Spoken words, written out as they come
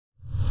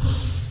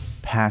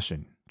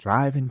passion,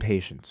 drive, and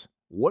patience.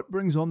 What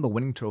brings home the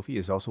winning trophy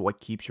is also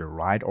what keeps your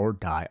ride or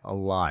die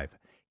alive.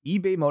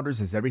 eBay Motors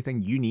has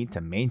everything you need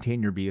to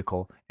maintain your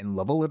vehicle and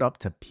level it up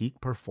to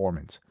peak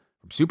performance.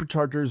 From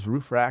superchargers,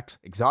 roof racks,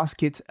 exhaust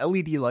kits,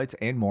 LED lights,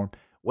 and more,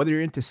 whether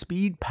you're into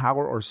speed,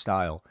 power, or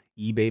style,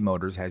 eBay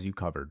Motors has you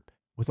covered.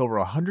 With over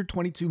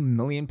 122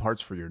 million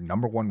parts for your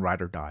number one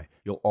ride or die,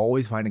 you'll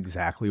always find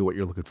exactly what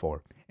you're looking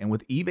for. And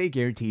with eBay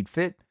Guaranteed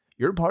Fit,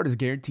 your part is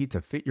guaranteed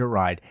to fit your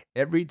ride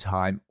every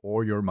time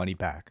or your money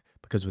back.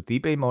 Because with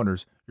eBay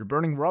Motors, you're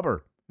burning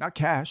rubber, not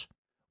cash.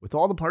 With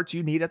all the parts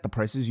you need at the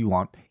prices you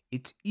want,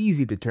 it's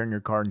easy to turn your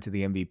car into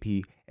the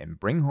MVP and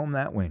bring home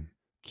that win.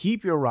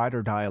 Keep your ride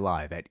or die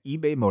alive at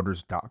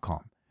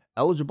ebaymotors.com.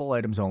 Eligible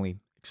items only.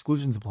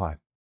 Exclusions apply.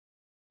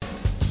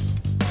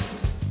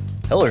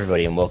 Hello,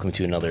 everybody, and welcome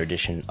to another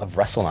edition of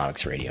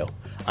Wrestlenomics Radio.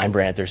 I'm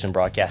Brandon Thurston,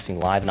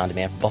 broadcasting live and on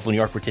demand from Buffalo, New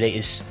York, where today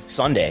is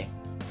Sunday,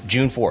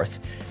 June 4th,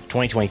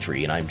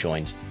 2023, and I'm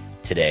joined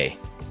today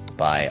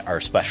by our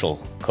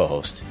special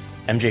co-host,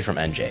 MJ from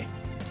NJ.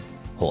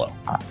 Hello.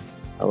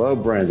 Hello,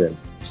 Brandon.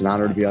 It's an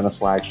honor to be on the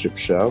flagship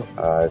show.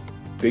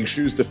 Big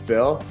shoes to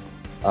fill.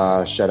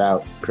 Shout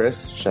out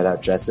Chris. Shout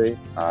out Jesse.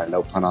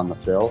 No pun on the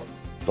fill,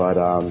 but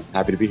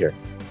happy to be here.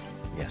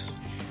 Yes.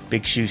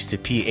 Big shoes to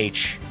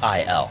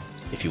PHIL,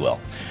 if you will.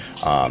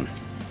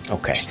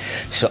 Okay.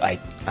 So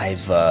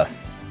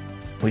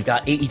we've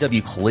got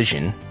AEW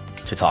Collision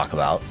to talk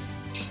about.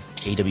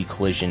 AEW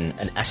Collision,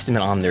 an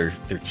estimate on their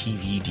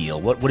TV deal.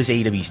 What is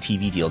AEW's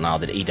TV deal now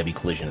that AEW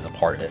Collision is a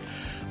part of it?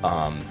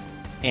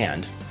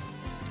 And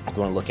we're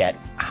going to look at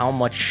how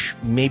much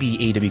maybe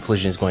AEW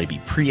Collision is going to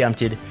be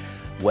preempted.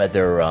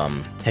 Whether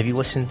have you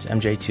listened,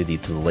 MJ, to the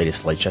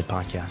latest Light Shed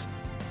podcast?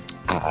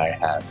 I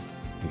have.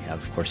 You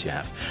have, of course, you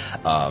have.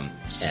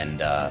 And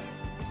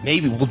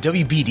maybe will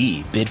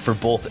WBD bid for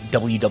both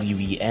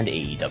WWE and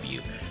AEW?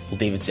 Will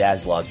David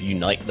Zaslav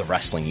unite the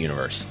wrestling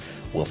universe?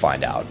 We'll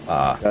find out.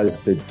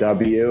 Does the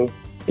W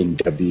in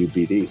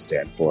WBD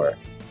stand for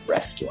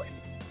wrestling?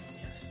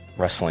 Yes.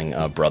 Wrestling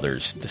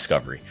Brothers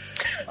Discovery.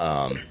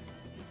 I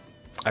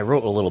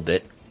wrote a little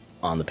bit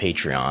on the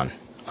Patreon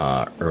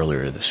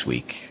earlier this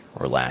week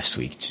or last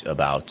week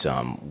about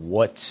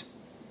what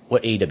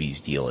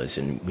AEW's deal is.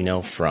 And we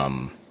know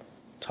from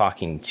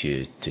talking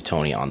to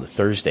Tony on the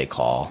Thursday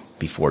call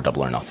before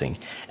Double or Nothing,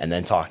 and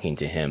then talking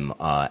to him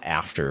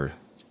after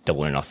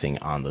Double or Nothing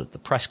on the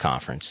press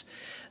conference,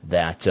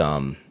 that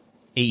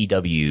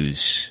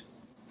AEW's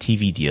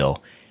TV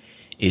deal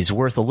is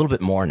worth a little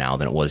bit more now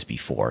than it was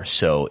before.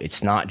 So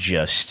it's not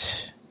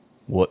just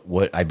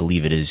what I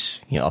believe it is,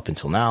 up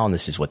until now, and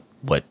this is what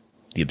the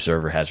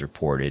Observer has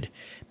reported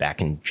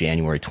back in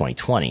January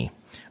 2020,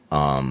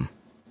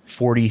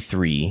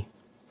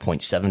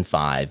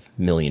 $43.75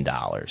 million.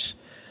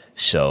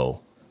 So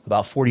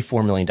about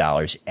 $44 million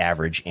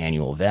average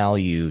annual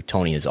value.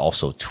 Tony has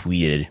also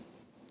tweeted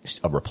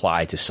a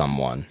reply to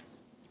someone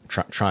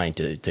trying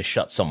to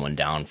shut someone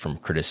down from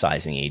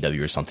criticizing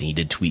AEW or something. He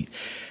did tweet,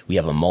 we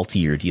have a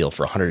multi-year deal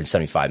for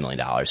 $175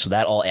 million. So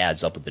that all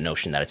adds up with the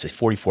notion that it's a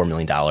 $44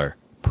 million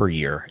per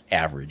year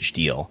average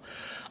deal.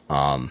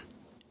 And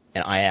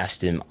I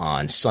asked him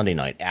on Sunday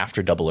night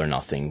after Double or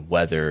Nothing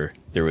whether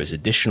there was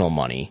additional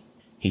money.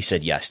 He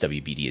said, yes,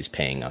 WBD is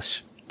paying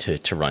us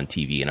to run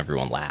TV, and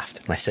everyone laughed.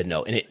 And I said,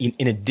 no,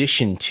 in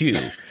addition to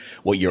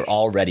what you're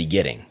already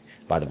getting.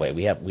 By the way,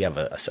 we have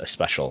a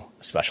special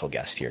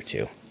guest here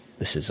too.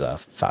 This is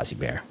Fozzie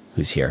Bear,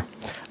 who's here.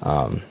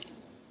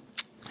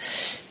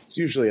 It's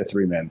usually a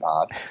 3-man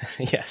pod.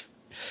 Yes.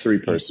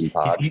 3-person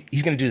pod.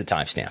 He's going to do the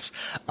timestamps.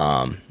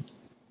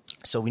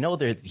 So we know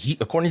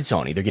according to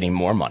Tony, they're getting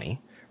more money,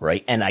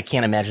 right? And I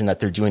can't imagine that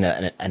they're doing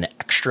an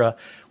extra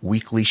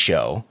weekly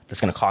show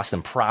that's going to cost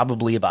them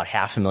probably about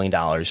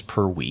 $500,000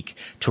 per week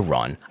to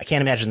run. I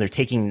can't imagine they're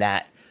taking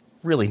that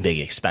really big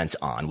expense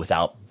on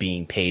without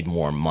being paid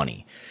more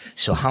money.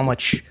 So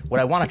what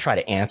I want to try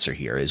to answer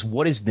here is,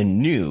 what is the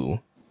new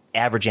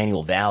average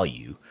annual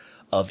value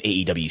of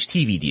AEW's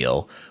TV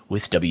deal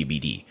with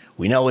WBD?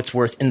 We know it's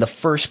worth, in the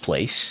first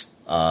place,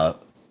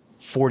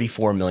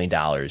 $44 million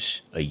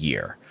a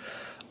year.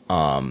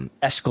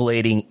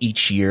 Escalating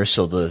each year.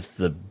 So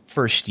the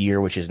first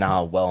year, which is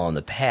now well in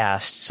the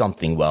past,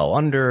 something well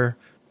under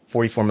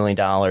 $44 million.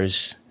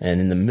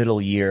 And in the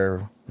middle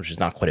year, which is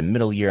not quite a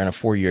middle year on a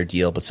 4-year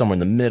deal, but somewhere in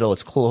the middle,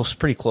 it's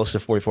pretty close to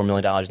 $44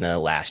 million. And then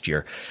last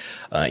year,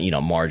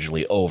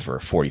 marginally over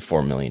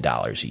 $44 million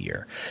a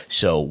year.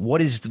 So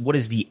what is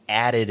the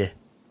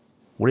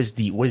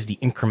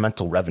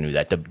incremental revenue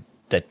that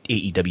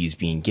AEW is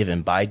being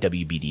given by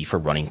WBD for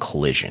running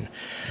Collision?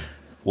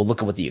 We'll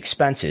look at what the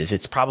expense is.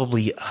 It's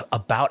probably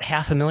about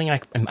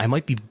 $500,000. I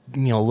might be, a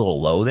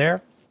little low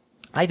there.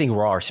 I think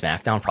Raw or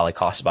SmackDown probably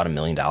costs about $1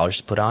 million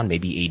to put on.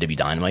 Maybe AEW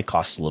Dynamite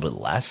costs a little bit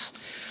less.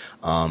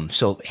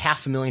 So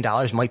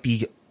 $500,000 might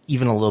be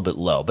even a little bit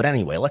low. But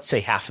anyway, let's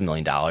say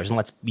 $500,000, and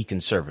let's be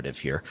conservative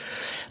here.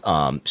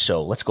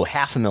 So let's go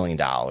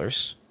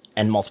 $500,000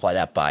 and multiply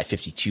that by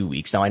 52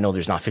 weeks. Now, I know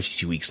there's not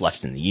 52 weeks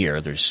left in the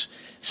year. There's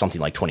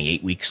something like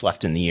 28 weeks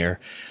left in the year.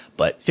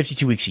 But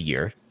 52 weeks a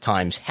year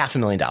times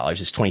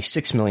 $500,000 is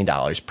 $26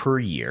 million per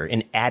year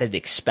in added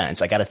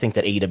expense. I got to think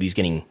that AEW is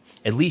getting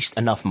at least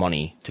enough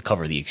money to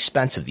cover the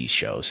expense of these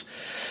shows.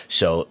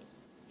 So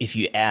if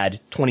you add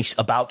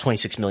about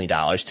 $26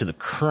 million to the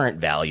current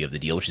value of the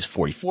deal, which is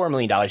 $44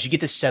 million, you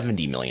get to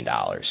 $70 million.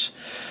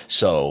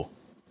 So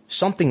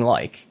something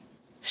like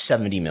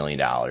 $70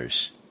 million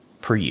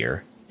per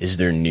year is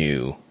their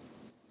new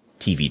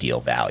TV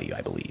deal value,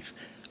 I believe,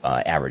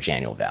 average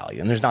annual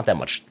value. And there's not that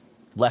much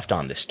left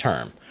on this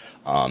term.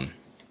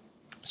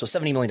 So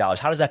 $70 million,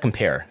 how does that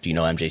compare, do you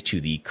know, MJ,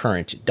 to the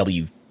current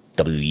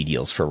WWE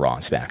deals for Raw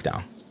and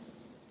SmackDown?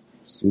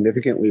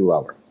 Significantly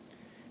lower.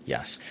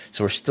 Yes.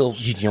 So we're still,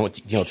 do you know what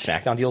the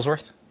SmackDown deal's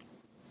worth?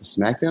 The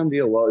SmackDown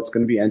deal, well, it's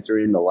going to be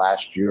entering the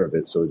last year of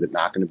it. So is it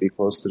not going to be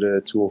close to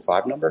the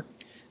 205 number?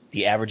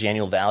 The average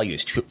annual value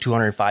is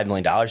 $205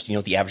 million. Do you know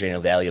what the average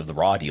annual value of the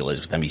Raw deal is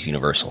with NBC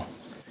Universal?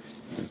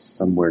 It's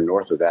somewhere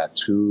north of that.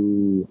 It's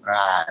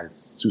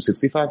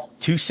 265?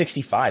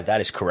 265. That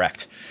is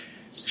correct.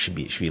 Should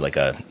be like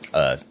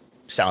a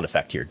sound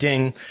effect here.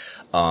 Ding.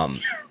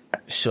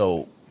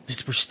 So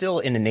we're still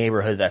in a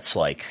neighborhood that's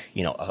like,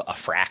 you know, a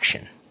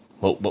fraction.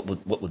 What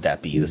would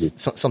that be?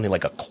 Mm-hmm. Something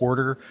like a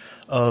quarter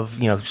of,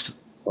 you know.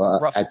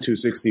 Well, at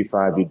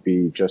 265, you'd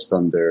be just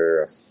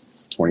under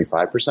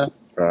 25%.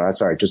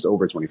 Sorry, just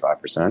over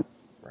 25%.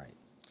 Right.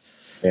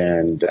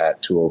 And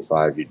at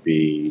 205, you'd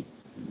be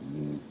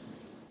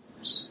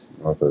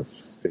north of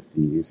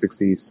 50,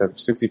 60,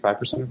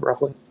 65%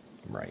 roughly.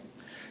 Right.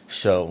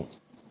 So.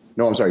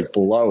 No, I'm sorry,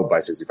 below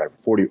by 65.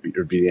 40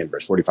 would be the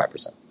inverse,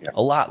 45%. Yeah.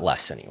 A lot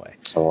less anyway.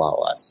 A lot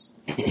less.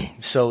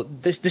 So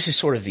this is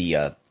sort of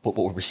the what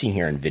we're seeing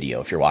here in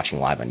video. If you're watching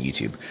live on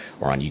YouTube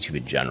or on YouTube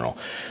in general,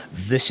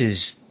 this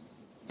is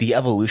the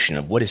evolution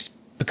of what has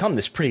become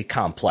this pretty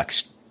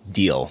complex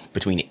deal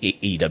between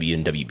AEW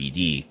and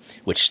WBD,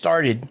 which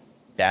started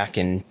back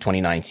in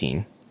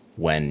 2019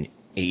 when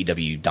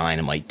AEW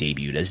Dynamite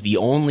debuted as the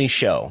only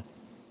show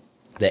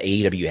that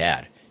AEW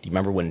had. Do you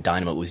remember when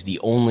Dynamite was the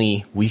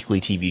only weekly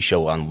TV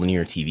show on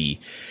linear TV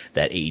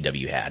that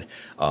AEW had?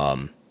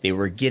 They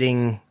were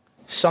getting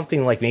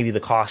something like maybe the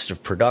cost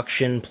of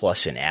production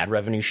plus an ad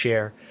revenue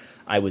share.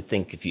 I would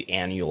think if you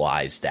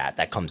annualize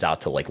that comes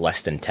out to like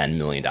less than $10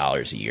 million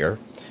a year.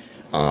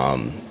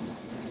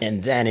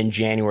 And then in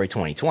January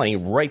 2020,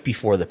 right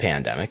before the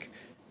pandemic,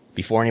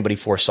 before anybody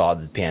foresaw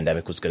that the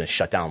pandemic was going to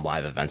shut down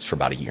live events for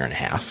about a year and a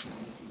half,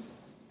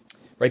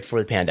 right before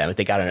the pandemic,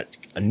 they got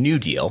a new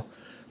deal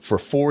for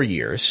 4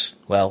 years,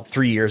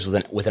 3 years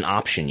with an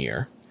option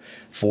year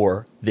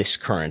for this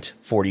current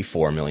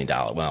 $44 million.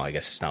 Well, I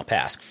guess it's now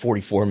past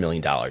 $44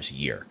 million a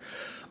year.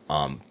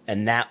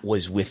 And that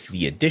was with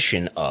the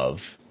addition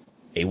of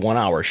a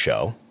 1-hour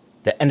show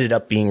that ended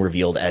up being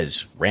revealed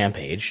as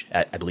Rampage.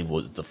 I believe it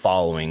was the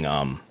following,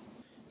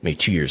 maybe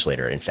 2 years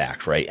later, in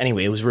fact, right?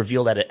 Anyway, it was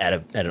revealed at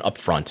an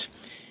upfront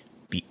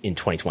in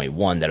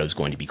 2021 that it was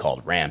going to be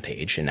called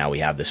Rampage. And now we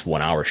have this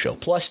 1-hour show.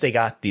 Plus they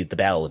got the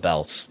Battle of the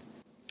Belts.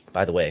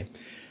 By the way,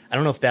 I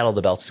don't know if Battle of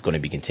the Belts is going to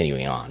be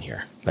continuing on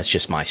here. That's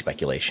just my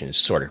speculation. It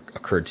sort of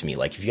occurred to me,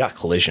 like, if you got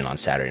Collision on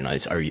Saturday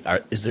nights,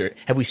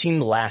 have we seen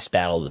the last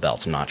Battle of the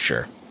Belts? I'm not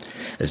sure.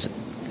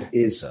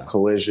 Is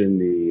Collision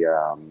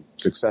the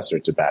successor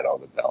to Battle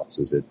of the Belts?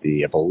 Is it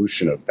the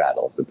evolution of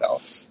Battle of the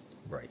Belts?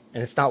 Right.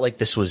 And it's not like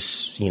this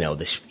was, you know,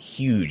 this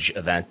huge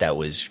event that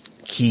was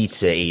key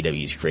to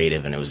AEW's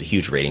creative and it was a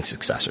huge rating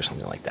success or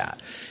something like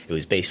that. It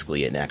was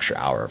basically an extra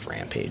hour of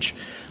Rampage.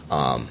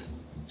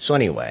 So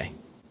anyway,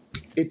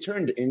 it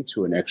turned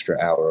into an extra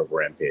hour of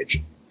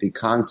Rampage. The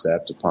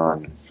concept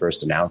upon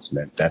first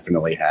announcement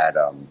definitely had,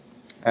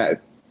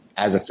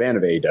 as a fan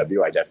of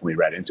AEW, I definitely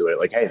read into it.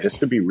 Like, hey, this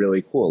could be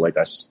really cool. Like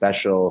a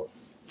special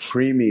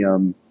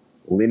premium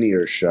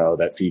linear show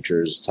that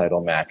features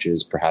title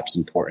matches, perhaps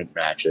important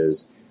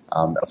matches.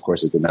 Of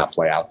course, it did not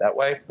play out that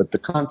way. But the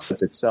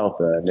concept itself,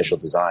 the initial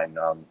design,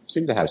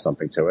 seemed to have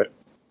something to it.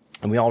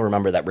 And we all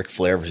remember that Ric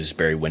Flair versus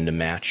Barry Windham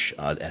match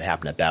that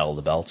happened at Battle of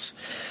the Belts.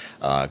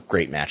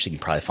 Great match that you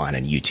can probably find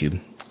on YouTube.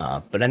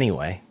 But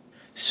anyway,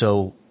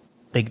 so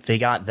they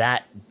got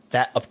that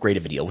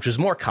upgraded video, which was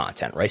more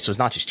content, right? So it's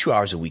not just 2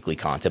 hours of weekly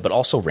content, but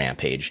also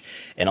Rampage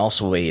and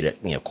also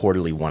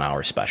quarterly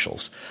 1-hour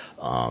specials,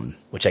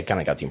 which I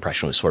kind of got the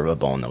impression was sort of a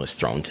bone that was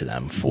thrown to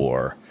them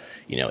for,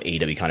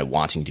 AEW kind of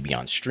wanting to be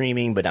on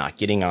streaming, but not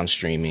getting on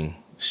streaming.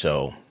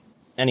 So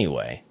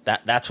anyway,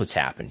 that's what's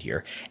happened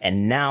here.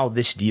 And now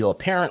this deal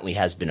apparently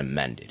has been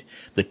amended.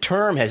 The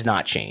term has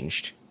not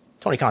changed.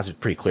 Tony Khan's is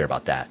pretty clear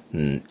about that.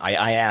 And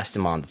I asked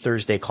him on the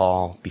Thursday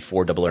call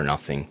before Double or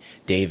Nothing.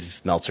 Dave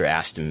Meltzer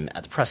asked him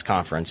at the press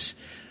conference.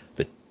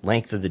 The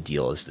length of the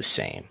deal is the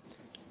same.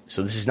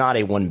 So this is not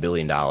a $1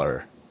 billion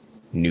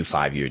new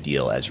 5-year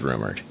deal as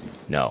rumored.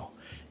 No.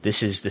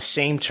 This is the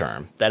same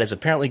term that is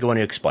apparently going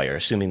to expire,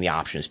 assuming the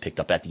option is picked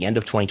up at the end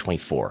of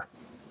 2024.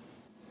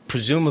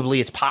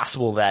 Presumably, it's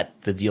possible that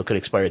the deal could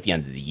expire at the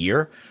end of the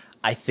year.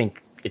 I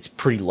think it's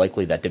pretty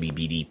likely that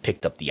WBD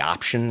picked up the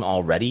option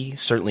already.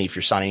 Certainly, if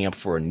you're signing up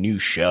for a new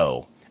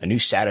show, a new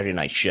Saturday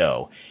night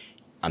show,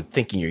 I'm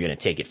thinking you're going to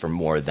take it for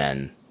more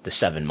than the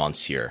 7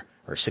 months here,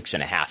 or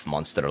 6.5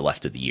 months that are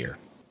left of the year.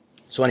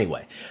 So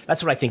anyway,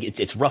 that's what I think.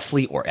 It's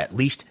roughly, or at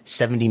least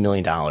 $70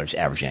 million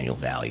average annual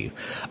value.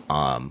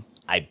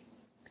 I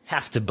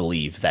have to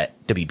believe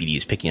that WBD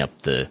is picking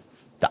up the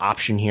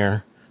option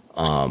here.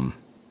 And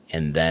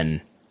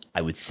then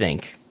I would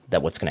think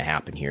that what's going to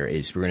happen here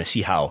is we're going to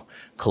see how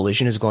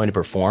Collision is going to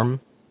perform,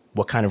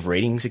 what kind of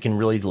ratings it can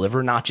really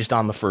deliver, not just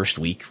on the first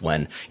week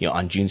when,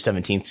 on June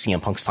 17th,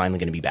 CM Punk's finally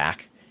going to be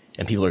back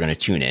and people are going to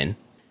tune in.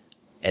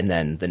 And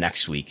then the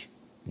next week,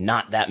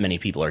 not that many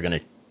people are going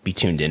to be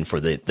tuned in for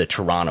the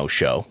Toronto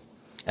show.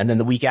 And then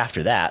the week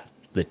after that,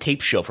 the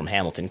tape show from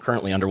Hamilton,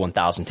 currently under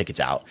 1,000 tickets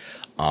out.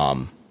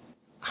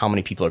 How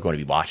many people are going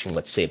to be watching,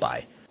 let's say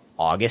by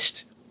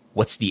August?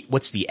 What's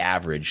the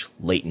average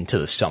late into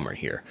the summer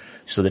here?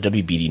 So the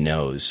WBD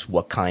knows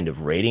what kind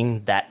of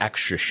rating that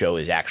extra show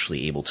is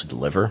actually able to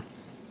deliver.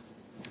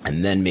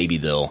 And then maybe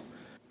they'll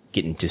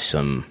get into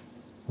some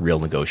real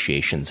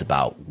negotiations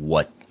about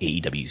what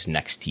AEW's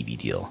next TV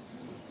deal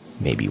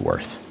may be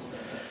worth.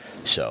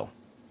 So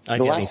I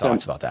don't have any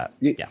thoughts about that.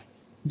 Yeah.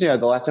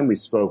 The last time we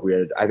spoke,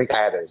 there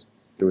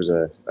was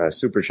a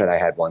super chat I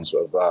had once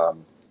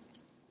of,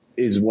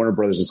 is Warner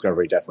Brothers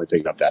Discovery definitely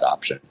picking up that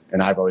option?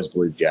 And I've always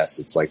believed yes.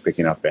 It's like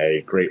picking up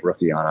a great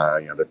rookie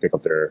on they pick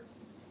up their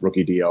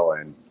rookie deal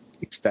and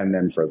extend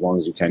them for as long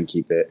as you can,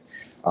 keep it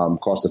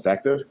cost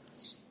effective.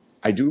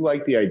 I do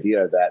like the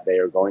idea that they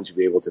are going to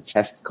be able to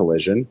test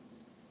Collision.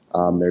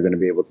 They're going to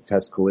be able to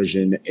test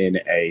Collision in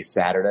a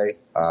Saturday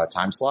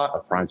time slot, a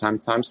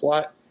primetime time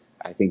slot.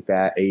 I think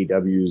that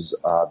AEW's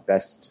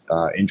best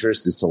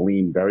interest is to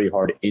lean very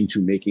hard into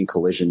making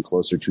Collision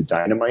closer to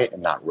Dynamite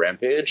and not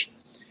Rampage.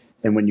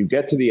 And when you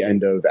get to the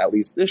end of at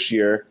least this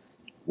year,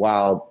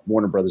 while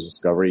Warner Brothers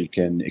Discovery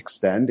can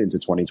extend into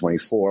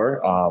 2024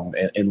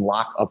 and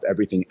lock up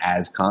everything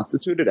as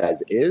constituted,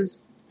 as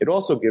is, it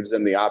also gives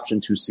them the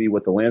option to see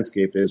what the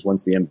landscape is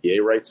once the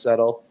NBA rights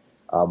settle,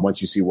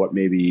 once you see what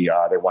maybe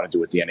they want to do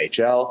with the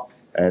NHL.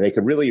 They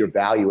could really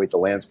evaluate the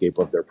landscape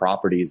of their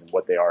properties and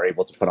what they are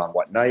able to put on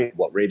what night,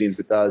 what ratings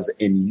it does,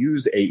 and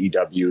use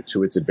AEW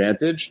to its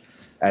advantage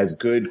as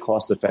good,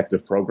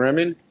 cost-effective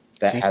programming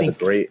that has a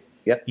great...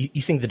 Yep.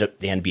 You think that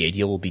the NBA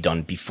deal will be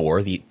done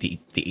before the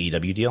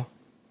AEW deal?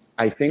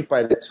 I think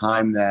by the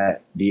time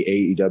that the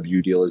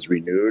AEW deal is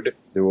renewed,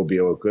 there will be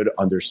a good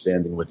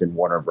understanding within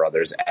Warner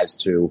Brothers as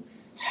to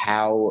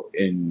how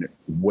and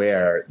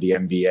where the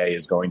NBA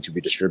is going to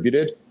be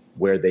distributed,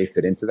 where they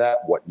fit into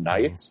that, what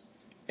nights,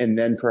 and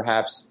then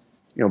perhaps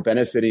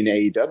benefiting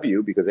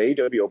AEW, because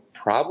AEW will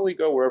probably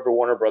go wherever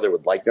Warner Brother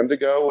would like them to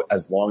go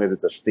as long as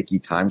it's a sticky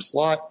time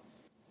slot.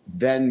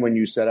 Then when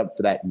you set up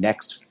for that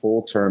next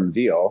full-term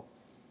deal,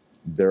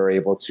 they're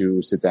able to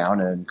sit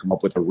down and come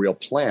up with a real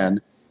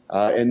plan.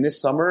 And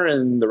this summer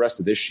and the rest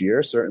of this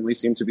year certainly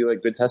seem to be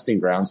like good testing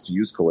grounds to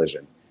use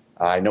Collision.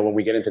 I know when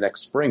we get into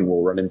next spring,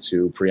 we'll run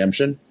into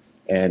preemption.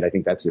 And I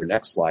think that's your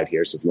next slide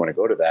here. So if you want to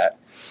go to that.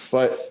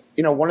 But,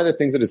 one of the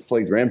things that has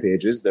plagued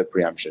Rampage is the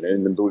preemption.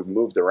 And then we've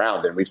moved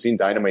around and we've seen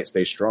Dynamite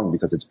stay strong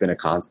because it's been a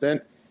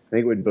constant. I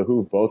think it would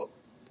behoove both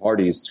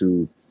parties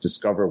to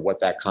discover what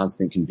that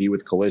constant can be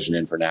with Collision.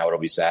 And for now, it'll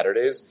be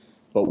Saturdays.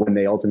 But when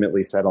they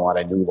ultimately settle on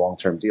a new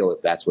long-term deal,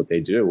 if that's what they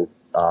do,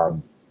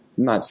 I'm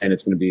not saying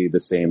it's going to be the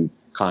same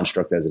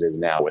construct as it is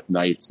now with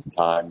nights and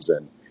times.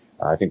 And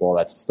I think all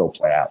that's still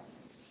play out.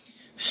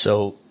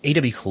 So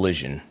AEW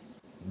Collision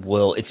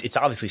it's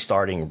obviously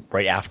starting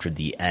right after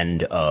the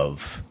end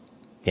of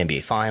the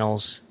NBA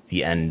Finals,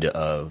 the end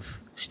of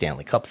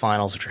Stanley Cup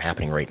Finals, which are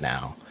happening right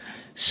now.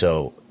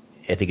 So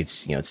I think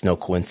it's no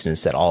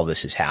coincidence that all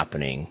this is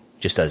happening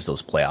just as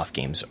those playoff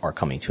games are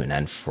coming to an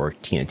end for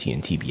TNT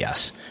and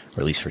TBS, or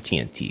at least for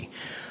TNT.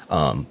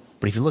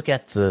 But if you look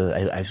at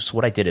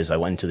what I did is I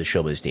went into the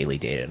Showbiz Daily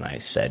Data and I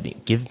said,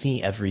 give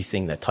me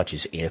everything that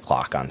touches 8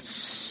 o'clock on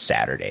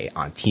Saturday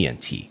on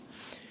TNT.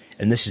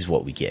 And this is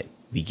what we get.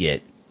 We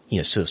get,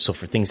 so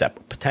for things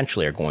that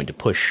potentially are going to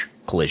push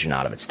Collision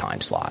out of its time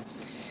slot.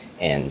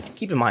 And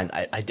keep in mind,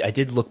 I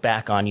did look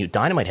back on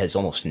Dynamite has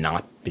almost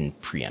not been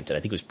preempted. I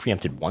think it was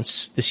preempted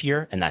once this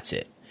year, and that's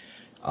it.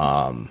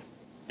 And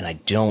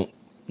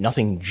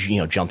nothing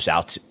jumps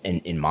out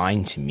in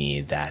mind to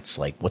me that's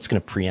like, what's going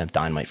to preempt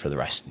Dynamite for the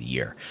rest of the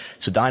year?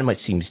 So Dynamite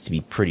seems to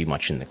be pretty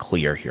much in the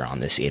clear here on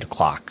this 8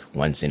 o'clock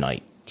Wednesday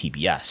night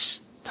TBS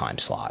time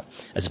slot,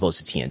 as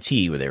opposed to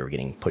TNT, where they were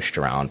getting pushed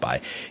around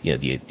by,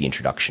 the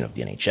introduction of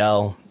the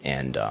NHL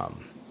and,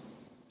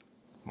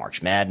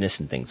 March Madness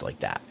and things like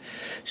that.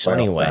 So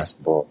anyway,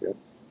 basketball, yep.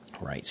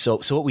 Right. So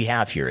what we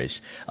have here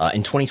is,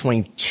 in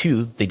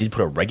 2022, they did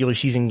put a regular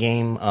season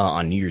game,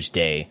 on New Year's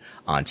Day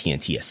on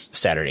TNT,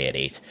 Saturday at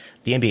 8.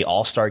 The NBA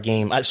All-Star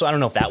game. So I don't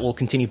know if that will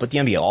continue, but the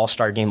NBA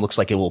All-Star game looks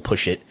like it will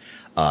push it,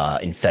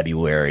 in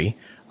February.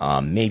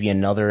 Maybe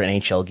another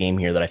NHL game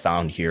here that I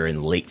found here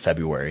in late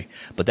February.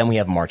 But then we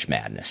have March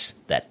Madness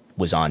that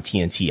was on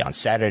TNT on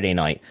Saturday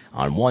night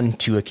on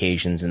 1-2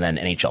 occasions, and then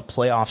NHL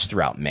playoffs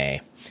throughout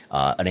May.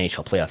 an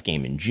NHL playoff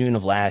game in June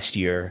of last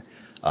year,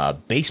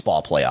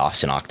 baseball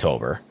playoffs in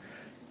October,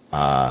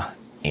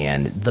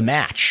 and the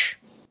match.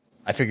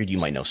 I figured you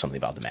might know something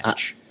about the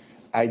match.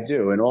 I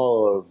do, and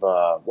all of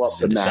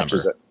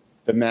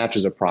the match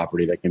is a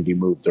property that can be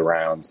moved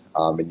around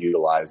and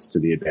utilized to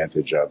the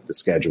advantage of the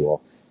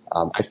schedule.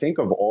 I think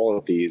of all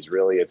of these,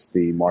 really, it's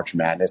the March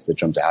Madness that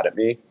jumps out at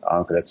me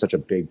because that's such a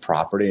big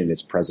property and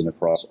it's present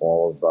across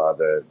all of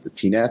the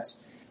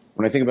T-nets.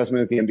 When I think about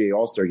something like the NBA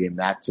All-Star Game,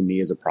 that to me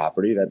is a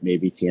property that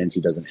maybe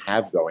TNT doesn't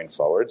have going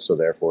forward, so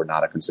therefore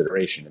not a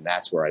consideration. And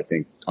that's where I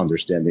think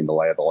understanding the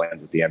lay of the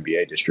land with the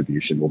NBA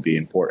distribution will be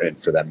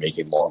important for them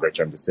making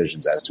longer-term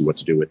decisions as to what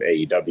to do with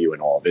AEW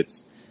and all of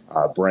its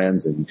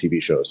brands and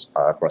TV shows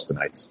across the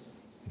nights.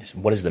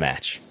 What is the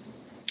match?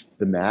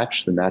 The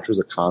match was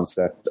a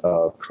concept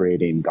of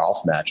creating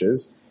golf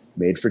matches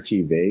made for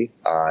TV,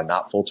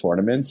 not full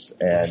tournaments.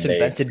 And was this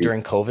invented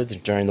during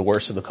COVID, during the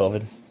worst of the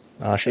COVID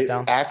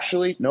shutdown?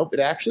 It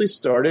actually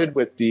started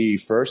with the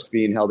first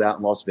being held out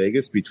in Las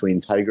Vegas between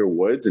Tiger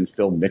Woods and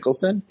Phil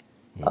Mickelson.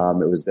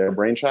 It was their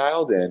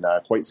brainchild and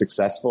quite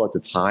successful at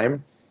the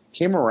time.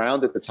 Came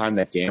around at the time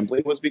that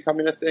gambling was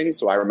becoming a thing,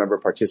 so I remember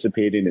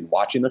participating and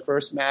watching the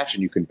first match,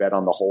 and you can bet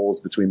on the holes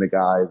between the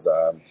guys.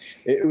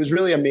 It was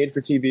really a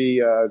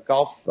made-for-TV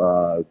golf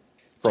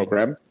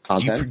program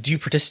content. Did you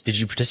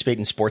participate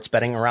in sports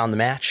betting around the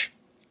match?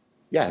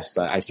 Yes,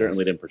 I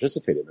certainly didn't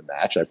participate in the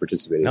match. I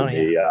participated in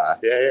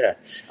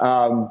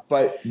the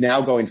but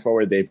now going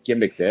forward, they've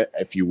gimmicked it,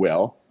 if you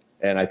will,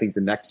 and I think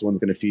the next one's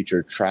going to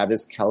feature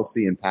Travis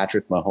Kelce and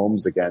Patrick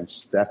Mahomes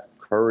against Steph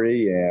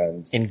Curry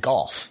and in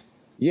golf.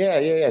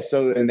 Yeah.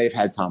 So, and they've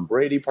had Tom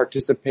Brady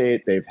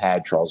participate. They've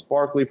had Charles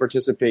Barkley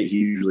participate. He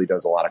usually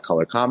does a lot of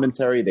color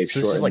commentary. They've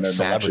shortened like their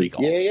matches.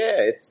 Golf.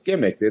 Yeah. It's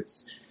gimmicked.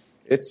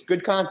 It's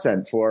good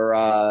content for,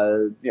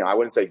 I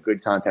wouldn't say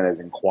good content as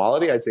in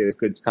quality. I'd say it's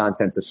good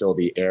content to fill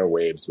the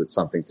airwaves with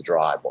something to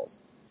draw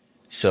eyeballs.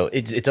 So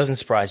it doesn't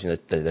surprise me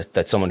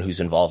that someone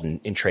who's involved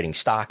in trading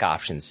stock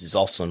options is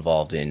also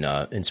involved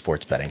in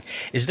sports betting.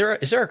 Is there a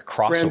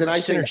crossover Brandon,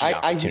 synergy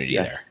opportunity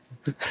there?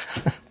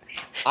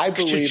 I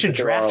believe that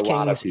there are a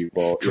lot of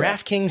people.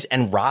 DraftKings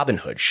and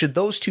Robinhood, should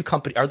those two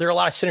companies, are there a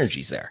lot of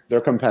synergies there? They're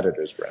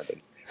competitors,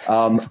 Brandon.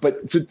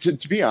 But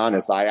to be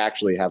honest, I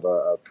actually have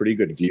a pretty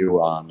good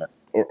view on,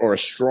 or a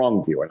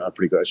strong view, or not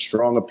pretty good, a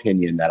strong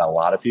opinion that a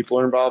lot of people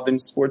are involved in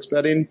sports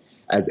betting,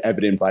 as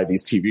evident by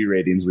these TV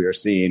ratings we are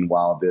seeing,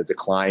 while the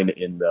decline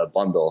in the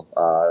bundle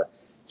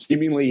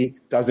seemingly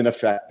doesn't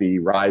affect the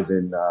rise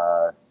in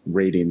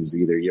ratings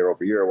either year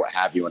over year or what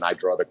have you. And I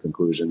draw the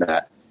conclusion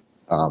that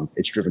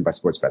it's driven by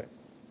sports betting.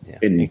 Yeah.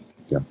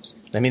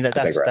 I mean,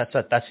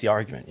 that's the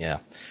argument. Yeah.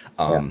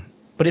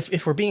 But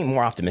if we're being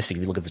more optimistic,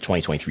 if you look at the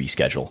 2023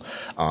 schedule,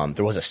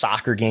 there was a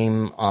soccer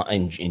game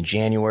in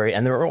January,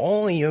 and there were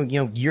only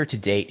year to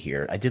date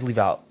here. I did leave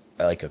out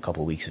like a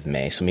couple of weeks of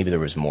May, so maybe there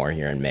was more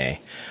here in May.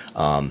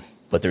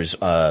 But there's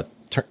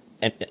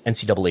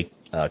NCAA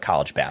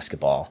college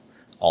basketball,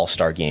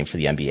 all-star game for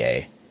the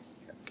NBA,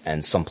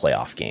 and some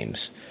playoff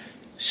games.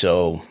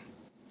 So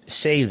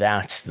say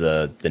that's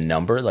the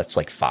number. That's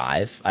like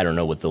 5. I don't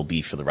know what they'll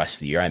be for the rest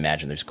of the year. I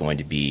imagine there's going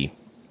to be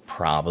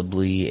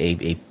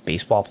probably a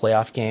baseball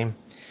playoff game.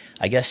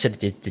 I guess it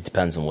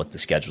depends on what the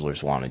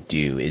schedulers want to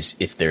do. Is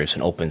if there's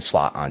an open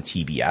slot on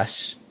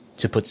TBS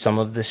to put some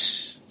of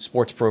this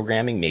sports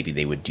programming, maybe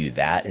they would do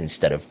that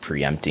instead of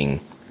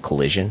preempting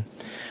Collision.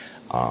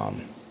 But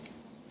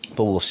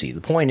we'll see.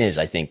 The point is,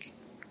 I think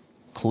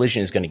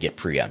Collision is going to get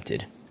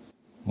preempted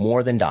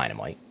more than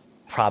Dynamite,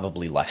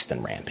 probably less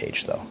than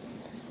Rampage, though,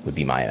 would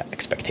be my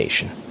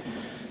expectation.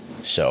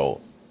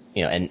 So,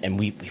 and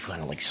we've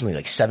run like something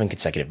like 7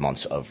 consecutive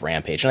months of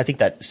Rampage, and I think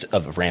that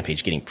of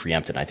Rampage getting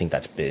preempted, I think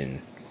that's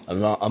been,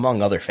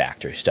 among other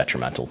factors,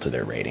 detrimental to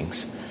their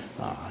ratings.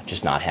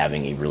 Just not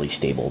having a really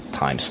stable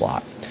time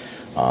slot.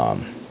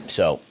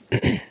 So,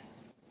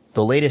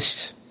 the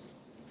latest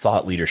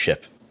thought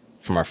leadership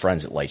from our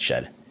friends at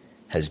Lightshed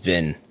has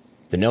been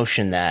the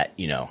notion that,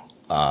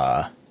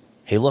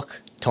 hey,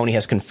 look, Tony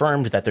has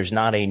confirmed that there's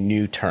not a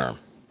new term.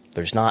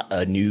 There's not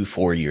a new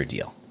 4-year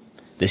deal.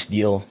 This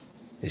deal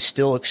is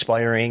still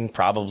expiring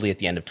probably at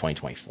the end of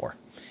 2024.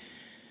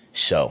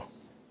 So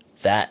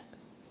that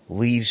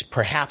leaves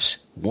perhaps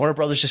Warner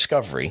Brothers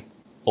Discovery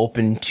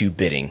open to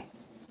bidding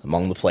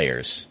among the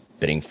players,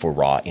 bidding for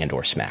Raw and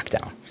or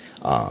SmackDown.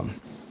 And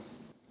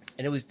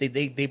it was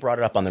they brought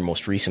it up on their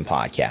most recent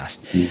podcast.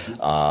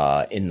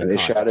 And they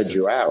shouted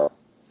you out.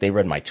 They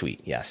read my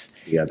tweet, yes.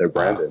 Yeah, they're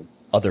Brandon.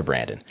 Other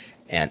Brandon.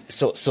 And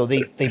so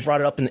they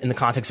brought it up in the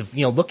context of,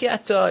 look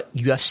at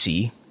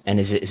UFC, and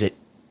is it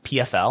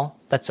PFL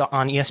that's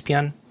on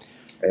ESPN?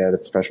 Yeah, the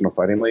Professional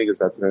Fighting League, is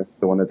that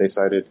the one that they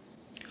cited?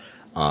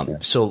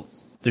 So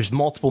there's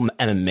multiple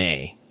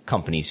MMA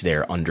companies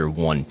there under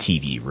one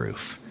TV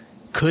roof.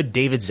 Could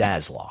David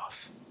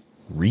Zaslav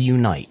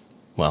unite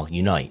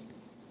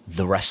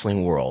the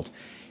wrestling world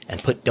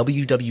and put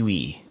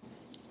WWE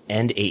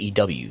and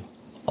AEW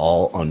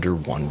all under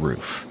one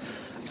roof?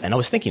 And I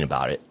was thinking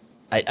about it.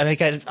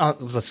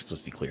 Let's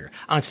be clear.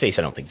 On its face,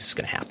 I don't think this is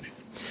going to happen.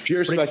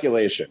 Pure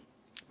speculation.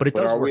 But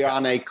are we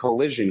on a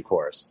collision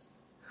course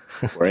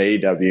for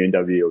AEW and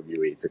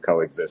WWE to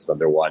coexist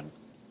under one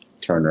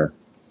Turner,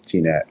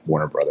 TNet,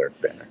 Warner Brother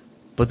banner?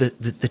 But the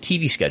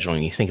TV scheduling,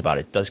 when you think about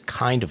it, does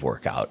kind of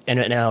work out.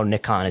 And now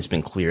Nick Khan has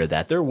been clear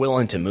that they're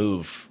willing to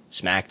move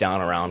SmackDown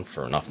around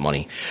for enough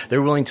money.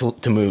 They're willing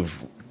to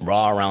move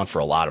Raw around for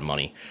a lot of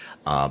money.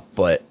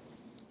 But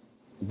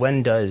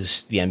when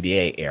does the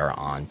NBA air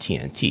on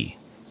TNT?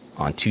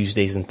 On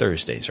Tuesdays and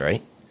Thursdays,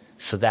 right?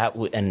 So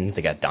and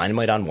they got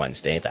Dynamite on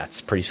Wednesday. That's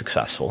pretty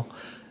successful.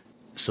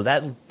 So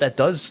that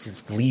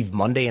does leave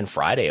Monday and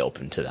Friday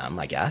open to them,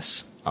 I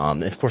guess.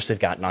 And of course, they've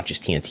got not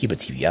just TNT but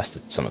TBS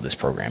that some of this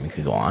programming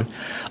could go on.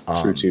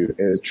 True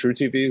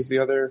TV is the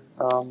other.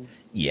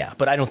 Yeah,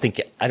 but I don't think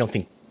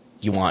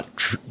you want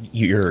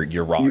your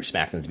Raw or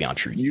SmackDown to be on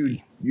True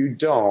TV. You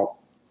don't.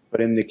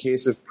 But in the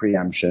case of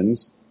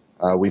preemptions,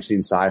 we've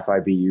seen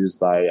Sci-Fi be used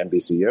by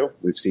NBCU.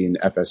 We've seen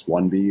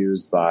FS1 be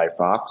used by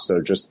Fox.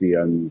 So just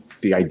the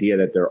idea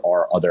that there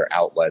are other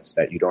outlets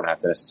that you don't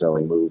have to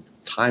necessarily move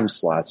time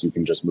slots, you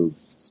can just move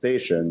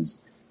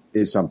stations,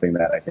 is something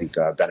that I think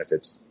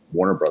benefits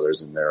Warner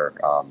Brothers in their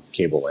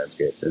cable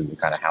landscape and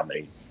kind of how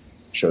many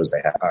shows they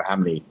have, or how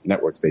many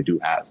networks they do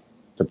have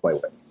to play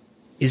with.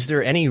 Is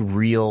there any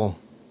real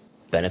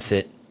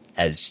benefit,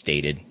 as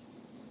stated,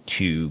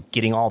 to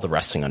getting all the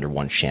wrestling under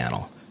one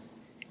channel?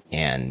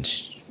 And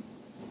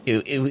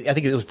I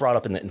think it was brought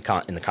up in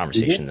the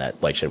conversation that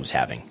Lightshed was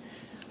having,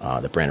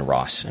 that Brandon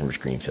Ross and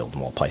Rich Greenfield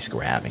and Walt Pysick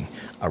were having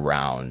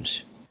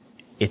around.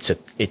 It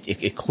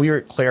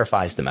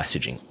clarifies the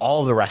messaging.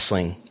 All the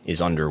wrestling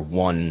is under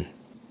one,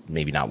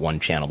 maybe not one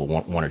channel,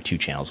 but one or two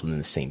channels within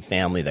the same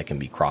family that can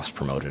be cross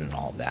promoted and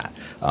all of that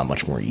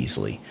much more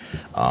easily.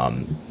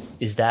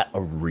 Is that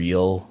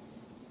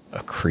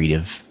a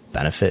creative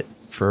benefit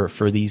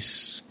for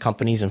these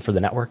companies and for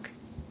the network?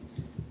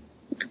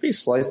 It could be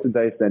sliced and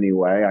diced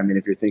anyway. I mean,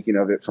 if you're thinking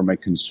of it from a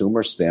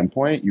consumer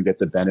standpoint, you get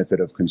the benefit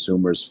of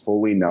consumers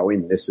fully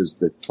knowing this is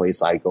the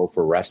place I go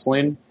for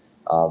wrestling.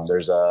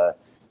 There's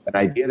an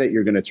idea that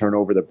you're going to turn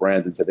over the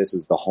brand into this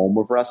is the home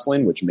of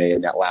wrestling, which may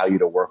allow you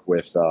to work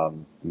with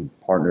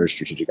partners,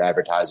 strategic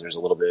advertisers a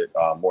little bit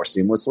more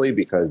seamlessly,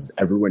 because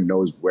everyone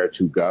knows where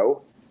to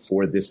go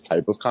for this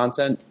type of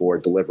content for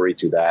delivery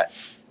to that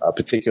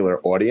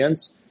particular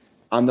audience.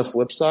 On the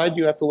flip side,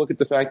 you have to look at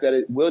the fact that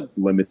it would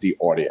limit the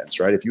audience,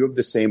 right? If you have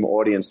the same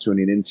audience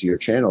tuning into your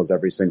channels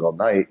every single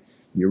night,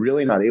 you're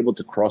really not able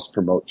to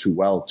cross-promote too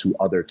well to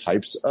other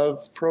types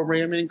of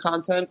programming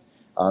content.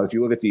 If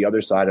you look at the other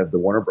side of the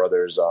Warner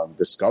Brothers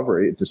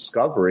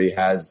Discovery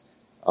has,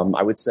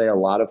 I would say, a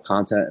lot of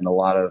content and a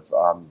lot of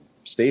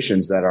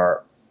stations that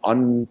are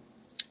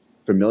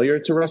unfamiliar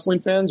to wrestling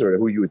fans, or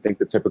who you would think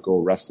the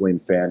typical wrestling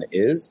fan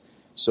is.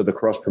 So the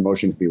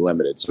cross-promotion can be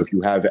limited. So if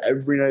you have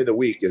every night of the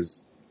week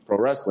is pro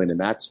wrestling, and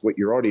that's what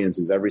your audience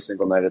is every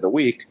single night of the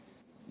week,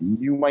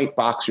 you might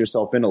box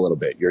yourself in a little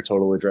bit. Your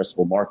total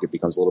addressable market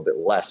becomes a little bit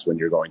less when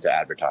you're going to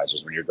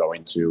advertisers, when you're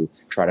going to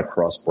try to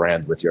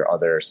cross-brand with your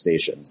other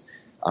stations.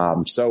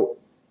 So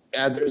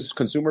there's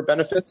consumer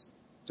benefits.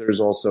 There's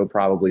also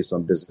probably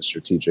some business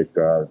strategic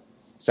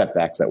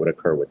setbacks that would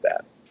occur with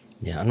that.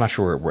 Yeah, I'm not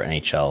sure where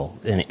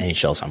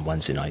NHL's on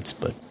Wednesday nights,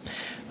 but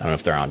I don't know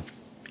if they're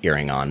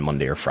airing on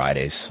Monday or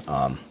Fridays.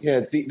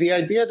 The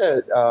idea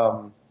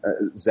that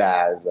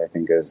Zaz, I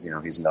think, as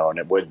he's known,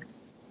 it would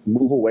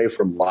move away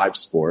from live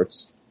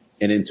sports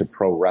and into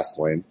pro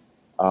wrestling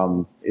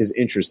is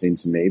interesting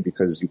to me,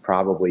 because you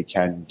probably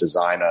can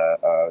design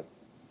a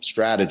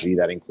strategy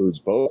that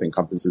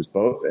encompasses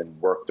both,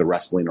 and work the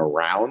wrestling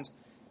around.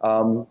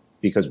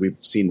 Because we've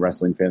seen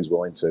wrestling fans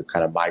willing to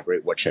kind of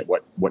migrate what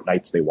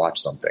nights they watch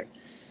something.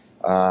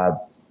 And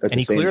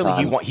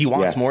he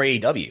wants more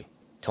AEW.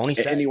 Tony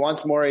said, and he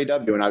wants more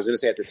AEW. And I was going to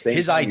say, at the same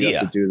his time, idea. you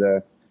have to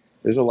do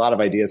there's a lot of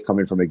ideas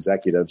coming from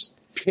executives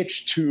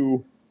pitched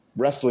to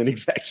wrestling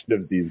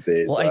executives these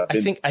days. Well,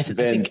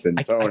 Vince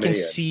and Tony. I can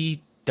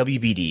see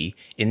WBD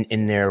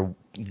in their,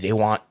 they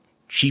want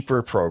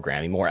cheaper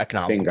programming, more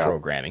economical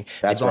programming.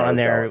 They've gone on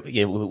there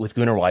with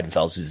Gunnar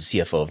Weidenfels, who's the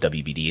CFO of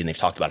WBD, and they've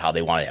talked about how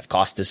they want to have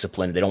cost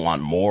discipline. They don't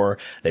want more.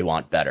 They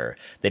want better.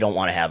 They don't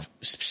want to have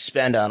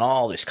spend on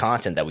all this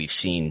content that we've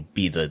seen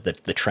be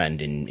the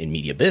trend in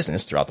media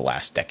business throughout the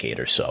last decade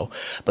or so.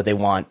 But they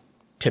want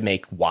to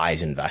make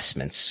wise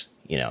investments,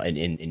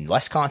 in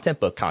less content,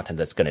 but content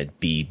that's going to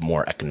be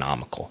more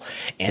economical.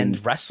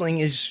 And wrestling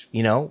is,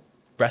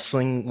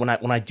 wrestling, when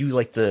I do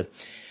like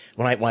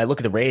when I look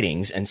at the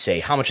ratings and say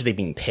how much are they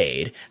being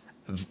paid,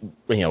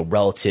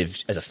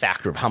 relative as a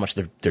factor of how much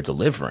they're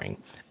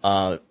delivering,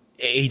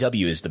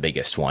 AEW is the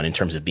biggest one in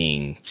terms of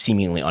being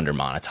seemingly under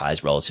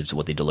monetized relative to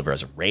what they deliver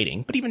as a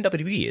rating. But even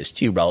WWE is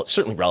too,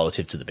 certainly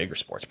relative to the bigger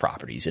sports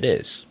properties. It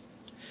is.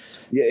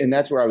 Yeah, and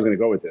that's where I was going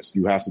to go with this.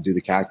 You have to do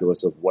the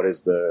calculus of what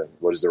is the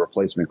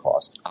replacement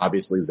cost.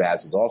 Obviously,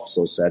 Zaz has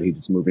also said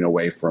he's moving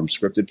away from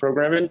scripted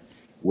programming,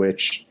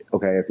 which,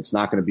 okay, if it's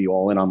not going to be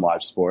all in on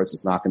live sports,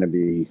 it's not going to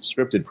be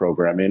scripted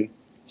programming.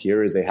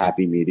 Here is a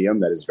happy medium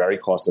that is very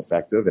cost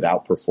effective. It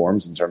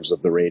outperforms in terms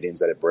of the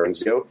ratings that it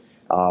brings you.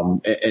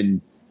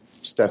 And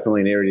it's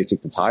definitely an area to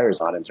kick the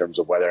tires on in terms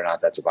of whether or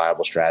not that's a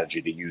viable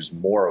strategy to use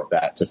more of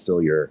that to fill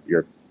your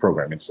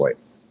programming slate.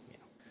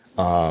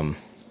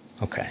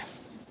 Okay.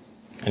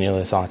 Any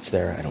other thoughts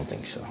there? I don't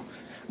think so.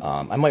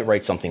 I might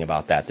write something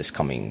about that this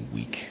coming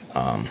week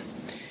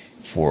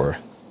for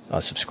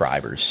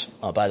subscribers.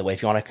 By the way,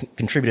 if you want to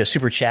contribute a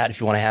super chat,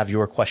 if you want to have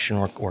your question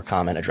or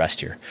comment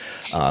addressed here,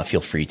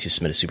 feel free to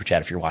submit a super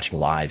chat if you're watching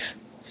live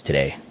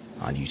today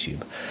on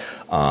YouTube.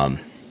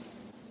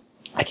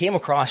 I came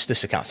across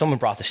this account. Someone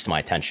brought this to my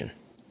attention.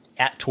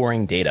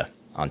 @TouringData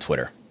on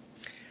Twitter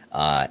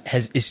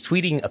is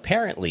tweeting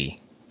apparently.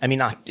 I mean,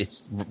 not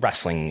it's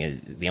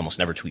wrestling. They almost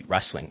never tweet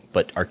wrestling,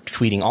 but are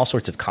tweeting all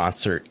sorts of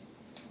concert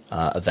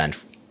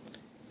event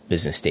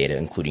business data,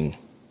 including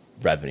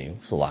revenue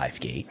for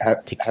LiveGate.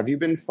 Have you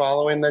been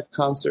following the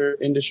concert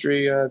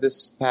industry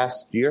this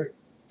past year,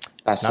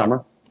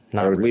 summer,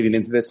 or leading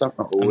into this summer?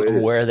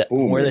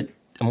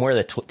 I'm aware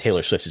that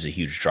Taylor Swift is a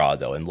huge draw,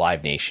 though, and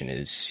Live Nation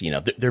is,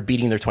 they're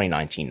beating their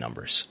 2019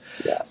 numbers.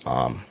 Yes.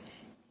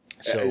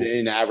 So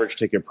in average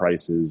ticket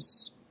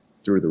prices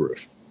through the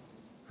roof.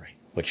 Right.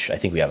 Which I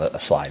think we have a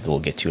slide that we'll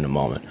get to in a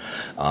moment.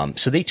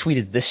 So they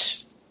tweeted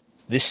this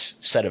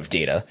set of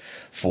data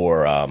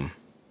for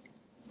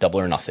Double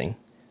or Nothing,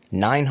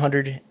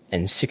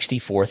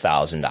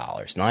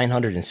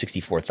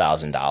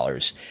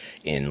 $964,000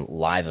 in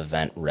live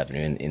event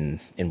revenue,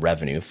 in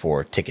revenue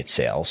for ticket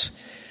sales.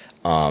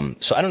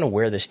 So I don't know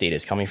where this data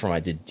is coming from. I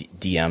did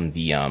DM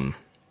the,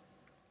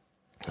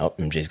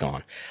 MJ's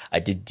gone. I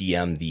did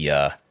DM the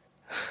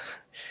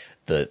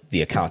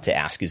account to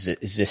ask, is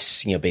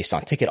this, based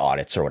on ticket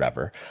audits or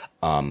whatever?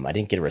 I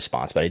didn't get a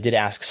response, but I did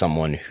ask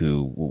someone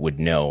who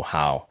would know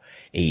how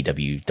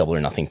AEW Double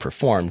or Nothing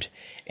performed.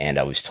 And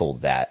I was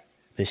told that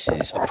this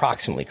is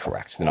approximately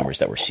correct, the numbers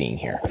that we're seeing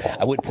here.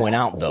 I would point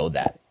out, though,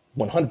 that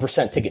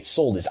 100% tickets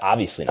sold is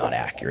obviously not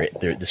accurate.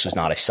 This was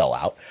not a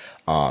sellout.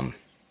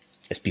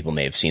 As people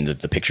may have seen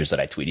the pictures that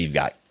I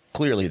tweeted,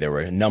 clearly there were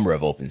a number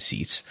of open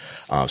seats.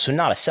 So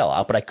not a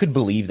sellout, but I could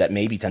believe that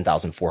maybe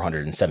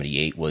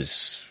 10,478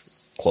 was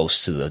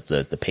close to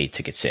the paid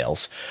ticket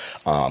sales.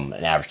 An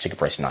average ticket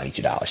price of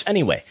 $92.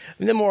 Anyway,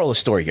 the moral of the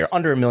story here,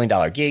 under $1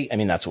 million gate. I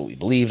mean, that's what we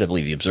believed. I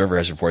believe the Observer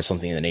has reported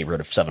something in the neighborhood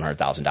of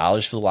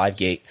 $700,000 for the live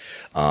gate.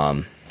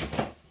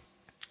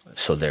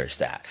 So there's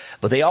that.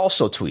 But they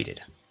also tweeted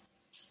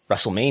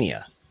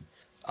WrestleMania.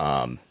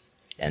 And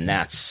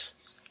that's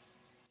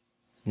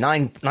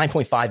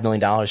 $9.5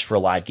 million for a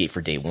live gate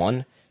for day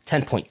one,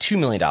 $10.2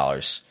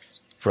 million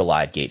for a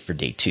live gate for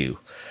day two.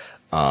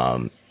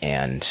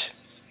 And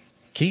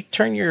can you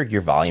turn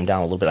your volume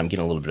down a little bit? I'm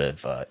getting a little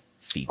bit of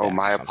feedback. Oh,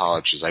 my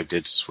apologies. I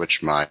did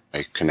switch my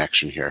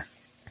connection here.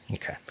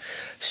 Okay.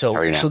 So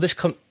this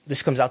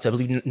comes out to, I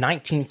believe,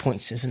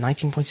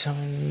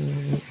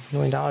 $19.7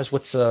 million.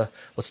 What's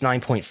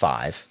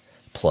 9.5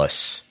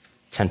 plus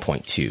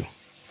 10.2?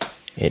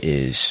 It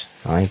is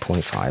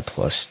 9.5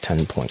 plus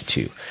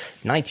 10.2,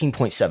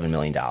 $19.7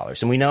 million.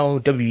 And we know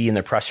WWE in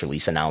their press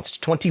release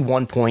announced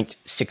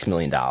 $21.6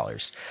 million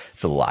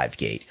for the live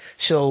gate.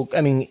 So, I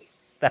mean,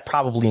 that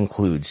probably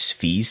includes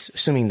fees,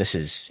 assuming this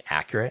is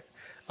accurate.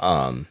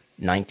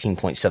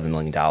 $19.7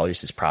 million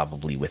is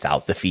probably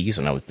without the fees,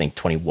 and I would think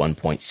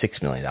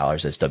 $21.6 million,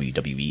 as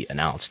WWE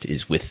announced,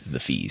 is with the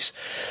fees.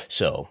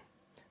 So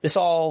this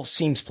all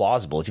seems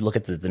plausible. If you look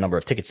at the number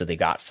of tickets that they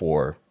got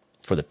for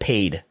the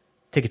paid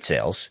ticket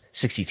sales,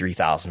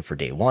 63,000 for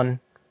day one,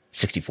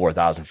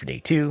 64,000 for day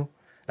two.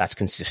 That's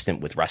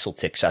consistent with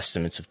WrestleTix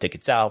estimates of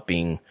tickets out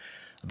being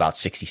about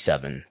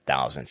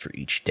 67,000 for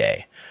each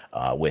day,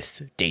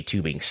 with day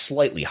two being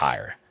slightly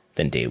higher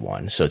than day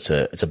one. So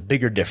it's a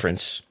bigger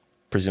difference,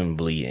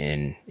 presumably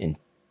in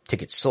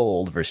tickets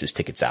sold versus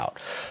tickets out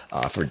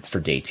for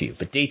day two.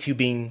 But day two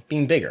being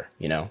bigger,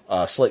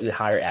 slightly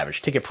higher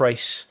average ticket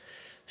price,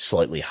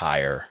 slightly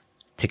higher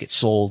tickets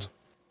sold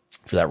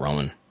for that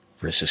Roman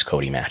versus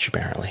Cody match,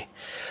 apparently.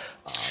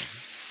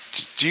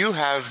 Do you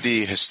have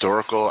the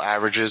historical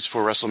averages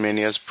for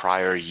WrestleMania's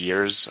prior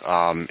years?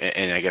 And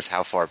I guess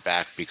how far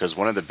back? Because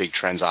one of the big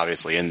trends,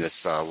 obviously, in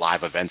this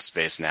live event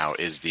space now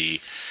is the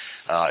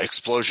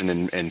explosion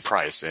in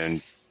price,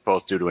 and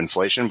both due to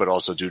inflation, but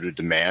also due to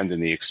demand in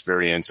the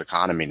experience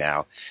economy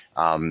now.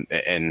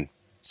 And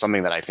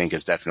something that I think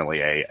is definitely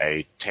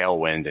a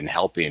tailwind in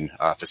helping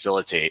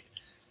facilitate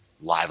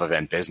live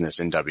event business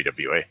in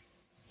WWE.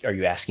 Are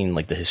you asking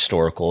like the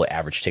historical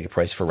average ticket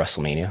price for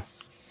WrestleMania?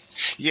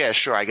 Yeah,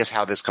 sure. I guess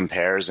how this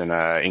compares and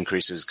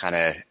increases kind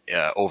of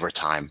over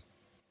time.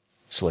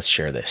 So let's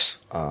share this.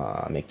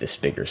 Make this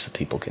bigger so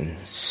people can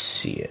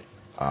see it.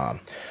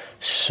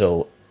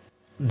 So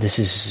this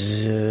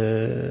is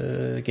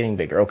getting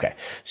bigger. Okay.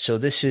 So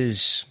this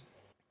is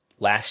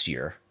last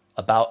year.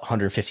 About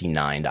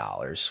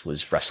 $159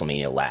 was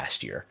WrestleMania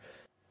last year.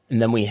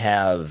 And then we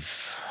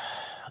have...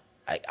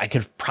 I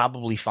could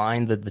probably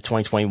find the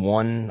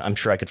 2021. I'm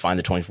sure I could find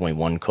the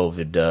 2021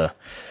 COVID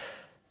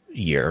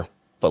year,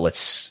 but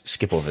let's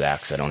skip over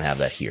that because I don't have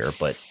that here.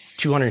 But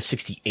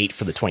 268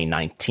 for the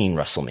 2019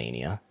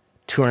 WrestleMania,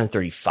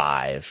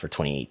 235 for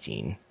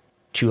 2018,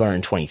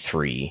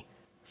 223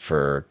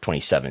 for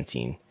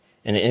 2017.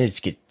 And it's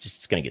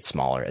going to get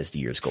smaller as the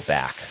years go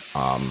back.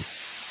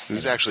 This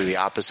is actually the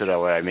opposite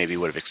of what I maybe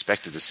would have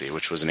expected to see,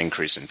 which was an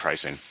increase in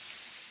pricing.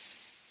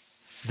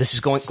 This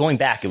is going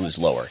back, it was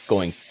lower.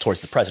 Going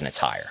towards the present, it's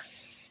higher.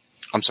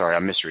 I'm sorry,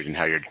 I'm misreading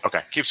how you're... Okay,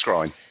 keep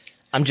scrolling.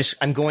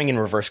 I'm going in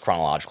reverse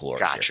chronological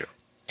order. Gotcha.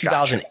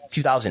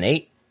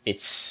 2008,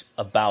 it's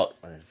about...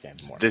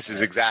 This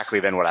is exactly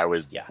then what I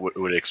would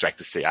expect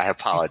to see. I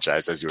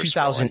apologize as you were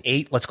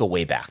 2008, scrolling. let's go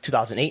way back.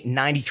 2008,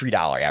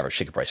 $93 average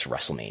ticket price for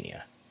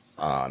WrestleMania.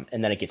 And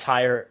then it gets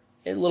higher,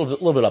 a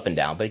little bit up and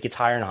down, but it gets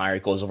higher and higher.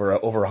 It goes over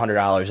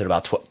 $100 at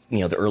about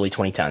the early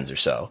 2010s or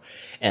so.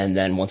 And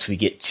then once we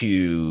get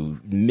to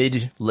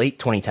late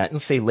 2010s,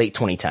 let's say late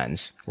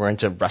 2010s, we're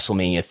into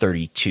WrestleMania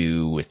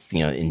 32 with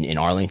in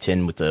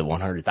Arlington with the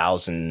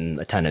 100,000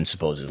 attendance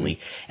supposedly,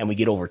 and we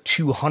get over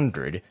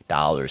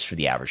 $200 for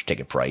the average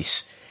ticket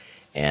price,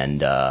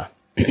 and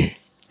and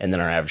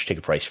then our average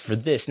ticket price for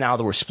this, now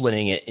that we're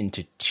splitting it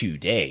into 2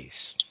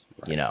 days,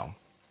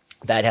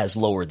 that has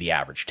lowered the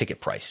average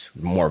ticket price,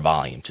 more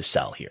volume to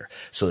sell here.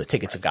 So the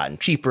tickets have gotten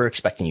cheaper,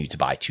 expecting you to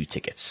buy 2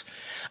 tickets.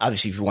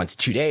 Obviously, if you went to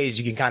 2 days,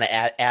 you can kind of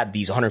add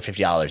these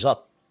 $150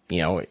 up,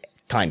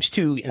 times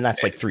 2, and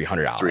that's like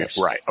 $300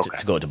 right, okay.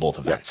 to go to both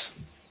events.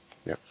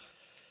 Yep.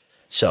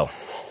 So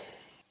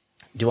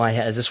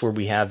is this where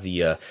we have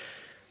the,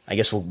 I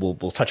guess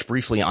we'll touch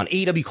briefly on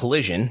AEW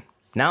Collision.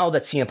 Now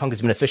that CM Punk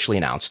has been officially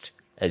announced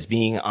as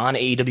being on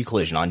AEW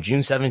Collision on June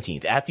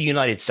 17th at the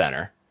United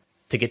Center,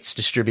 tickets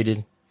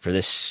distributed for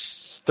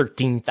this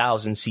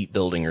 13,000 seat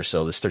building or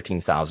so, this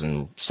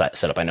 13,000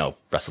 setup. I know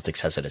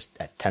WrestleTix has it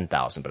at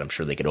 10,000, but I'm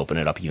sure they could open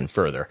it up even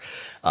further.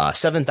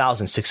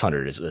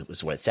 7,600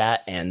 is what it's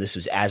at. And this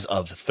was as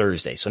of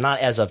Thursday. So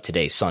not as of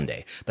today,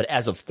 Sunday, but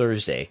as of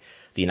Thursday,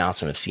 the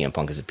announcement of CM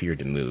Punk has appeared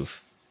to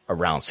move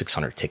around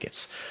 600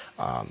 tickets.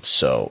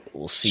 So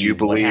we'll see. Do you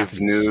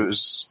believe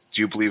news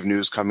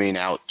coming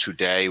out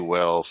today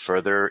will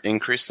further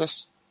increase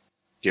this,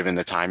 given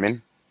the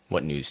timing?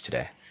 What news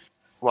today?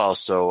 Well,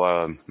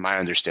 so my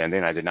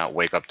understanding, I did not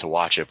wake up to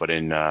watch it, but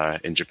in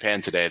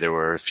Japan today, there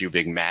were a few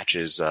big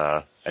matches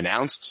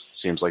announced.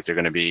 Seems like they're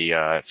going to be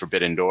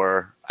Forbidden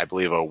Door, I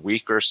believe, a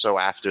week or so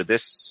after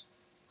this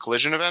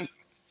Collision event.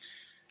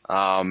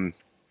 And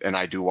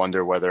I do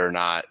wonder whether or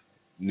not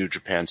New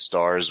Japan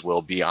stars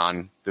will be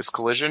on this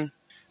Collision.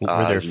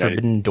 Were there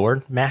Forbidden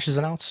Door matches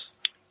announced?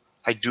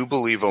 I do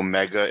believe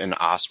Omega and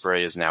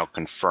Ospreay is now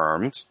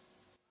confirmed.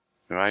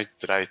 Right?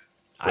 Did I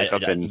wake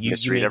up and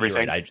misread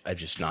everything? Right. I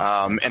just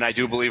not. And I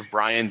do believe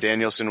Bryan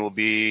Danielson will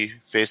be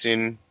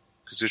facing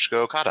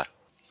Kazuchika Okada.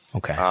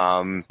 Okay.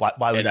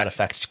 Why would that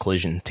affect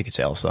Collision ticket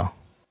sales, though?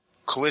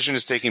 Collision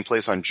is taking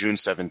place on June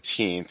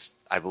 17th.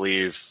 I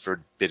believe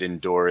Forbidden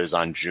Door is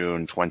on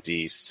June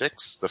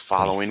 26th, the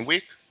following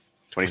week.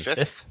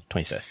 25th?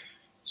 25th.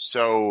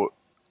 So,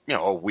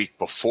 a week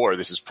before,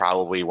 this is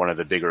probably one of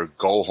the bigger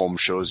go-home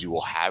shows you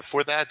will have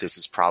for that. This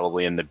is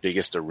probably in the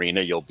biggest arena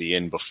you'll be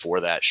in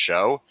before that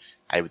show.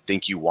 I would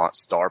think you want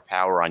star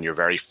power on your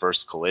very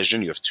first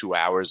Collision. You have 2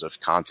 hours of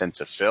content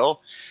to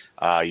fill.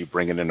 You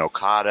bring in an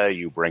Okada,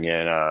 you bring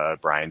in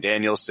Bryan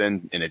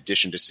Danielson, in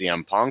addition to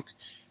CM Punk.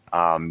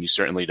 You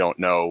certainly don't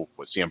know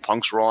what CM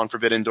Punk's role on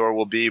Forbidden Door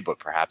will be, but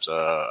perhaps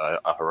a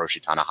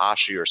Hiroshi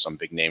Tanahashi or some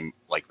big name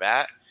like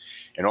that.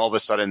 And all of a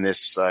sudden,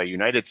 this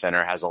United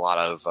Center has a lot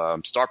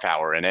of star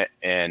power in it,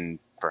 and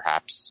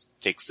perhaps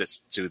takes this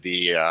to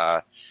the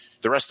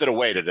rest of the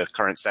way to the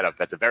current setup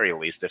at the very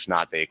least. If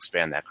not, they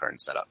expand that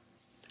current setup.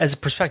 As a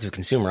prospective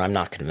consumer, I'm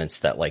not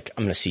convinced that I'm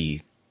going to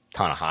see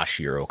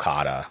Tanahashi or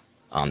Okada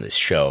on this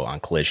show on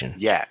Collision.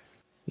 Yeah.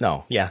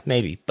 No. Yeah.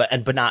 Maybe,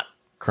 but not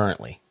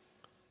currently.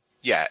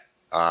 Yeah.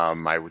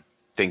 I would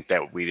think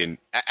that we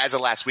didn't. As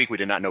of last week, we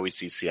did not know we'd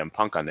see CM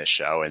Punk on this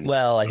show. And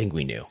well, I think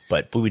we knew,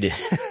 but we did.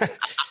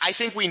 I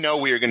think we know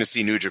we are going to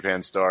see New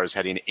Japan stars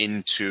heading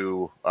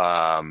into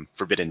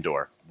Forbidden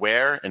Door.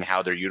 Where and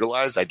how they're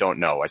utilized, I don't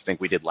know. I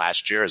think we did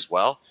last year as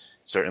well.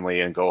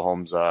 Certainly in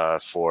go-homes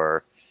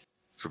for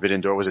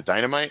Forbidden Door, was it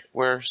Dynamite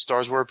where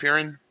stars were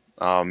appearing?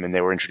 And they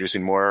were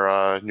introducing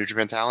more New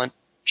Japan talent,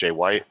 Jay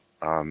White.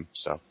 What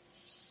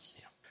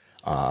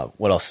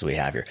else do we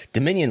have here?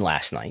 Dominion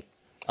last night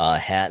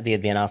they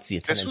announced the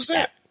attendance. This was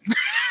it.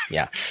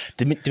 Yeah.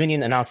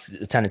 Dominion announced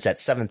the attendance at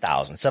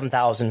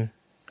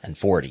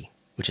 7,040,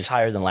 which is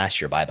higher than last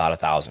year by about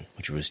 1,000,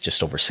 which was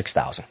just over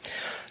 6,000.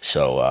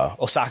 So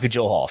Osaka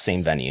Joe Hall,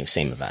 same venue,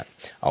 same event,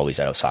 always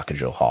at Osaka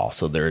Joe Hall.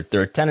 So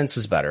their attendance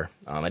was better.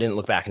 I didn't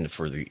look back into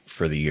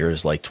further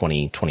years like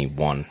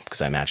 2021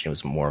 because I imagine it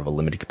was more of a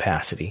limited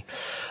capacity.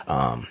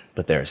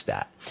 But there's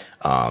that.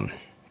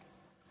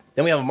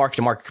 Then we have a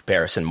market-to-market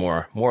comparison,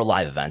 more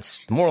live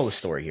events. The moral of the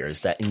story here is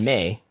that in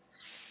May,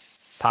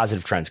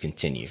 positive trends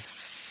continue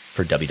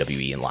for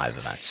WWE and live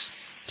events,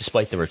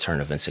 despite the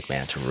return of Vince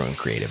McMahon to ruin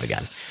creative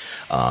again.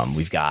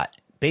 We've got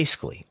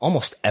basically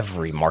almost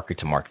every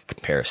market-to-market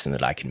comparison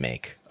that I can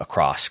make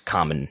across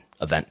common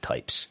event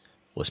types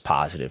was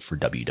positive for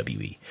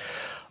WWE.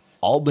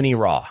 Albany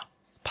Raw,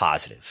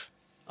 positive.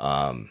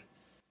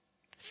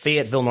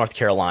 Fayetteville, North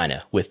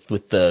Carolina, with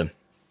the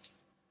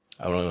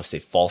I don't want to say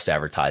false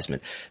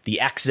advertisement, the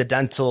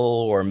accidental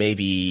or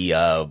maybe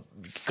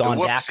gone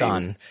back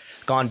on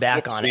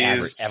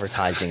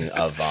advertising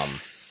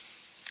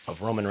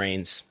of Roman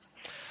Reigns.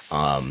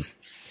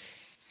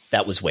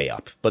 That was way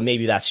up, but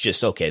maybe that's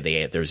just okay.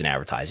 There was an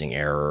advertising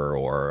error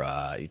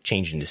or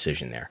change in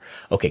decision there.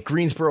 Okay,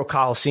 Greensboro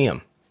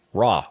Coliseum,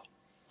 Raw,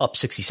 up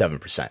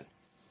 67%.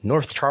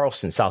 North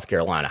Charleston, South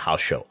Carolina,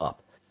 house show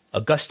up.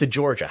 Augusta,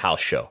 Georgia, house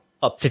show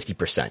up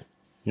 50%.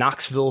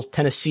 Knoxville,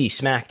 Tennessee,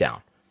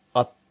 SmackDown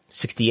up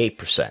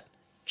 68%.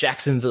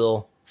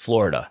 Jacksonville,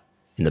 Florida,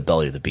 in the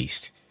belly of the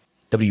beast.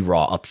 W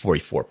Raw up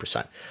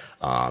 44%.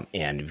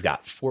 And we've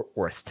got Fort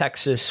Worth,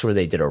 Texas, where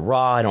they did a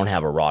Raw. I don't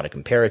have a Raw to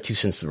compare it to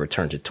since the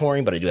return to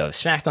touring, but I do have a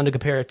SmackDown to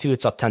compare it to.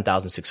 It's up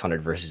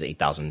 10,600 versus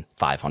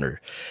 8,500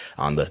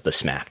 on the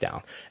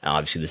SmackDown. And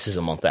obviously, this is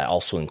a month that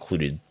also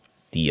included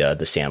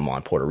the San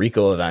Juan, Puerto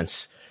Rico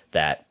events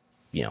that,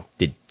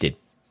 did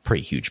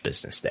pretty huge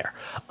business there.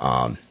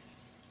 And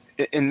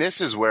this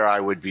is where I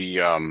would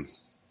be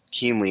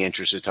keenly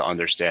interested to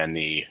understand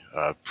the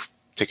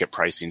ticket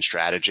pricing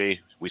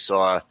strategy. We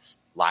saw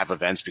live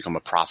events become a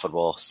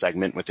profitable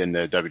segment within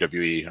the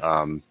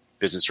WWE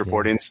business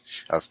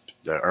reportings of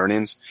the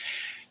earnings.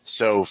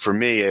 So for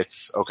me,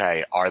 it's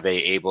okay. Are they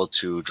able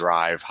to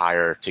drive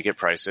higher ticket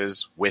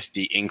prices with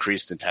the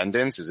increased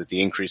attendance? Is it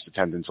the increased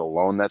attendance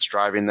alone that's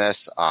driving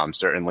this?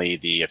 Certainly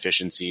the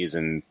efficiencies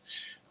and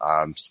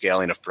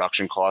scaling of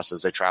production costs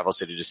as they travel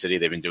city to city.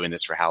 They've been doing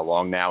this for how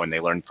long now? And they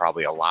learned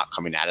probably a lot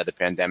coming out of the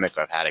pandemic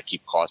of how to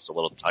keep costs a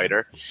little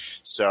tighter.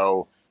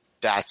 So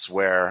that's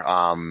where,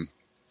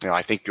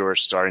 I think you're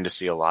starting to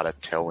see a lot of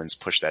tailwinds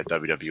push that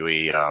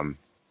WWE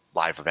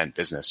live event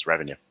business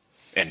revenue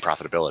and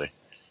profitability.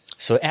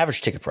 So average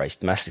ticket price,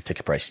 domestic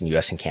ticket price in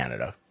U.S. and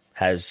Canada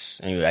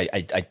has,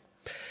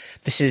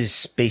 this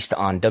is based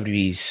on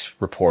WWE's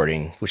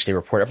reporting, which they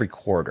report every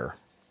quarter.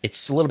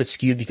 It's a little bit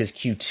skewed because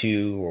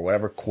Q2 or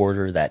whatever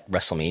quarter that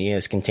WrestleMania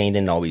is contained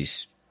in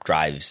always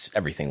drives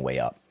everything way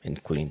up,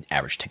 including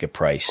average ticket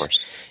price,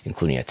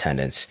 including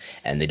attendance.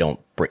 And they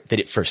don't break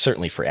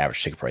certainly for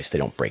average ticket price, they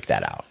don't break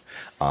that out.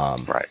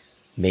 Right.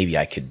 Maybe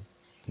I could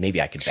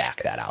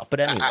back that out, but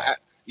anyway.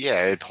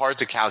 Yeah, it's hard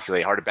to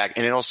calculate, hard to back,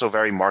 and it also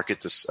very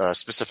market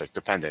specific,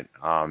 dependent.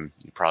 You're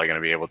probably going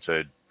to be able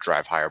to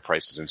drive higher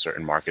prices in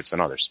certain markets than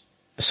others.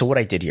 So what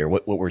I did here,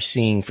 what we're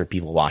seeing for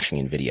people watching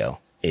in video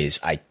is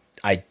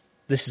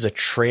this is a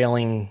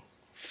trailing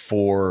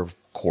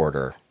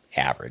 4-quarter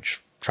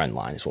average trend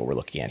line is what we're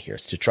looking at here.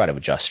 It's to try to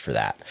adjust for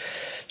that,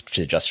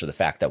 to adjust for the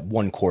fact that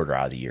 1 quarter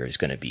out of the year is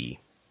going to be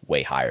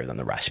way higher than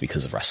the rest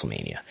because of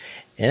WrestleMania.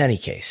 In any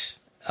case,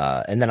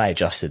 and then I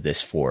adjusted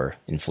this for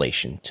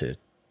inflation to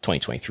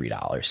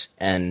 $2023.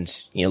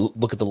 And,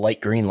 look at the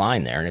light green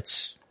line there, and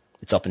it's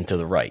up and to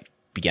the right,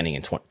 beginning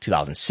in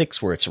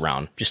 2006, where it's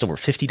around just over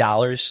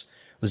 $50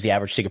 was the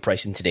average ticket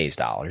price in today's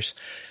dollars.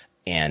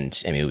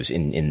 And it was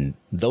in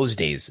those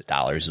days,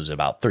 dollars, it was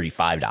about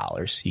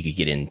 $35. You could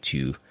get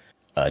into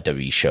a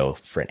WWE show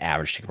for an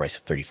average ticket price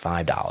of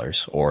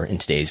 $35, or in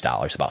today's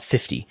dollars, about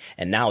 $50.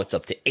 And now it's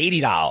up to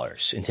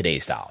 $80 in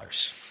today's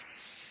dollars,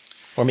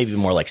 or maybe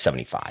more like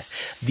 $75.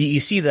 You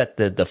see that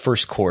the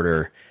first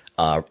quarter,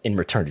 in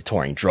return to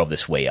touring drove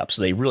this way up.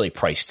 So they really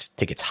priced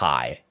tickets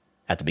high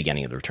at the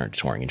beginning of the return to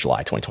touring in July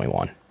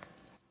 2021.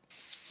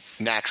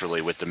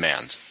 Naturally with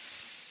demand.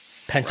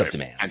 Pent-up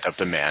demand. Pent-up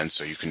demand,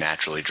 so you can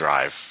naturally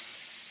drive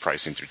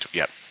pricing through.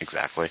 Yep,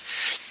 exactly.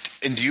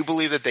 And do you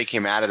believe that they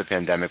came out of the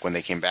pandemic when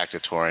they came back to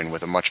touring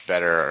with a much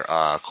better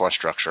cost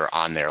structure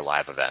on their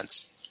live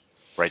events?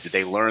 Right? Did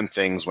they learn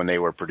things when they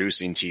were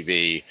producing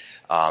TV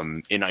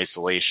in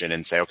isolation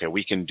and say, okay,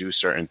 we can do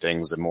certain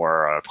things that are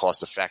more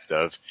cost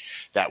effective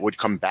that would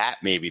combat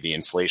maybe the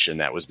inflation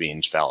that was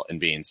being felt and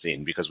being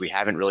seen? Because we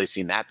haven't really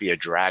seen that be a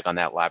drag on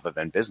that live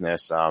event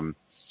business. And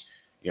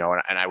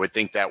I would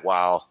think that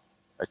while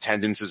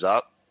attendance is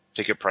up,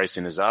 ticket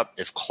pricing is up,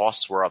 if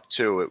costs were up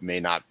too, it may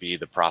not be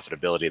the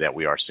profitability that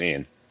we are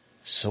seeing.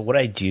 So what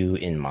I do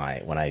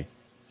when I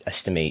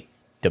estimate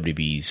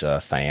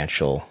WWE's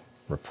financial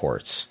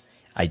reports,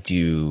 I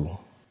do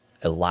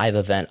a live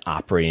event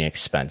operating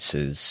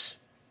expenses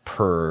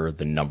per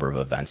the number of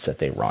events that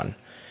they run.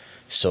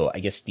 So I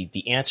guess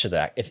the answer to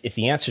that, if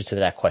the answer to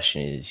that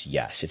question is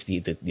yes, if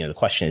the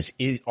question is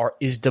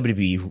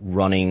WWE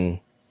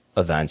running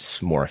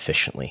events more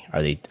efficiently?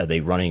 Are they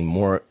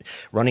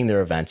running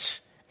their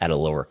events at a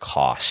lower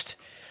cost?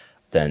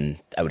 Then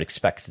I would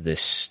expect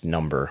this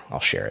number. I'll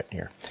share it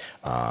here.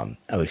 I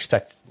would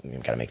expect.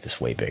 We've got to make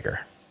this way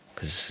bigger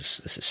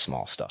because this is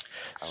small stuff.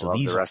 I love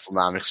the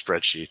Wrestlenomics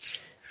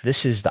spreadsheets.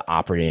 This is the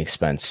operating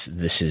expense.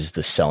 This is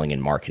the selling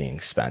and marketing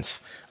expense.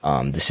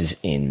 This is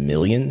in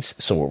millions.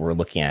 So what we're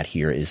looking at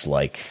here is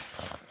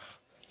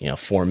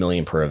 $4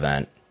 million per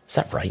event. Is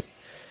that right?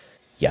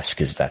 Yes,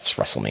 because that's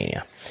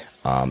WrestleMania.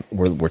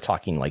 We're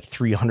talking like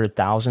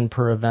 300,000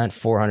 per event,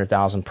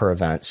 400,000 per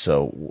event.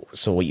 So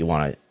what you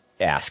want to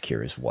ask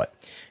here is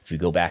if we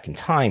go back in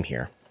time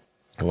here,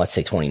 and let's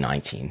say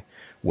 2019,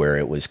 where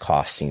it was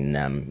costing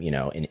them,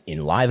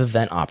 in live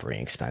event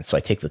operating expense. So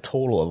I take the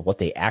total of what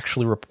they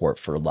actually report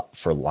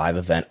for live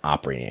event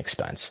operating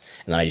expense,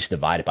 and then I just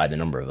divide it by the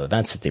number of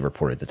events that they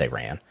reported that they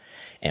ran.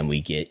 And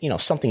we get,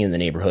 something in the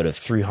neighborhood of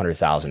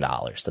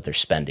 $300,000 that they're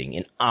spending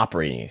in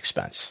operating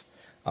expense.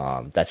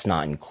 That's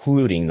not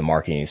including the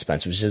marketing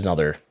expense, which is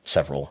another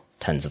several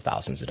tens of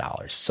thousands of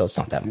dollars. So it's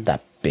not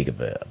that big of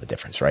a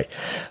difference, right?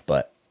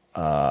 But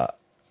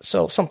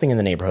so something in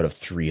the neighborhood of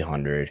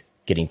 300,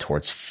 getting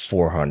towards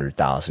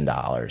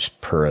 $400,000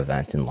 per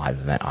event in live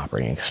event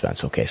operating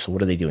expense. Okay, so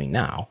what are they doing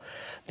now?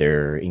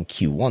 They're in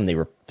Q1.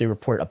 They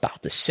report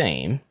about the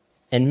same,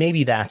 and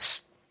maybe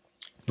that's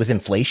with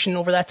inflation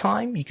over that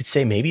time. You could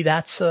say maybe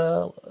that's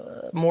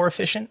more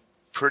efficient.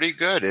 Pretty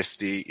good.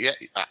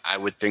 I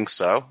would think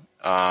so.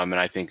 And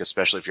I think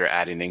especially if you're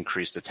adding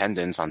increased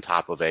attendance on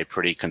top of a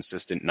pretty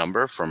consistent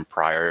number from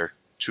prior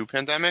to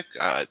pandemic,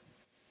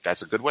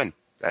 that's a good win.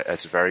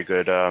 That's a very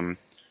good.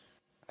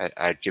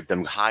 I'd give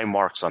them high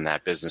marks on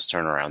that business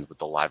turnaround with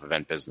the live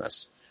event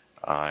business.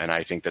 And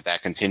I think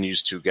that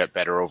continues to get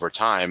better over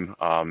time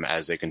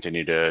as they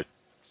continue to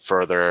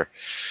further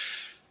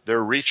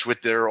their reach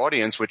with their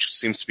audience, which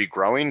seems to be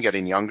growing,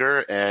 getting younger,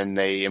 and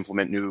they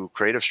implement new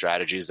creative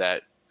strategies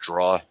that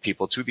draw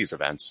people to these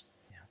events.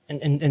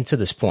 And to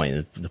this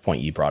point, the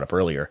point you brought up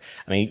earlier,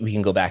 I mean, we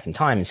can go back in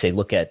time and say,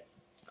 look at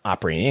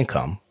operating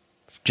income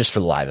just for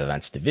the live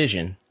events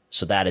division.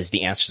 So that is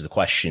the answer to the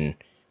question,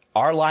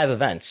 are live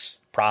events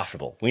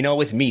profitable? We know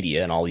with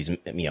media and all these,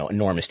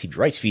 enormous TV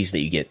rights fees that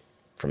you get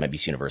from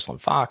NBC Universal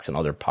and Fox and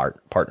other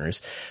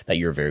partners, that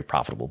you're a very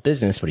profitable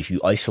business. But if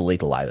you isolate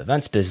the live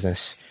events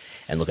business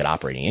and look at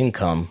operating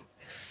income,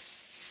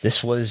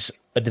 this was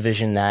a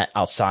division that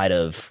outside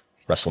of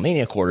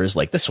WrestleMania quarters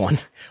like this one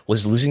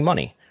was losing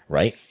money,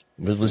 right?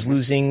 Was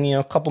losing,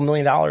 a couple $1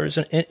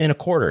 million in a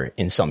quarter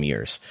in some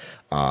years.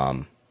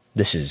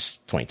 This is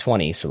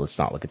 2020, so let's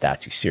not look at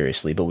that too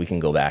seriously, but we can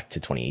go back to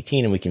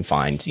 2018 and we can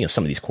find,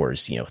 some of these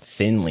quarters,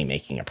 thinly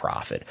making a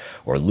profit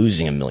or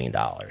losing $1 million.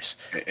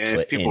 And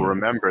if people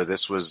remember,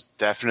 this was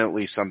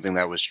definitely something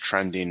that was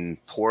trending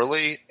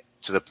poorly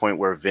to the point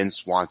where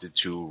Vince wanted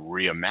to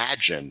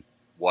reimagine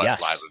what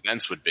live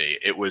events would be.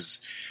 It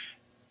was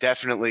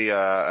definitely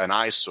an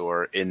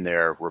eyesore in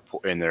their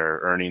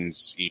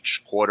earnings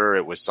each quarter.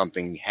 It was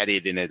something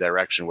headed in a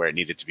direction where it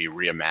needed to be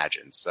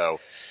reimagined. So,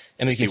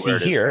 and we can see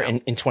here in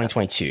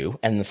 2022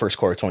 and the first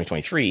quarter of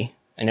 2023,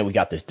 and then we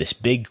got this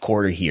big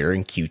quarter here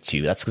in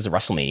Q2. That's because of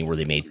WrestleMania, where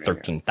they made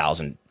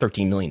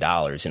 $13 million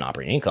in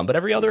operating income. But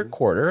every other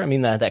quarter, I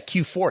mean, that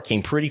Q4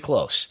 came pretty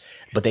close,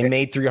 but they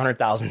made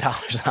 $300,000 in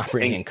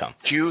operating income.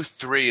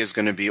 Q3 is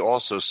going to be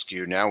also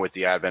skewed now with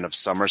the advent of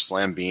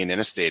SummerSlam being in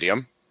a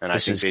stadium. And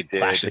this I think they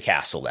did Clash of the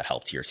Castle that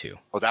helped here too.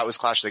 Oh, that was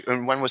Clash of the,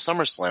 and when was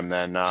SummerSlam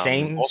then?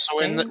 Same.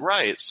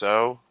 Right.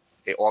 So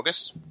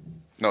August?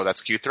 No,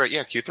 that's Q3.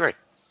 Yeah, Q3.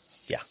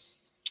 Yeah.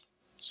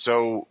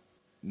 So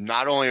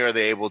not only are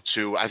they able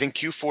to, I think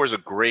Q4 is a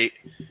great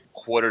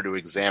quarter to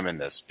examine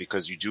this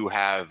because you do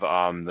have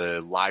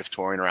the live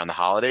touring around the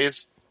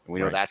holidays. And we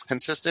know that's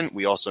consistent.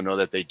 We also know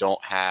that they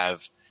don't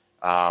have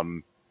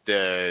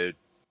the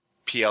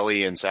PLE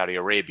in Saudi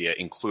Arabia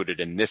included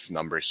in this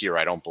number here,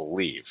 I don't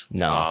believe.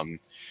 No.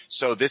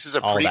 So this is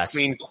a pretty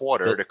clean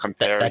quarter to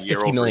compare that year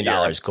over $50 million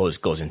year.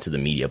 goes into the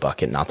media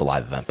bucket, not the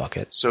live event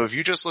bucket. So if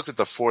you just looked at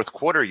the fourth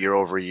quarter year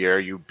over year,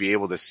 you'd be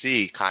able to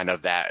see kind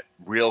of that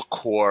real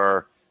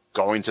core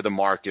going to the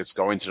markets,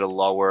 going to the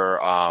lower,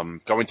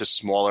 going to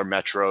smaller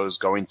metros,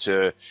 going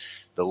to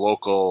the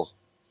local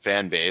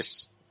fan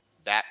base.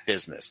 That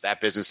business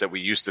that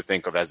we used to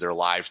think of as their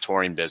live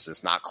touring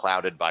business, not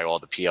clouded by all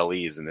the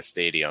PLEs in the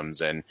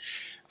stadiums. And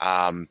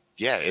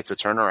it's a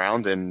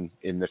turnaround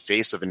in the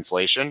face of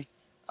inflation,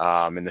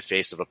 in the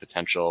face of a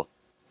potential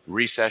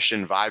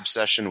recession, vibe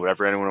session,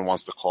 whatever anyone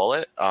wants to call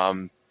it.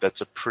 That's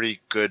a pretty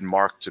good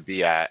mark to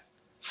be at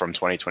from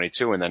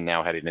 2022 and then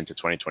now heading into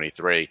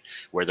 2023,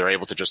 where they're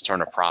able to just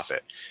turn a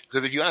profit.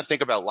 Because if you want to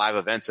think about live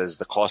events as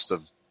the cost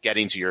of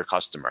getting to your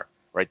customer,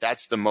 right?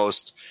 That's the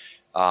most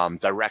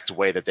direct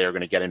way that they're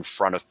going to get in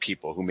front of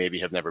people who maybe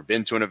have never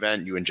been to an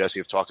event. You and Jesse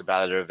have talked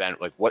about at an event.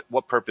 Like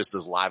what purpose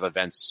does live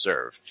events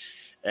serve?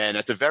 And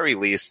at the very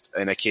least,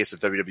 in a case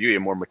of WWE, a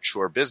more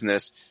mature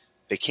business,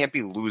 they can't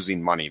be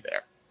losing money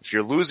there. If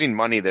you're losing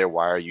money there,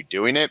 why are you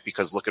doing it?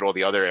 Because look at all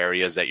the other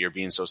areas that you're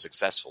being so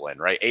successful in,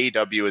 right?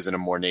 AEW is in a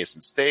more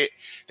nascent state.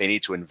 They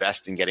need to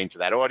invest in getting to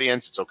that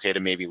audience. It's okay to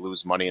maybe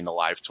lose money in the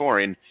live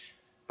touring.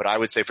 But I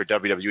would say for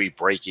WWE,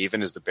 break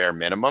even is the bare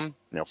minimum.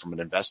 From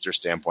an investor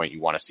standpoint, you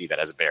want to see that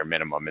as a bare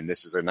minimum. And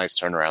this is a nice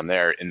turnaround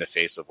there in the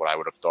face of what I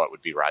would have thought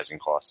would be rising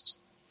costs.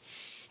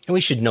 And we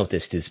should note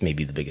this may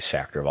be the biggest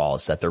factor of all,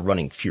 is that they're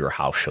running fewer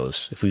house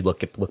shows. If we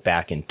look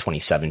back in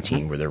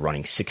 2017, where they're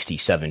running 60,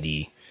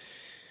 70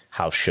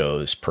 house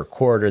shows per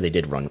quarter, they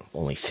did run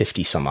only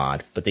 50 some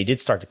odd, but they did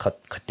start to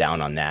cut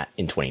down on that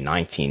in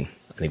 2019.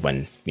 I think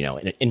when,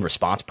 in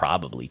response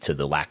probably to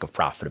the lack of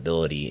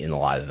profitability in the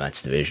live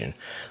events division.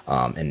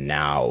 And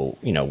now,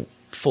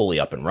 fully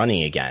up and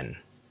running again,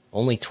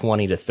 only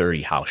 20 to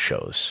 30 house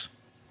shows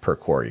per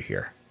quarter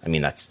here. I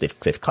mean,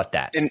 they've cut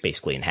that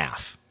basically in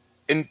half.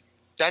 And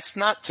that's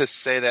not to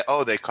say that,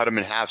 they cut them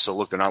in half, so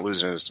look, they're not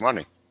losing this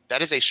money.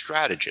 That is a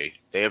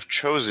strategy. They have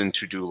chosen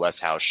to do less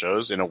house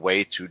shows in a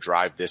way to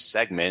drive this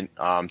segment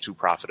to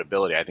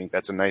profitability. I think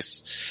that's a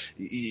nice –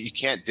 you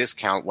can't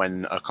discount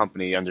when a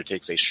company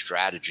undertakes a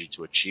strategy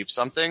to achieve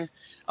something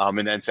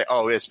and then say,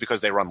 it's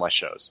because they run less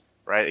shows,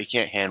 right? You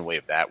can't hand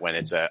wave that when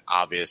it's an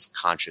obvious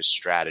conscious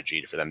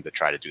strategy for them to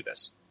try to do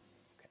this.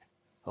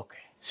 Okay.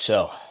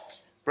 So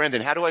 –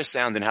 Brandon, how do I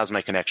sound and how's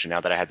my connection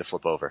now that I had to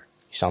flip over?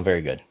 You sound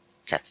very good.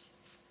 Okay.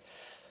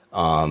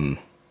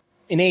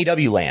 In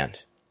AEW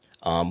land –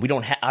 we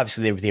don't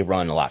obviously they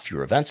run a lot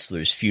fewer events, so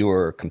there's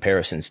fewer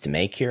comparisons to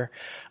make here.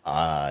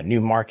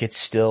 New markets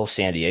still.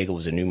 San Diego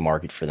was a new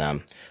market for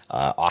them.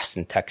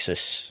 Austin,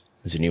 Texas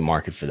was a new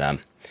market for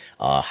them.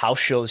 House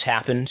shows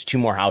happened. 2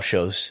 more house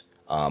shows.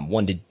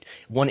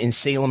 One in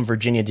Salem,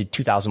 Virginia did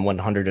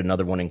 2,100.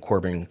 Another one in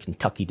Corbin,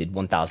 Kentucky did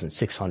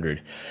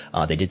 1,600.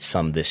 They did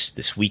some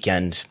this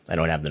weekend. I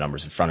don't have the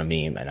numbers in front of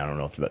me, and I don't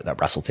know if that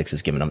WrestleTix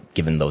has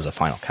given those a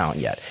final count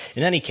yet.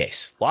 In any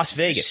case, Las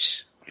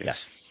Vegas.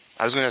 Yes.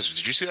 I was going to ask,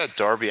 did you see that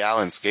Darby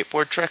Allin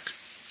skateboard trick?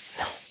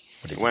 No.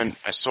 When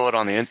I saw it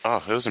on the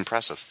it was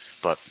impressive.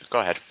 But go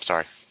ahead.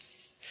 Sorry.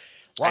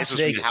 Las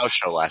Vegas. This was a house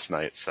show last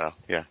night, so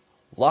yeah.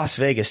 Las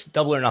Vegas,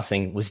 Double or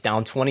Nothing, was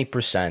down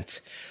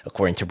 20%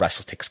 according to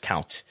WrestleTix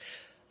count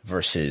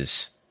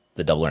versus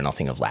the Double or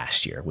Nothing of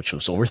last year, which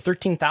was over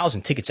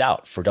 13,000 tickets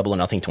out for Double or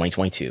Nothing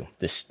 2022.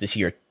 This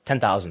year,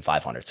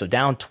 10,500. So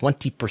down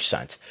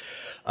 20%.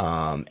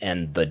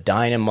 And the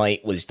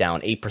Dynamite was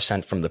down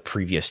 8% from the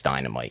previous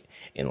Dynamite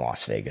in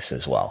Las Vegas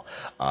as well.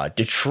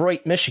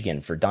 Detroit,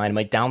 Michigan for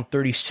Dynamite down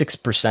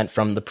 36%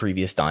 from the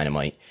previous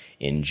Dynamite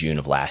in June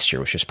of last year,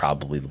 which was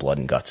probably the Blood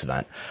and Guts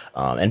event.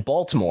 And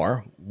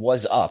Baltimore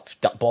was up.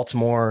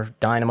 Baltimore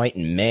Dynamite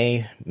in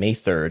May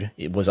 3rd,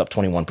 it was up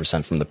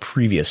 21% from the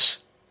previous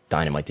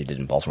Dynamite they did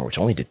in Baltimore, which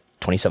only did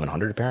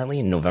 2,700 apparently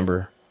in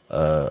November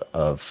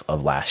of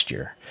last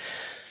year.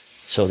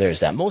 So there's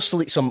that.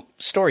 Mostly, some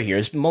story here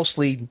is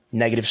mostly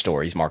negative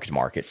stories, market to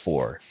market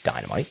for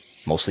Dynamite,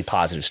 mostly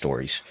positive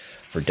stories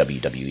for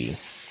WWE.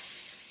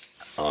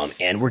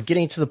 And we're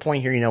getting to the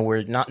point here,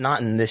 we're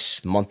not in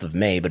this month of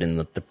May, but in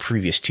the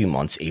previous 2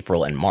 months,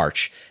 April and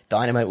March,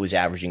 Dynamite was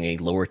averaging a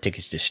lower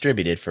tickets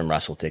distributed from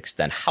WrestleTix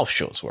than house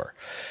shows were.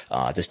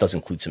 This does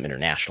include some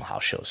international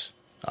house shows.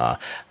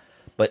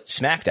 But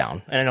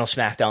SmackDown, and I know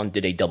SmackDown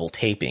did a double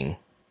taping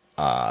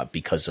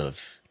because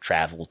of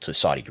travel to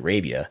Saudi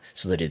Arabia,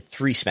 so they did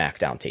 3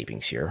 SmackDown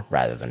tapings here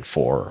rather than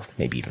 4 or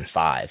maybe even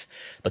 5.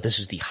 But this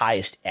was the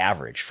highest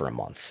average for a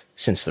month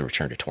since the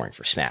return to touring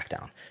for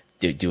SmackDown,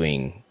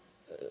 doing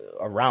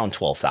around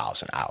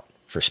 12,000 out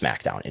for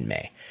SmackDown in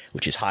May,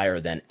 which is higher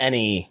than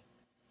any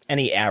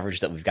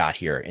average that we've got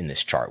here in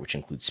this chart, which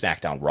includes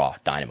SmackDown, Raw,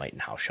 Dynamite,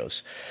 and house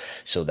shows.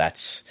 So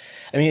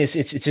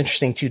it's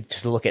interesting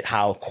to look at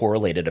how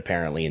correlated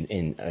apparently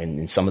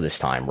in some of this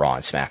time Raw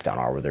and SmackDown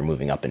are, where they're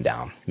moving up and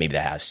down. Maybe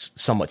that has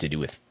somewhat to do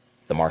with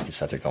the markets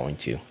that they're going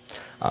to.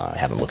 I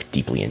haven't looked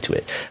deeply into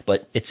it,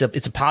 but it's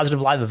a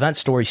positive live event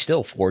story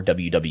still for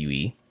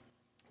WWE.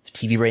 The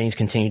TV ratings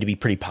continue to be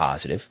pretty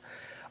positive.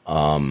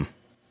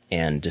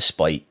 And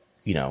despite,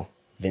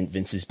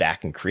 Vince is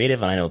back in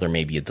creative, and I know there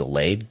may be a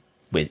delay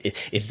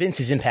if Vince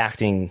is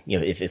impacting,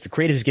 if the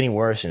creative is getting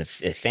worse and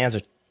if fans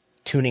are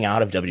tuning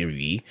out of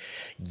WWE,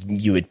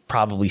 you would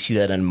probably see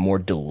that in a more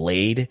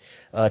delayed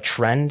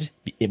trend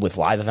with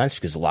live events,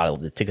 because a lot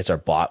of the tickets are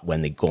bought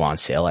when they go on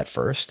sale at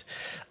first.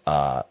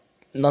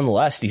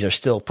 Nonetheless, these are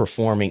still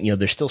performing.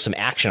 There's still some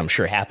action, I'm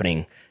sure,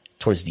 happening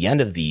towards the end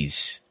of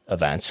these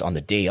events on the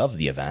day of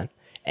the event.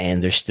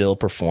 And they're still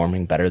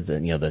performing better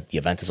than, the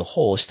event as a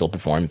whole is still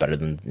performing better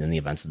than the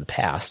events of the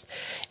past.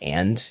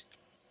 And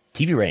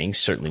TV ratings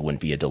certainly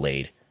wouldn't be a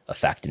delayed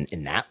effect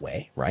in that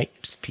way,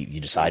 right? You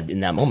decide in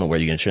that moment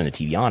whether you're going to turn the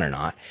TV on or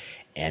not,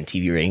 and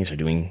TV ratings are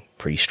doing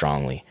pretty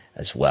strongly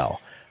as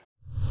well.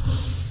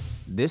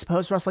 This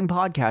post-wrestling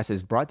podcast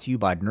is brought to you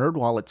by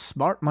NerdWallet's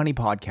Smart Money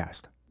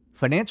Podcast.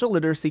 Financial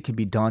literacy can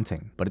be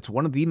daunting, but it's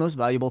one of the most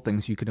valuable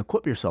things you can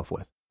equip yourself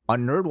with.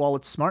 On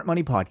NerdWallet's Smart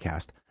Money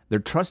Podcast, their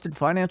trusted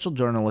financial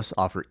journalists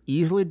offer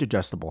easily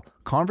digestible,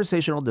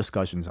 conversational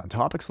discussions on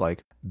topics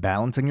like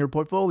balancing your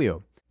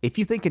portfolio. If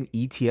you think an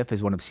ETF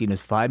is one of Cena's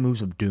 5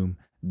 moves of doom,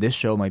 this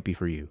show might be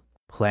for you.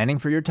 Planning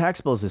for your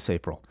tax bills this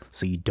April,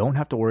 so you don't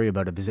have to worry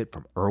about a visit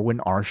from Erwin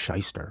R.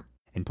 Shyster.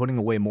 And putting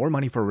away more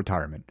money for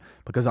retirement,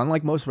 because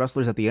unlike most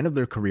wrestlers at the end of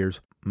their careers,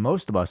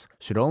 most of us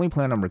should only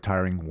plan on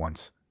retiring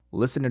once.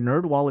 Listen to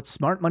NerdWallet's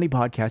Smart Money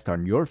Podcast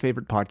on your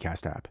favorite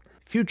podcast app.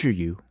 Future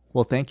you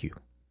will thank you.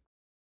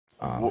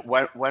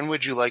 When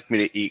would you like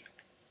me to eat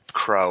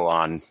crow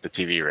on the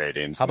TV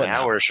ratings? How about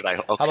now? Or should I?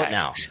 Okay. How about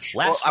now?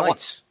 Last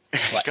night's...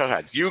 Go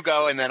ahead. You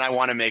go, and then I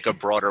want to make a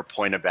broader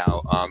point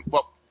about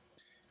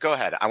go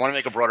ahead. I want to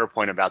make a broader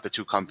point about the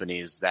two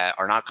companies that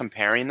are not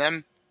comparing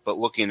them, but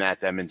looking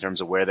at them in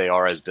terms of where they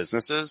are as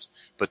businesses,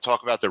 but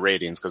talk about the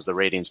ratings, because the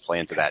ratings play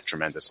into that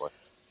tremendously.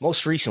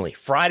 Most recently,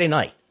 Friday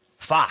night,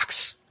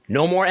 Fox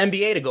No more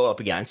NBA to go up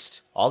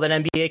against. All that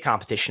NBA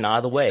competition out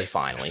of the way,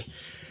 finally.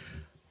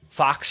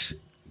 Fox,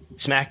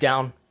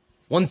 SmackDown,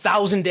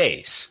 1,000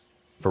 days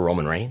for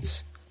Roman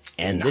Reigns.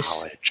 And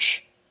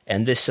Knowledge.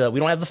 this, we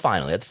don't have the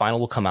final yet. The final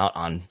will come out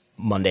on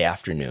Monday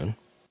afternoon.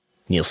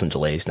 Nielsen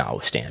delays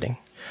notwithstanding.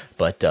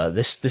 But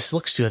this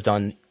looks to have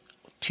done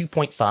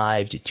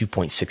 2.5 to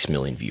 2.6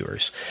 million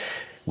viewers,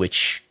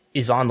 which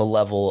is on the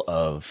level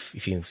of,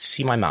 if you can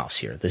see my mouse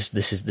here, this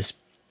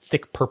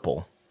thick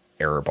purple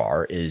error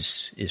bar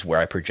is where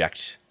I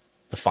project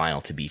the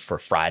final to be for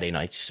Friday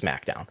night's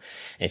SmackDown.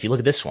 And if you look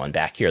at this one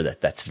back here,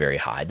 that's very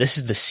high. This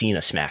is the Cena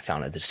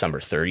SmackDown at December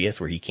 30th,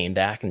 where he came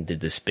back and did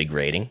this big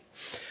rating.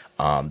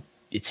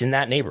 It's in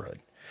that neighborhood.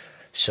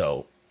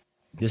 So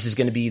this is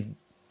going to be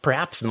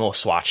perhaps the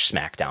most watched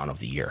SmackDown of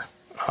the year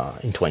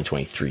in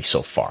 2023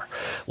 so far.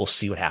 We'll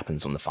see what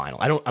happens on the final.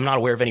 I'm not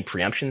aware of any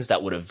preemptions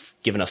that would have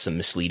given us a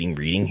misleading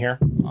reading here.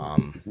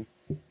 And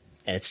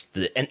it's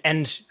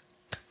and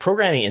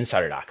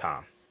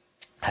ProgrammingInsider.com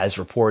has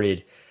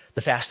reported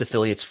the fast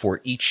affiliates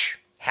for each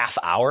half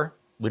hour.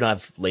 We don't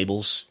have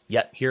labels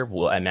yet here.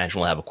 I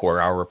imagine we'll have a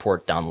quarter hour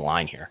report down the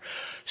line here.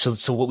 So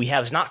what we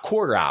have is not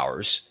quarter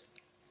hours,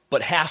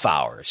 but half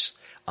hours.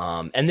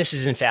 And this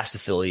is in fast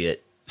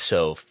affiliate.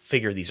 So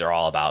figure these are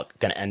all about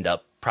going to end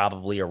up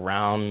probably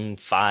around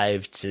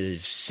 5 to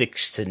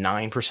 6 to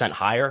 9%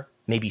 higher,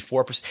 maybe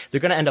 4%. They're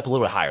going to end up a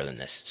little bit higher than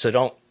this. So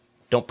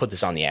don't put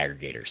this on the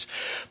aggregators.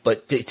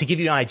 But to give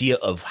you an idea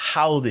of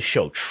how the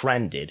show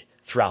trended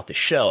throughout the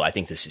show, I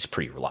think this is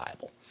pretty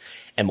reliable.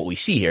 And what we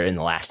see here in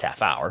the last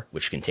half hour,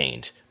 which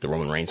contained the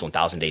Roman Reigns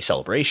 1,000 day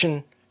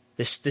celebration,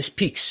 this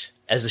peaks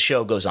as the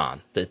show goes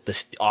on. The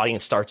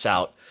audience starts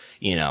out,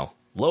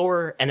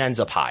 lower and ends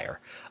up higher,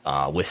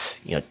 with,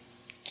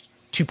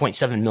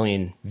 2.7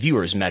 million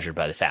viewers measured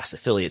by the fast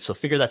affiliate. So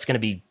figure that's going to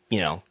be,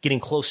 getting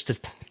close to,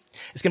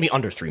 it's going to be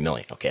under 3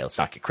 million. Okay. Let's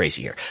not get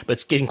crazy here, but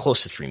it's getting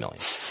close to 3 million,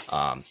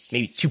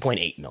 maybe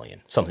 2.8 million,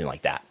 something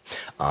like that.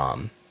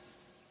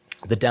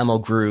 The demo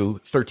grew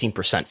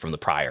 13% from the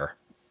prior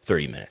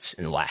 30 minutes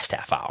in the last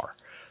half hour,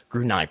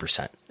 grew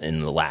 9%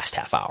 in the last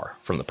half hour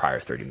from the prior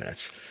 30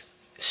 minutes.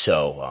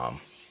 So,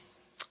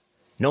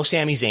 no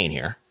Sami Zayn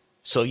here.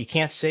 So you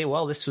can't say,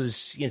 well,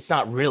 it's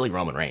not really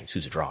Roman Reigns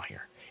who's a draw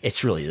here.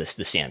 It's really the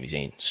Sami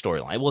Zayn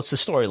storyline. Well, it's the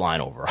storyline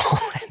overall.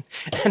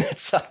 and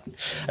it's, I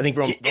think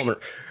Roman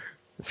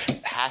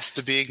it has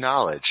to be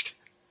acknowledged.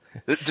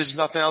 There's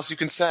nothing else you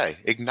can say.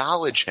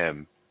 Acknowledge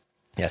him.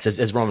 Yes,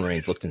 as Roman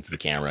Reigns looked into the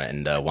camera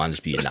and wanted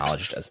to be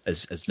acknowledged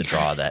as the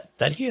draw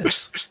that he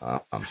is.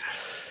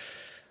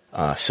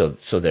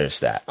 So there's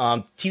that.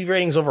 TV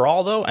ratings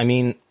overall, though, I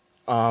mean,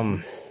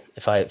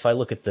 if I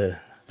look at the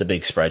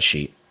big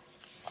spreadsheet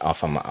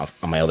off on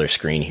my other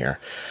screen here,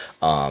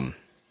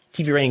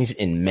 TV ratings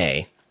in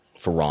May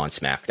for Raw and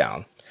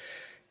SmackDown.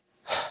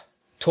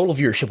 Total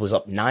viewership was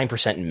up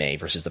 9% in May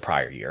versus the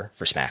prior year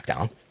for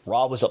SmackDown.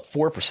 Raw was up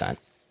 4%.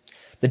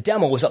 The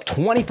demo was up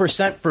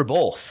 20% for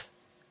both.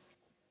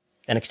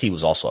 NXT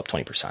was also up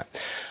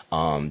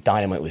 20%.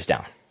 Dynamite was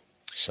down.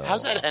 So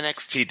how's that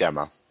NXT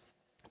demo?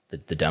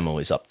 The demo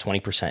is up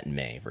 20% in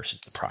May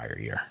versus the prior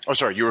year. Oh,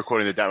 sorry. You were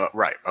quoting the demo.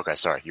 Right. Okay.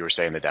 Sorry. You were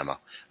saying the demo.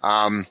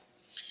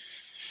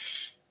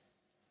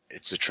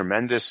 It's a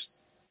tremendous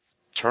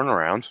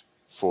turnaround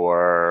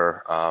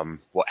for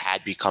what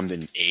had become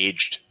an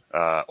aged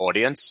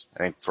audience. I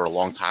think for a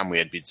long time we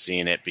had been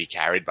seeing it be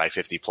carried by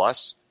 50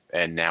 plus,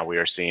 and now we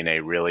are seeing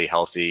a really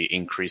healthy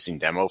increasing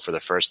demo for the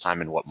first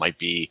time in what might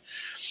be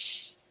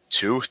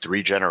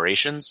 2-3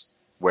 generations,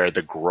 where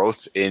the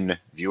growth in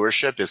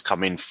viewership is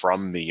coming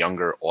from the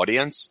younger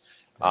audience.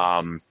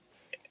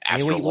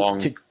 After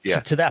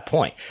to that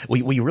point, what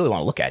you really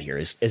want to look at here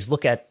is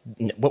look at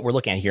what we're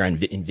looking at here in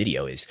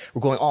video is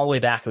we're going all the way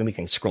back, and we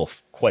can scroll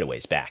quite a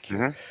ways back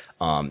here.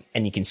 Mm-hmm.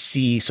 And you can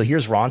see, so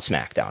here's Raw and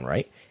SmackDown,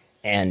 right?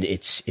 And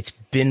it's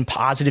been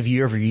positive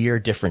year over year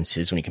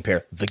differences when you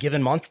compare the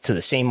given month to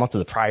the same month of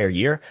the prior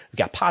year. We've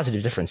got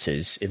positive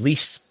differences, at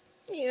least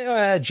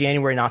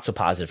January, not so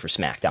positive for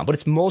SmackDown, but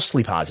it's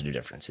mostly positive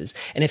differences.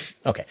 And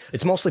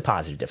it's mostly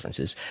positive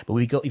differences, but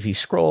if you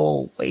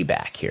scroll way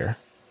back here,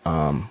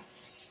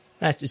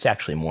 it's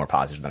actually more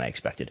positive than I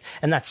expected.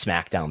 And that's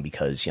SmackDown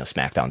because,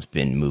 SmackDown's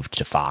been moved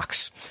to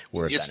Fox.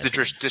 It's the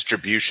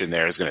distribution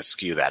there is going to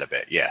skew that a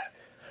bit. Yeah.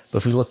 But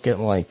if we look at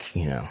I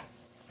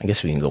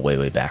guess we can go way,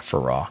 way back for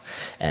Raw,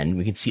 and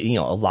we can see,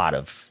 a lot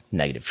of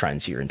negative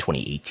trends here in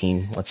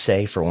 2018, let's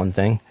say, for one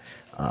thing.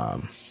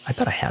 I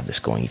bet I have this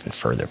going even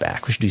further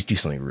back. We should do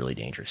something really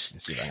dangerous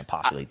and see if I can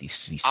populate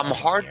these. I'm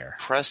hard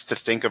pressed to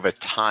think of a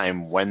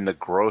time when the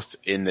growth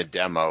in the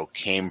demo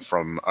came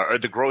from, or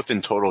the growth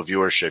in total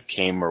viewership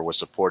came or was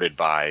supported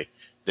by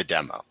the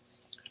demo.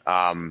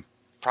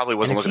 Probably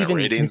wasn't looking at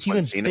ratings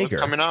when Cena was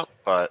coming up,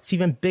 but it's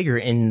even bigger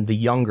in the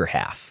younger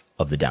half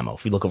of the demo.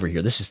 If we look over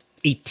here, this is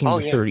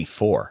 18 to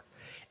 34,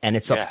 and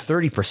it's up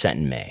 30%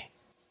 in May,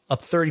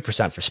 up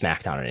 30% for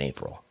SmackDown in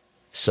April.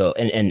 So,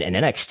 and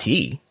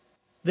NXT,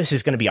 this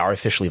is going to be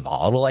artificially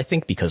volatile, I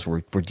think, because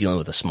we're dealing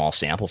with a small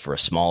sample for a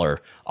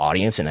smaller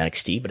audience in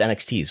NXT, but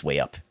NXT is way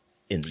up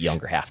in the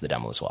younger half of the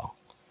demo as well.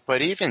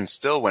 But even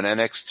still, when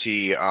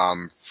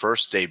NXT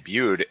first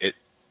debuted, it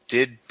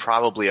did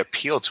probably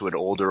appeal to an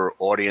older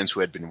audience who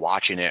had been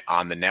watching it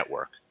on the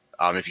network.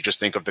 If you just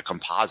think of the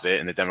composite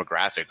and the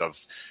demographic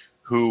of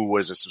who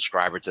was a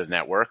subscriber to the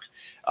network,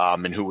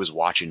 and who was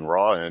watching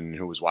Raw and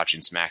who was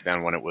watching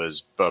SmackDown when it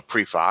was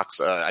pre-Fox,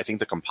 I think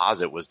the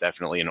composite was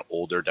definitely an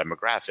older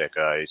demographic,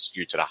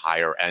 skewed to the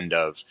higher end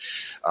of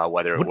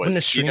whether it was... Wouldn't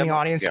the streaming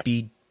audience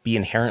be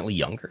inherently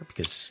younger?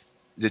 Because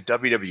the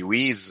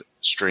WWE's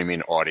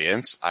streaming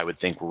audience, I would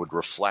think, would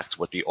reflect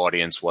what the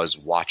audience was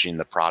watching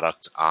the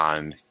product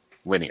on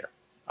linear.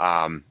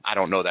 I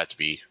don't know that to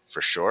be for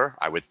sure.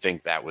 I would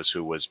think that was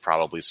who was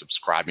probably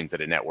subscribing to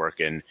the network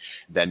and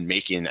then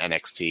making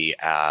NXT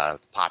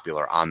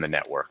popular on the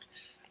network.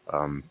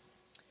 I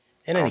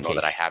don't know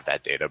that I have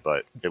that data,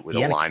 but it would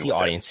align with the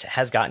audience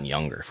has gotten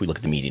younger. If we look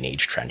at the median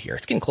age trend here,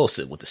 it's getting close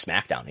to what the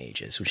SmackDown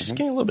age is, which is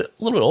getting a little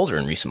bit older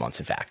in recent months,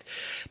 in fact.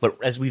 But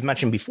as we've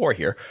mentioned before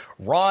here,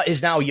 Raw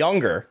is now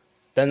younger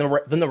than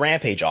the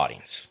Rampage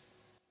audience.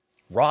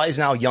 Raw is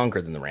now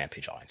younger than the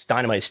Rampage audience.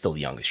 Dynamite is still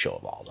the youngest show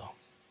of all, though.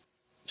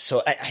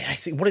 So I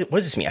think, what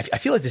does this mean? I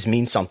feel like this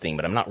means something,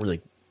 but I'm not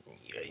really,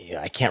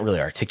 I can't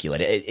really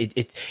articulate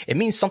it. It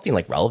means something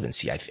like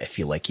relevancy. I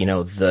feel like,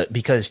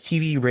 because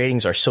TV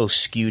ratings are so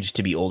skewed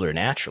to be older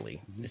naturally.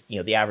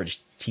 The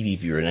average TV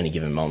viewer at any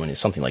given moment is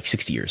something like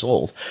 60 years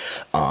old.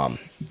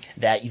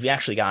 That you've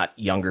actually got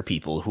younger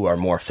people who are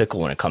more fickle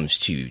when it comes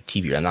to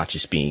TV. I'm not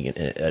just being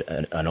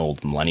an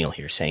old millennial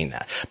here saying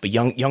that, but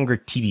younger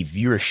TV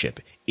viewership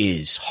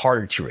is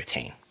harder to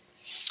retain.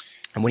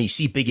 And when you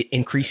see big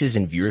increases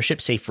in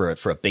viewership, say for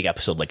a big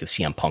episode like the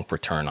CM Punk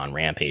return on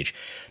Rampage,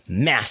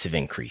 massive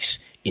increase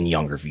in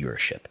younger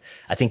viewership.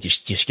 I think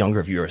just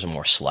younger viewers are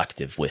more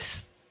selective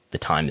with the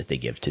time that they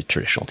give to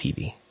traditional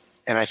TV.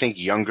 And I think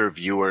younger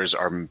viewers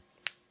are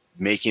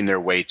making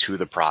their way to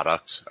the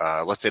product.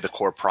 Let's say the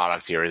core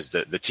product here is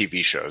the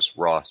TV shows,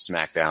 Raw,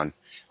 SmackDown,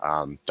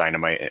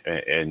 Dynamite,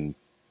 and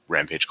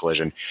Rampage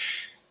Collision.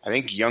 I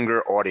think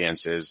younger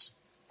audiences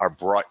are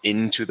brought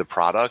into the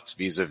product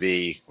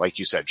vis-a-vis, like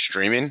you said,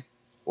 streaming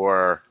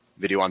or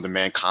video on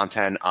demand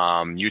content,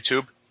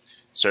 YouTube.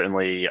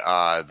 Certainly,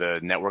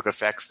 the network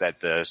effects that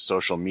the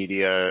social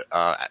media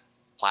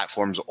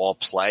platforms all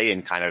play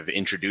in kind of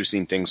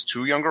introducing things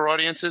to younger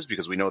audiences,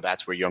 because we know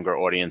that's where younger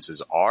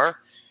audiences are.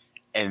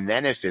 And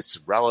then if it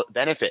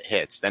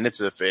hits,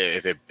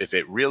 if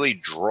it really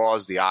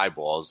draws the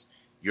eyeballs,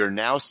 you're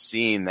now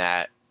seeing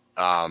that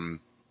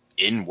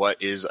in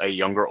what is a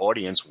younger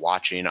audience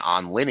watching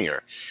on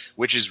linear,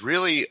 which is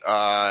really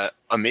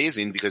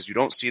amazing because you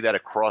don't see that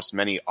across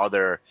many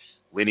other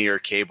linear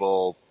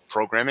cable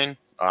programming.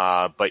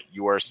 But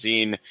you are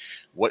seeing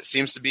what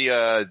seems to be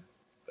a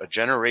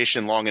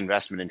generation-long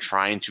investment in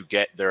trying to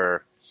get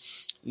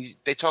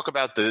they talk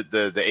about the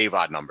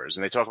AVOD numbers,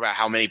 and they talk about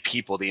how many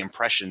people, the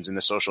impressions in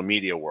the social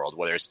media world,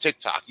 whether it's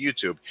TikTok,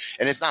 YouTube,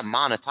 and it's not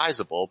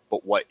monetizable,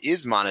 but what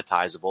is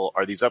monetizable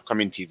are these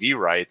upcoming TV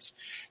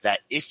rights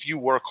that if you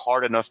work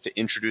hard enough to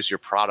introduce your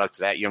product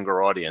to that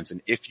younger audience,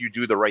 and if you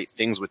do the right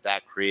things with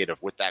that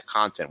creative, with that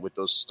content, with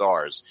those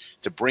stars,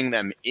 to bring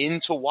them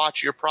in to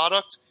watch your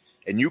product,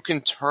 and you can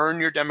turn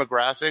your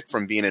demographic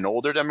from being an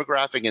older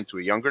demographic into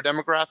a younger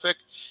demographic,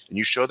 and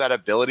you show that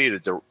ability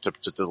to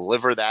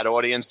deliver that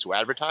audience to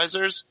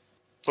advertisers,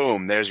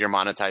 boom, there's your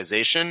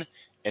monetization.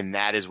 And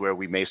that is where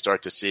we may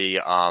start to see,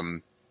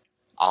 I'll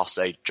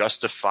say,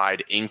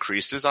 justified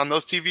increases on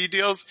those TV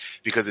deals,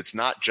 because it's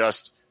not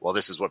just, well,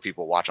 this is what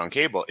people watch on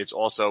cable. It's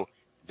also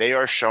they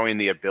are showing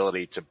the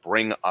ability to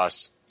bring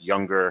us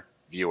younger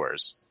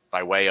viewers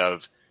by way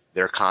of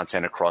their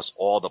content across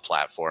all the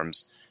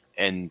platforms.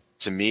 And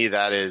to me,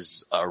 that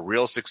is a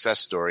real success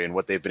story in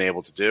what they've been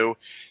able to do.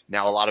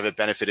 Now, a lot of it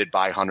benefited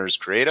by Hunter's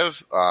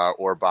creative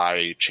or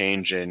by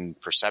change in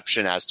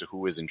perception as to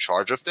who is in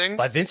charge of things.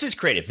 But Vince is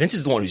creative. Vince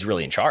is the one who's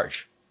really in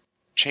charge.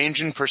 Change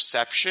in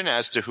perception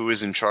as to who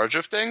is in charge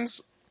of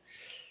things.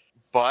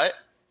 But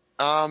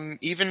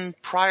even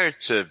prior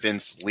to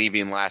Vince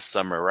leaving last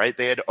summer, right,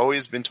 they had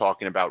always been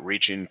talking about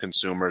reaching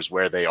consumers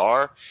where they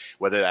are,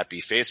 whether that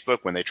be Facebook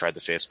when they tried the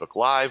Facebook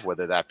Live,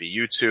 whether that be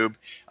YouTube.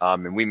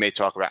 And we may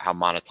talk about how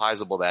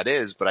monetizable that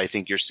is, but I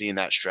think you're seeing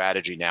that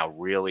strategy now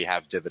really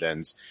have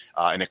dividends.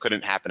 And it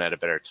couldn't happen at a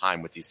better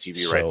time with these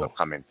TV rights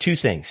upcoming. Two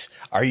things.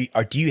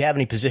 Do you have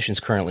any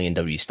positions currently in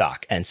W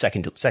stock? And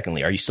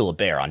secondly, are you still a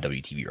bear on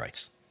WTV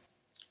rights?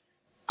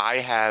 I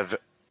have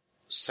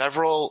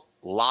several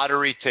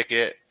lottery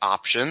ticket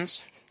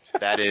options.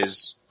 That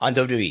is on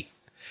WWE.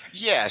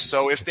 Yeah.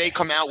 So if they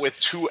come out with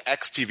 2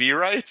 XTV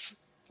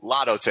rights,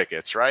 lotto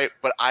tickets, right?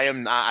 But I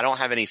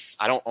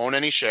don't own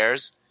any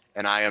shares,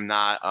 and I am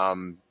not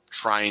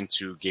trying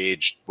to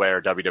gauge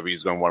where WWE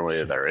is going one way or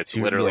the other. It's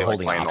literally like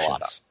playing the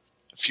lotto.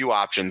 A few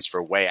options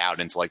for way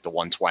out into like the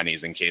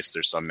 120s in case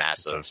there's some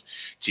massive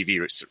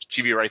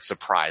TV rights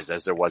surprise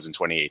as there was in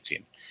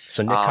 2018.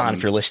 So Nick Khan,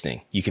 if you're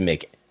listening, you can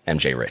make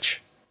MJ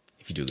rich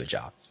if you do a good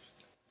job.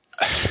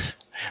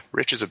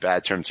 Rich is a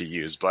bad term to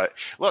use, but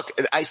look,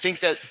 I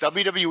think that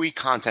WWE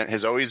content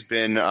has always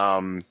been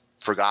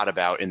forgot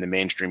about in the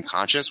mainstream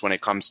conscious when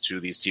it comes to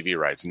these TV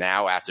rights.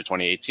 Now, after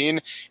 2018,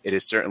 it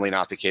is certainly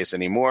not the case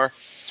anymore.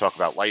 Talk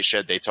about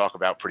Lightshed, they talk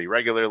about pretty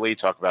regularly,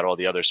 talk about all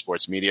the other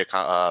sports media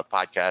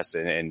podcasts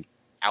and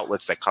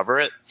outlets that cover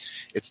it.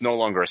 It's no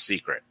longer a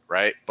secret,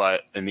 right?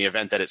 But in the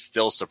event that it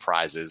still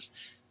surprises,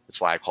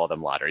 that's why I call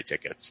them lottery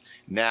tickets.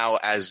 Now,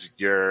 as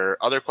your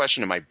other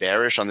question, am I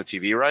bearish on the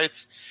TV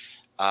rights?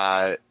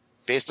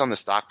 Based on the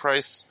stock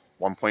price,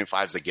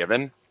 1.5 is a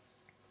given.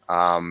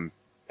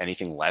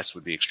 Anything less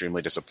would be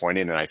extremely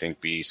disappointing and I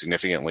think be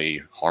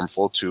significantly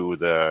harmful to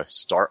the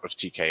start of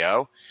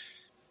TKO.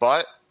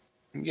 But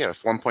yeah,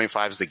 if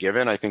 1.5 is the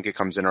given, I think it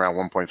comes in around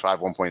 1.5,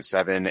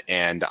 1.7,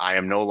 and I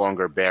am no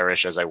longer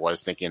bearish as I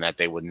was thinking that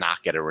they would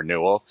not get a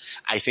renewal.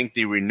 I think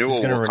the renewal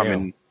will come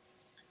in.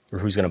 Or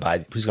who's going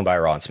to buy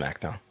Raw and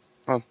SmackDown?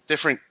 Well,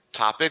 different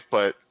topic,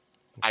 but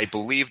I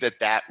believe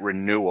that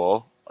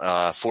renewal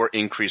for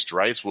increased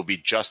rights will be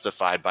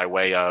justified by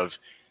way of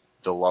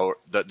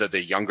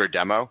the younger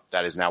demo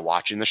that is now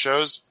watching the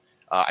shows.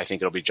 I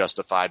think it'll be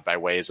justified by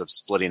ways of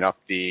splitting up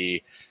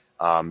the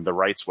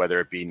rights, whether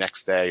it be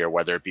next day or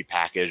whether it be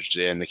packaged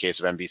in the case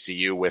of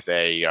NBCU with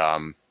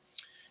a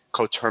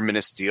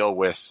coterminous deal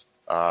with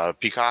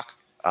Peacock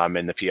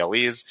and the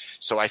PLEs.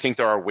 So I think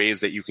there are ways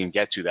that you can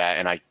get to that.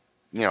 And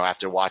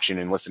after watching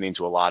and listening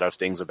to a lot of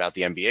things about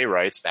the NBA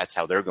rights, that's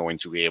how they're going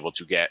to be able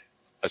to get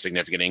a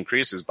significant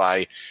increase is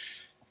by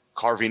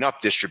carving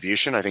up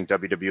distribution. I think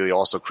WWE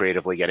also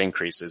creatively get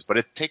increases, but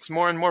it takes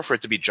more and more for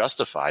it to be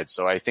justified.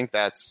 So I think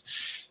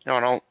that's,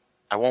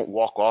 I won't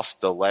walk off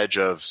the ledge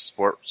of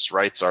sports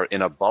rights are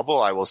in a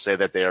bubble. I will say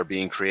that they are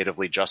being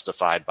creatively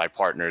justified by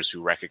partners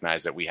who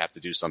recognize that we have to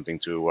do something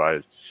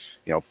to,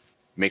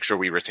 make sure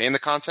we retain the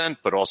content,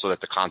 but also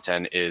that the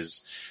content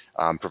is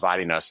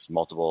providing us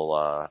multiple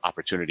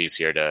opportunities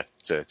here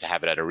to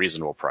have it at a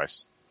reasonable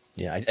price.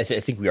 Yeah, I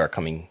think we are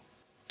coming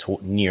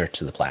near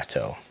to the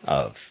plateau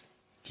of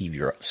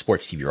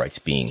sports TV rights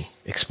being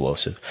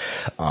explosive.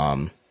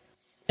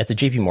 At the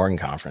JP Morgan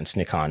conference,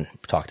 Nick Khan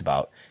talked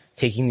about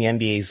taking the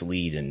NBA's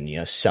lead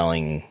and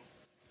selling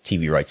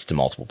TV rights to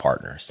multiple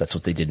partners. That's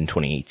what they did in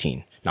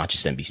 2018. Not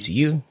just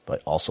NBCU,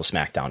 but also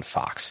SmackDown to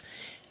Fox.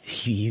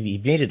 He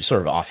made a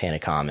sort of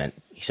offhanded comment.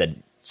 He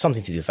said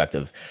something to the effect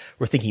of,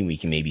 "We're thinking we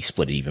can maybe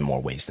split it even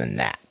more ways than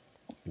that."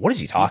 What is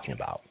he talking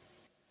about?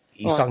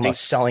 He's talking about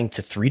selling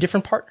to 3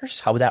 different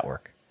partners? How would that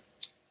work?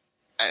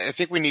 I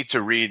think we need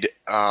to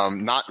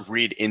not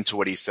read into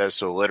what he says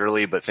so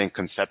literally, but think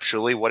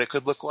conceptually what it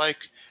could look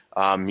like.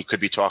 He could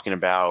be talking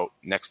about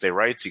next day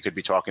rights. He could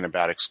be talking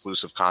about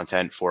exclusive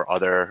content for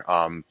other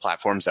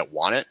platforms that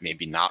want it.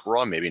 Maybe not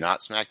Raw, maybe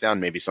not SmackDown,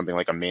 maybe something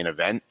like a main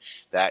event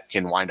that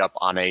can wind up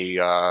on in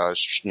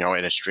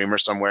a streamer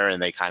somewhere,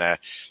 and they kind of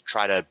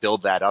try to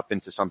build that up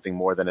into something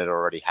more than it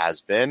already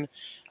has been,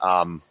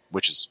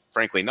 which is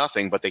frankly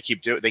nothing. But they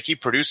keep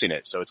producing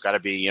it, so it's got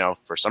to be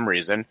for some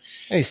reason.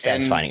 And he's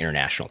satisfying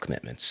international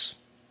commitments.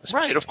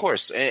 Right, of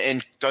course.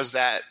 And does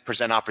that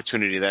present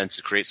opportunity then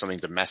to create something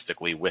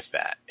domestically with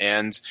that?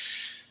 And,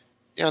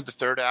 the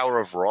third hour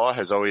of Raw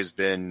has always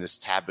been this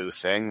taboo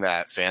thing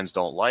that fans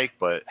don't like,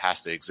 but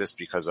has to exist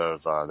because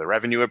of the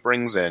revenue it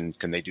brings. And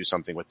can they do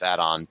something with that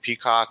on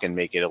Peacock and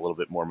make it a little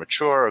bit more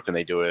mature? Or can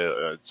they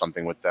do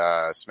something with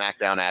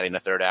SmackDown, adding a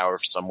third hour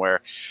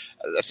somewhere?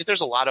 I think there's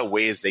a lot of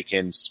ways they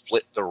can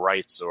split the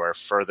rights or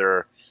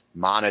further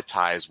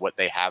monetize what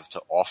they have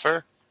to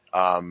offer.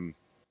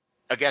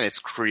 Again, it's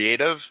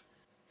creative,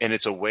 and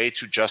it's a way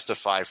to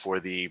justify for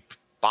the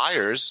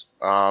buyers,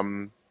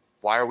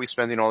 why are we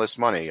spending all this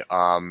money?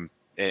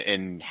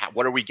 And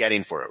what are we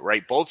getting for it,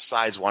 right? Both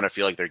sides want to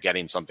feel like they're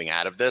getting something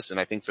out of this, and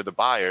I think for the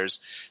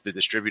buyers, the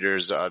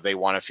distributors, they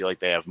want to feel like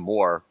they have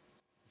more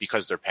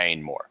because they're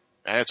paying more.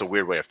 And it's a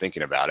weird way of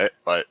thinking about it,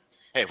 but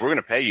hey, if we're going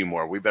to pay you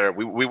more, we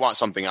want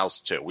something else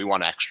too. We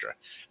want extra.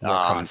 More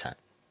content.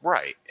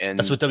 Right. And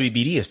that's what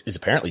WBD is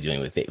apparently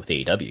doing with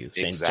AEW.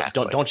 Saying,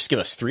 exactly. Don't just give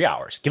us 3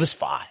 hours. Give us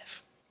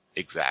 5.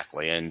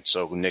 Exactly. And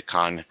so Nick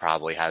Khan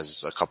probably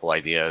has a couple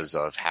ideas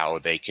of how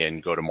they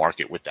can go to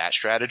market with that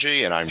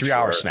strategy. And I'm 3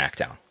 hour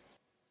SmackDown,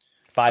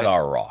 5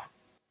 hour Raw,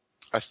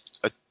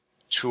 a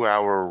 2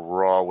 hour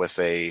Raw with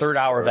a third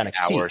hour of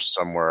NXT hour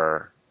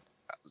somewhere.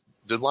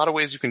 There's a lot of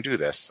ways you can do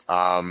this.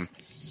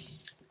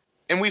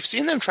 And we've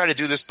seen them try to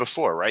do this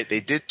before, right?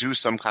 They did do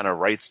some kind of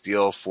rights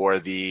deal for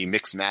the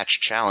Mixed Match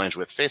Challenge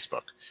with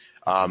Facebook.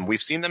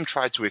 We've seen them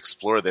try to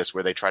explore this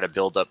where they try to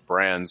build up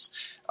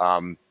brands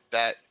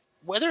that,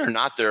 whether or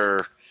not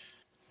they're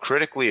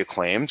critically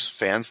acclaimed,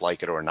 fans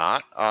like it or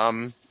not,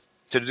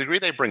 to the degree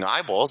they bring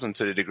eyeballs and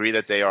to the degree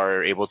that they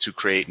are able to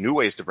create new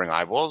ways to bring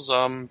eyeballs,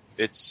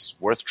 it's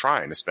worth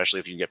trying, especially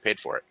if you can get paid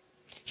for it.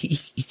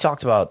 He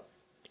talked about,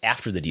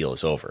 after the deal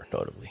is over,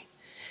 notably,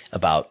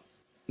 about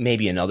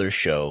maybe another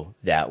show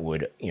that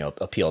would,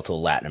 appeal to the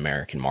Latin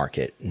American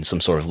market in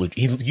some sort of,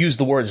 he used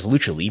the words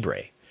lucha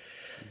libre.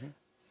 Mm-hmm.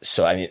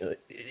 So, I mean,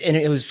 and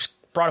it was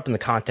brought up in the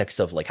context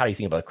of like, how do you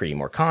think about creating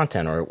more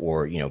content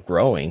or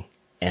growing?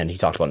 And he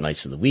talked about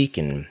nights of the week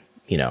and,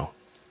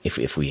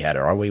 If we had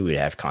it our way, we'd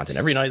have content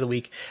every night of the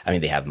week. I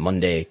mean, they have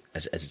Monday,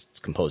 as it's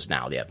composed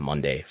now, they have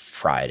Monday,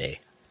 Friday,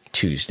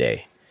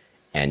 Tuesday,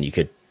 and you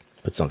could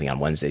put something on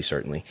Wednesday,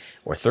 certainly,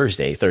 or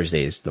Thursday.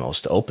 Thursday is the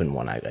most open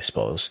one, I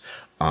suppose.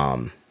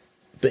 But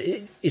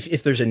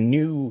if there's a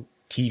new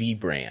TV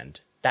brand,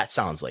 that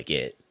sounds like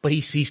it. But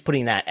he's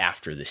putting that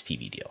after this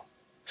TV deal.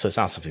 So it's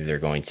not something they're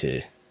going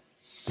to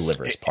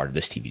deliver as part of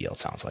this TV deal, it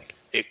sounds like.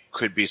 It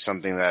could be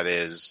something that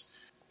is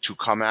to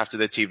come after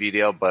the TV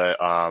deal, but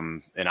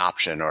an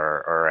option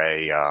or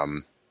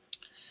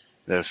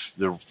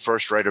the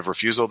first right of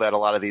refusal that a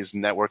lot of these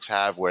networks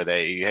have, where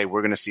hey,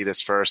 we're going to see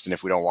this first, and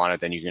if we don't want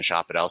it, then you can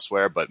shop it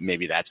elsewhere. But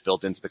maybe that's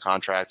built into the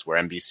contract,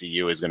 where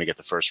NBCU is going to get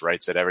the first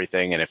rights at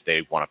everything, and if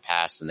they want to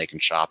pass, then they can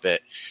shop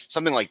it.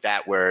 Something like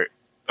that, where,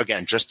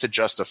 again, just to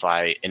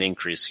justify an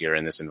increase here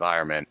in this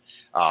environment,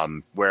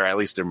 where at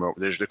least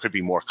there could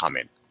be more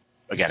coming,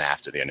 again,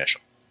 after the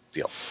initial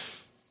deal.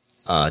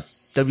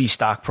 W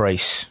stock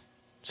price.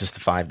 This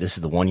is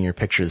the 1 year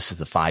picture. This is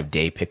the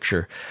 5-day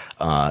picture.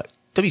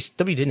 W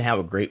didn't have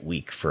a great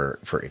week for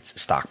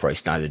its stock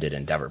price. Neither did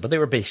Endeavor, but they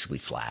were basically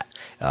flat.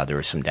 There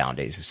were some down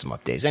days and some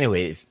up days.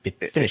 Anyway,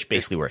 it finished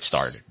basically where it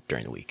started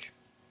during the week.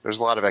 There's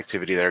a lot of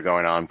activity there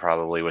going on,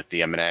 probably with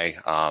the M&A,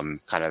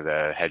 kind of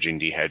the hedging,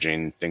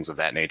 de-hedging, things of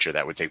that nature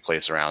that would take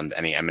place around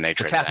any M&A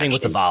transaction. What's happening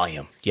with the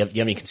volume? Do you have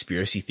any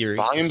conspiracy theories?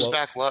 Volume's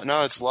back low.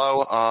 No, it's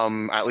low.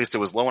 At least it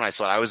was low when I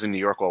saw it. I was in New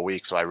York all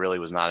week, so I really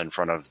was not in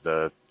front of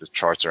the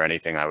charts or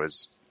anything. I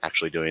was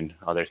actually doing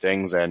other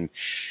things. And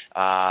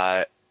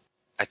I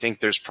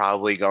think there's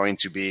probably going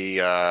to be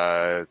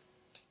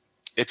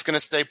it's going to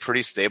stay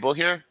pretty stable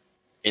here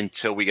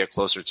until we get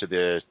closer to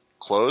the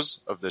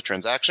close of the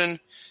transaction,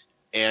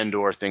 and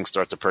or things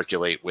start to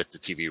percolate with the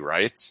TV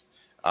rights.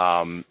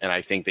 And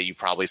I think that you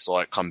probably saw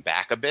it come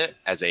back a bit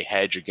as a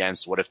hedge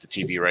against what if the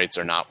TV rights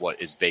are not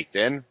what is baked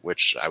in,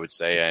 which I would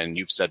say, and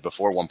you've said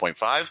before,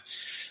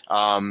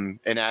 1.5.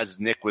 And as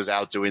Nick was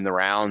out doing the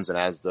rounds, and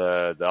as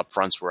the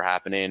upfronts were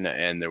happening,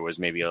 and there was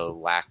maybe a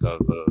lack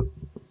of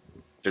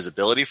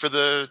visibility for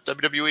the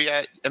WWE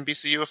at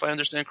NBCU, if I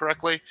understand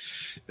correctly,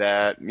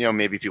 that,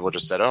 maybe people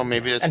just said, oh,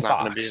 maybe it's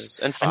not going to be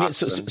and Fox.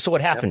 So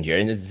what happened here,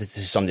 and this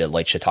is something that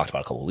Light Shit talked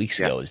about a couple of weeks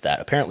ago, is that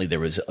apparently there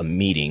was a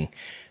meeting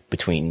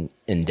between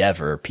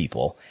Endeavor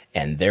people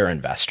and their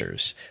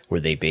investors,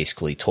 where they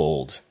basically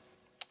told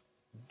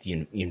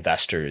the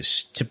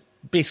investors to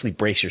basically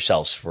brace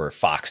yourselves for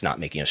Fox not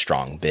making a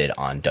strong bid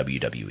on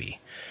WWE.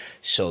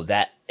 So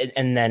that,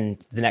 and then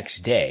the next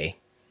day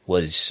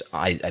was,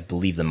 I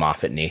believe, the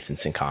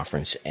Moffat-Nathanson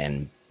conference,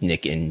 and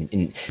Nick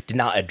did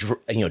not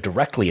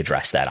directly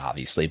address that,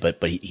 obviously,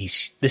 but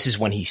this is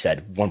when he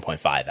said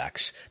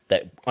 1.5x,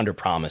 that under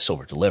promise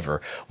over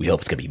deliver. We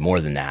hope it's going to be more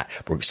than that,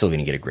 but we're still going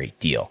to get a great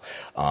deal.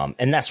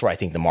 And that's where I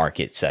think the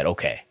market said,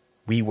 okay,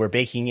 we were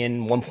baking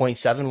in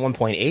 1.7,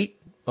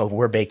 1.8,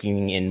 we're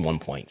baking in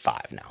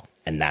 1.5 now.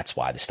 And that's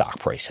why the stock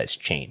price has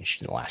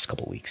changed in the last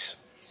couple of weeks.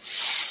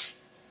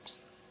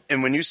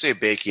 And when you say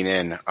baking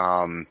in,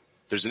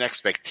 there's an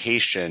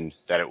expectation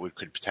that it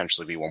could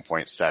potentially be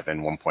 1.7,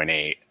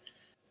 1.8.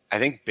 I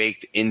think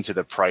baked into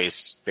the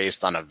price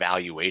based on a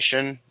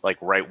valuation, like,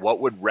 right, what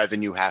would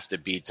revenue have to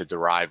be to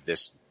derive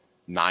this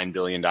 $9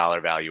 billion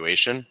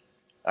valuation?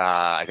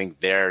 I think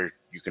there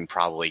you can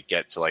probably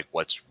get to like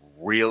what's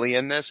really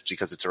in this,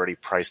 because it's already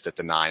priced at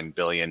the $9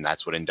 billion.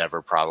 That's what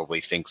Endeavor probably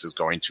thinks is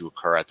going to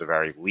occur at the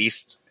very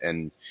least.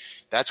 And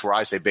that's where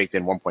I say baked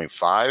in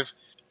 1.5,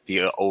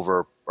 the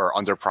over or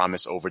under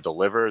promise, over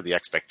deliver. The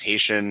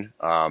expectation,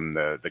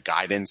 the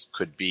guidance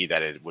could be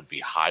that it would be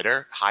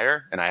higher.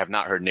 And I have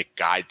not heard Nick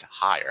guide to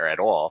higher at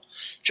all.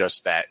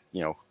 Just that,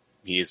 I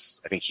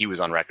think he was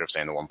on record of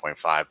saying the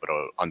 1.5, but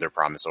under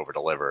promise, over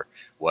deliver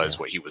was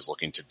what he was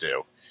looking to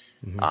do.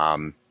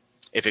 Mm-hmm.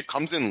 If it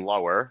comes in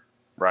lower,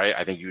 right,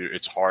 I think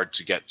it's hard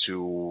to get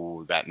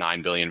to that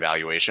 $9 billion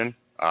valuation,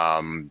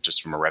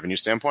 just from a revenue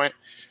standpoint,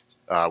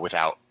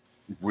 without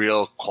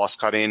real cost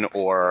cutting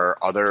or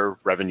other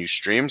revenue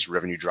streams,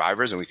 revenue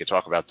drivers. And we could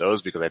talk about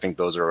those because I think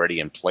those are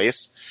already in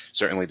place.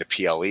 Certainly the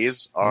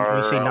PLEs are when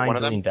you say $9 one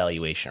of them. billion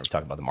valuation, are we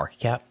talking about the market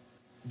cap?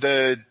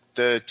 The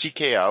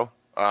TKO,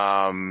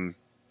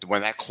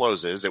 when that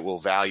closes, it will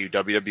value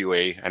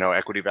WWE. I know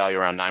equity value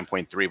around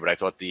 9.3, but I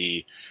thought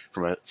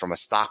from a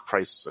stock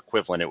price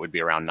equivalent, it would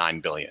be around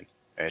 9 billion.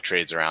 And it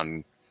trades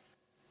around.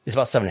 It's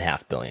about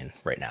 7.5 billion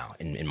right now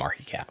in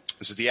market cap.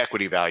 So the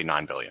equity value,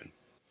 9 billion.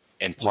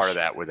 And part of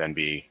that would then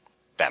be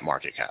that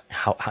market cap.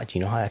 How do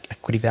you know how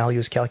equity value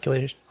is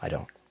calculated? I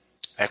don't.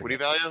 Equity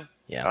value?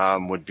 Yeah.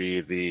 Would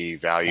be the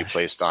value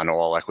placed on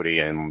all equity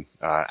and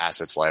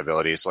assets,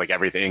 liabilities. So like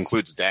everything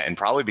includes debt. And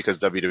probably because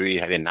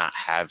WWE did not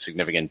have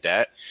significant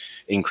debt,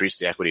 increased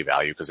the equity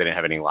value because they didn't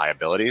have any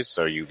liabilities.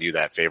 So you view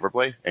that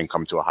favorably and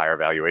come to a higher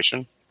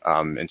valuation.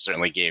 And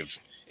certainly gave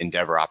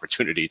Endeavor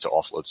opportunity to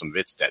offload some of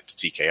its debt to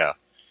TKO.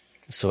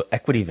 So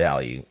equity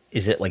value,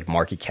 is it like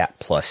market cap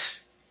plus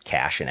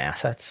cash and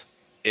assets?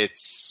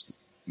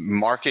 It's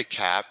market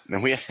cap.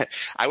 And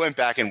I went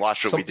back and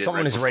watched what we did.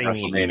 Someone is writing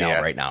me an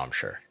email right now, I'm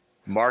sure.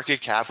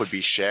 Market cap would be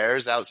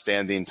shares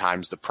outstanding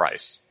times the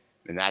price.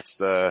 And that's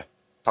the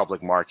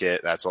public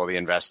market. That's all the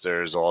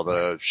investors, all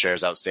the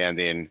shares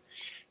outstanding.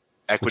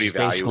 Equity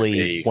value would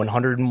basically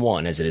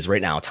 101 as it is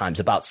right now times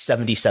about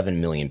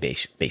 77 million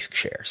basic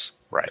shares.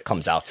 Right. It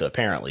comes out to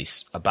apparently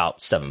about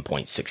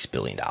 $7.6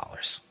 billion.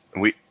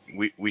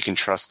 We can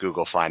trust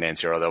Google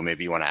Finance here, although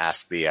maybe you want to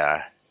ask the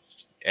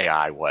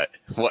AI what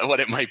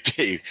it might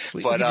be.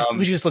 But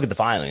we just look at the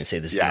filing and say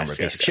this is the number of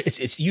yes, basic shares.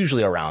 It's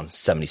usually around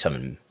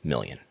 77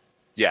 million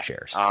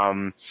shares.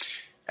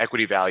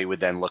 Equity value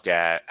would then look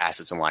at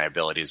assets and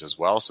liabilities as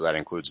well. So that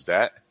includes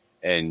debt,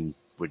 and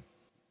would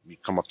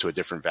come up to a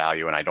different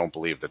value. And I don't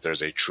believe that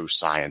there's a true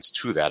science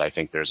to that. I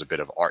think there's a bit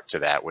of art to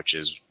that, which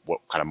is what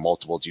kind of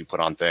multiple do you put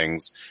on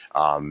things?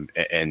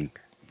 And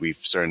we've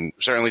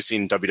certainly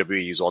seen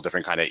WWE use all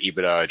different kind of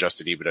EBITDA,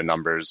 adjusted EBITDA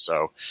numbers.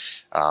 So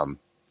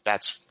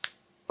that's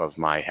above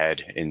my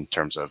head in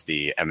terms of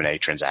the M&A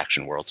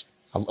transaction world.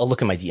 I'll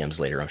look at my DMs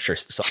later. I'm sure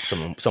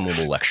someone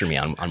will lecture me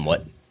on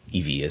what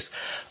EV is.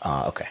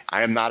 Okay.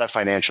 I am not a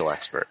financial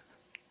expert.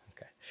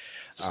 Okay.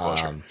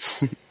 Disclosure.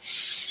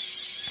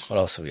 What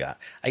else have we got?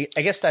 I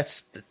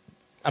guess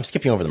I'm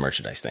skipping over the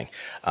merchandise thing.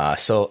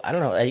 So I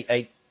don't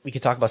know. We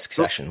could talk about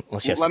Succession.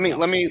 Let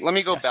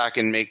me go back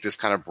and make this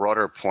kind of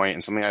broader point,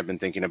 and something I've been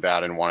thinking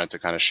about and wanted to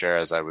kind of share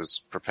as I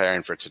was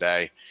preparing for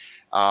today.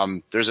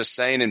 There's a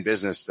saying in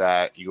business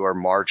that your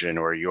margin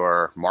or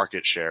your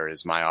market share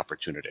is my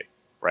opportunity,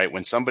 right?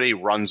 When somebody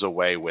runs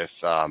away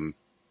with an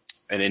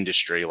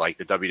industry like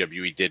the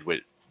WWE did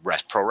with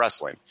pro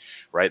wrestling,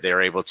 right? They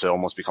are able to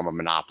almost become a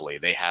monopoly.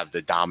 They have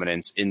the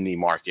dominance in the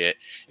market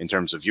in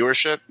terms of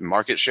viewership,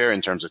 market share,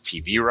 in terms of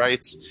TV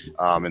rights,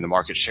 and the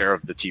market share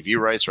of the TV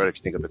rights, right? If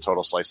you think of the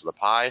total slice of the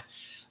pie.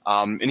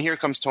 And here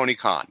comes Tony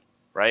Khan,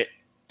 right?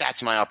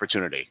 That's my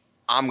opportunity.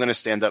 I'm going to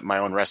stand up my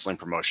own wrestling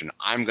promotion.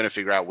 I'm going to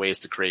figure out ways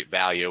to create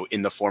value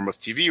in the form of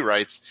TV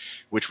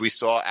rights, which we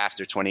saw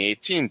after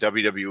 2018.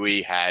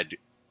 WWE had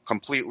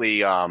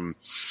completely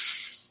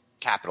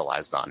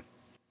capitalized on.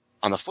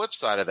 On the flip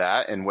side of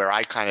that, and where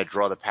I kind of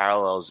draw the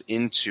parallels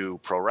into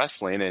pro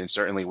wrestling, and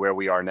certainly where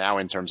we are now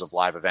in terms of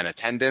live event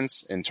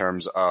attendance, in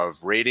terms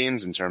of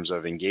ratings, in terms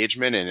of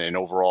engagement, and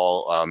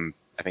overall,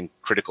 I think,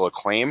 critical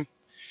acclaim,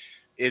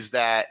 is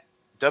that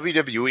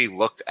WWE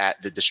looked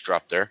at the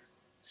disruptor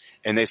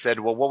and they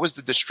said, well, what was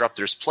the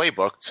disruptor's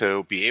playbook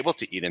to be able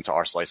to eat into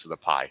our slice of the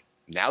pie?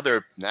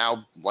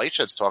 Now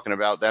Lightshed's talking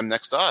about them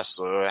next to us.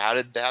 So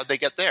how'd they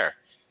get there?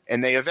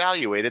 And they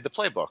evaluated the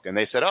playbook and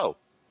they said, oh,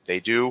 they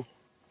do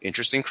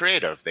interesting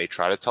creative. They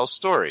try to tell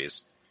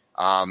stories.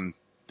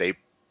 They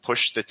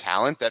push the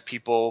talent that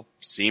people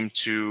seem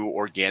to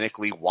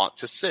organically want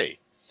to see.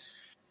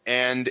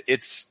 And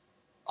it's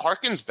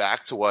harkens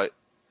back to what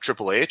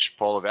Triple H,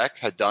 Paul Levesque,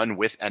 had done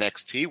with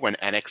NXT when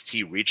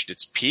NXT reached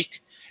its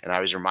peak. And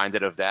I was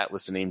reminded of that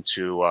listening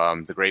to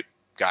the great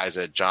guys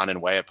at John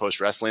and Way at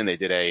Post Wrestling. They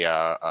did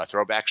a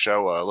throwback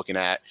show looking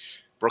at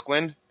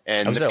Brooklyn.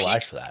 And I was there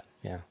live for that.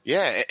 Yeah.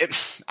 Yeah.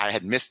 I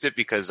had missed it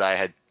because I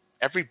had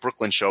every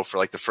Brooklyn show for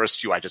like the first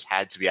few I just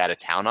had to be out of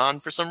town on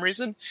for some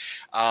reason.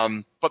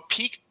 But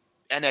peak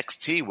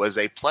NXT was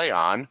a play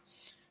on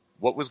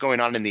what was going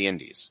on in the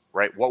indies,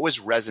 right? What was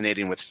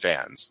resonating with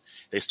fans?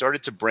 They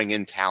started to bring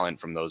in talent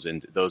from those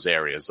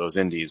areas, those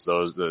indies,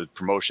 the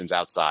promotions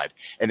outside,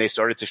 and they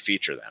started to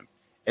feature them.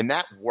 And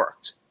that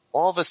worked.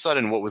 All of a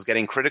sudden, what was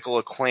getting critical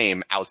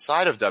acclaim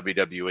outside of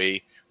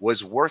WWE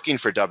was working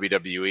for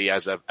WWE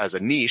as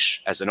a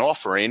niche, as an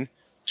offering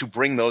to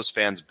bring those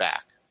fans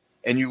back.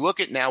 And you look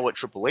at now what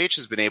Triple H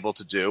has been able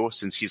to do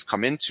since he's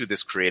come into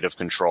this creative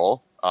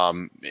control,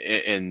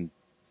 and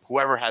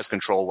whoever has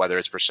control, whether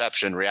it's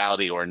perception,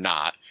 reality, or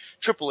not,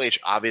 Triple H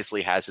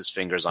obviously has his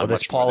fingers on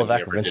much more than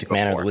he ever did before.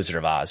 Vince McMahon or the Wizard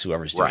of Oz,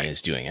 whoever's doing it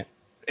is doing it.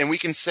 And we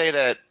can say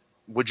that,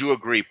 would you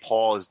agree,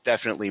 Paul is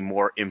definitely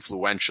more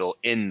influential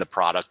in the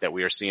product that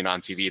we are seeing on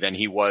TV than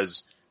he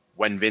was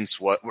when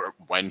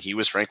when he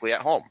was frankly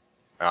at home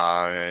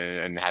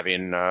and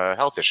having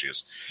health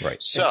issues.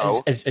 Right.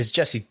 So as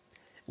Jesse,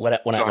 when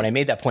I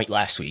made that point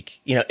last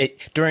week,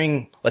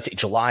 during, let's say,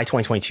 July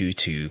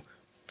 2022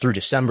 through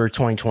December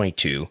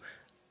 2022,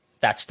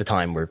 that's the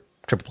time where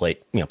Triple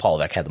H, Paul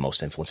Levesque had the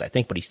most influence, I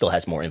think, but he still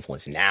has more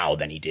influence now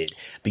than he did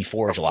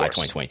before July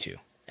 2022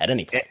 at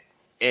any point.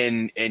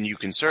 And you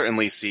can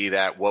certainly see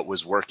that what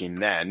was working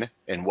then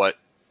and what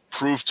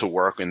proved to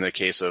work in the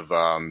case of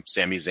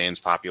Sami Zayn's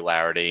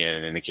popularity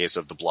and in the case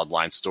of the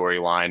Bloodline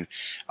storyline,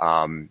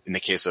 in the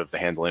case of the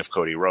handling of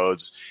Cody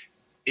Rhodes,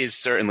 is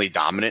certainly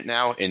dominant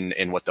now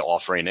in what the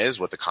offering is,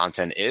 what the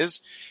content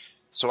is.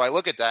 So I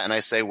look at that and I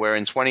say, where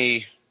in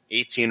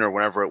 2018 or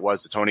whenever it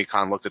was, Tony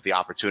Khan looked at the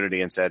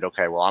opportunity and said,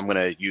 okay, well, I'm going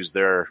to use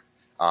their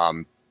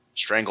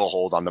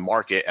stranglehold on the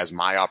market as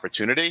my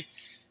opportunity.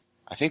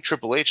 I think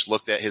Triple H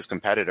looked at his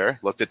competitor,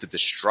 looked at the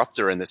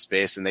disruptor in the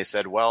space, and they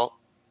said, well,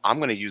 I'm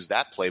going to use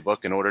that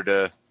playbook in order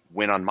to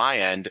win on my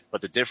end.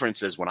 But the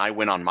difference is when I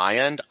win on my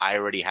end, I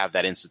already have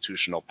that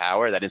institutional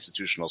power, that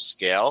institutional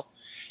scale,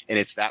 and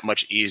it's that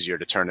much easier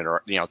to turn it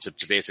around,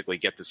 to basically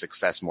get the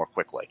success more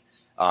quickly.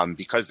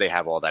 Because they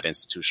have all that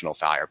institutional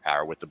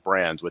firepower with the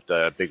brand, with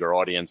the bigger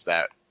audience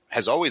that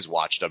has always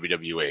watched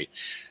WWE.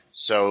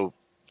 So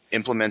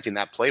implementing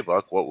that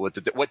playbook,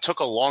 what took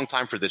a long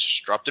time for the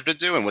disruptor to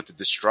do and what the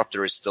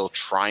disruptor is still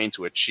trying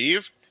to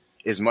achieve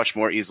is much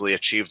more easily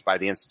achieved by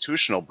the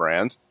institutional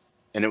brand.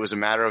 And it was a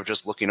matter of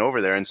just looking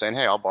over there and saying,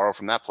 hey, I'll borrow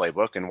from that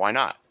playbook, and why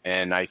not?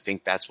 And I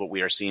think that's what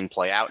we are seeing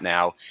play out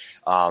now.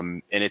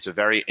 And it's a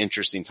very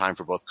interesting time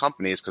for both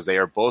companies because they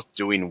are both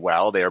doing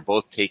well. They are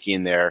both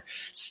taking their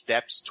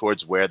steps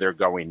towards where they're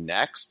going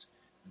next.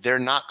 They're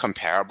not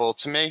comparable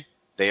to me.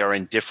 They are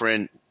in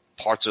different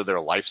parts of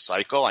their life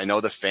cycle. I know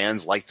the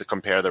fans like to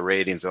compare the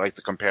ratings. They like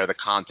to compare the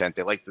content.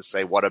 They like to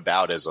say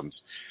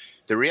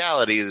whataboutisms. The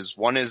reality is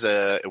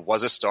it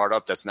was a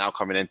startup that's now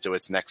coming into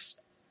its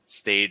next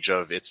stage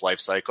of its life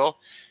cycle.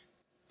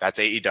 That's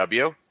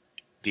AEW.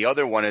 The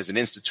other one is an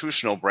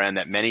institutional brand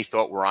that many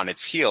thought were on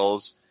its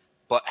heels,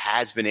 but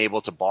has been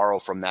able to borrow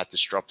from that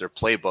disruptor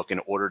playbook in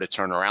order to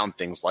turn around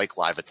things like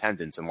live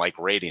attendance and like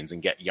ratings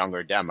and get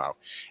younger demo.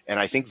 And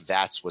I think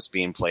that's what's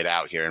being played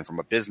out here. And from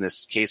a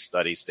business case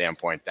study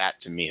standpoint, that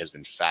to me has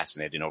been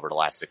fascinating over the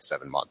last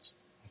 6-7 months.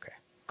 Okay.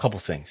 Couple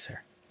things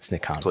there. As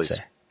Nick Khan would Please.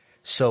 say.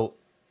 So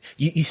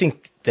you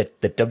think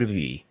that the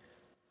WWE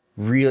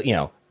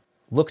really,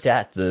 looked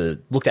at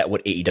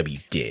what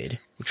AEW did,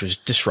 which was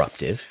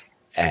disruptive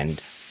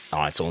and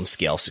on its own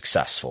scale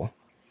successful,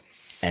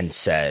 and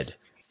said,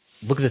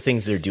 look at the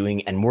things they're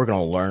doing and we're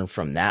going to learn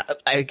from that.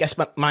 I guess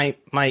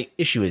my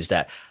issue is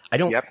that I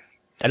don't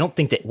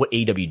think that what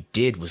AEW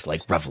did was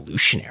like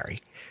revolutionary.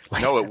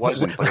 Like, No, it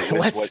wasn't. But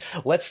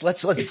it was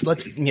let's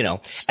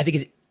I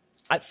think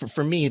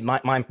for me,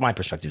 my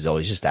perspective is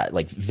always just that,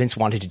 like, Vince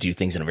wanted to do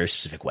things in a very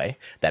specific way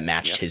that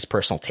matched his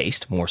personal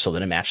taste more so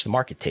than it matched the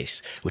market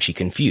taste, which he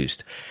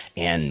confused.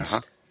 And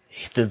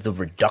the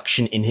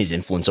reduction in his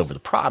influence over the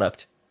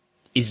product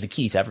is the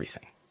key to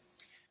everything.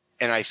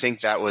 And I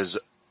think that was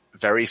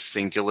very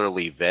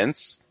singularly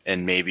Vince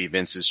and maybe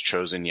Vince's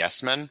chosen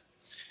yes men.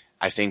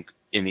 I think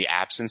in the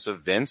absence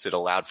of Vince, it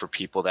allowed for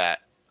people that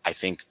I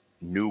think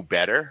knew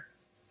better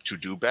to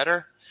do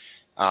better.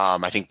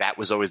 I think that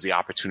was always the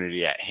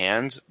opportunity at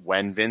hand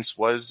when Vince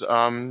was,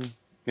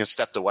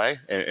 stepped away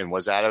and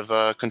was out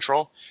of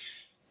control.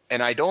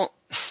 And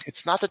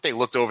it's not that they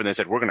looked over and they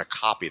said, we're going to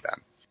copy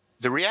them.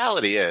 The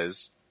reality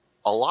is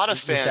a lot of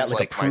fans that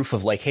like a proof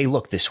of like, hey,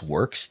 look, this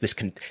works. This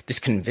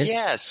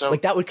convinced,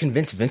 like that would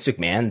convince Vince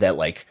McMahon that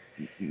like,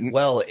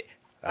 well,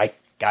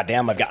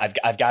 goddamn,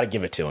 I've got to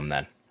give it to him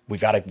then. We've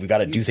got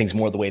to do things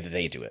more the way that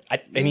they do it. I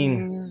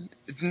mean,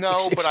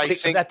 no, but I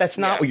think that's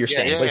not what you're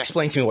saying. But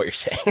explain to me what you're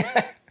saying.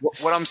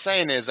 What I'm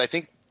saying is, I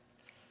think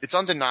it's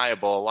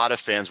undeniable. A lot of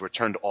fans were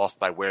turned off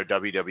by where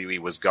WWE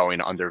was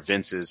going under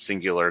Vince's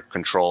singular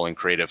control and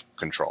creative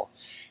control.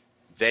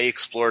 They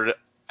explored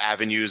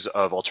avenues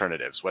of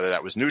alternatives, whether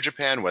that was New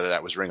Japan, whether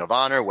that was Ring of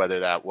Honor,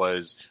 whether that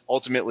was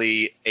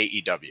ultimately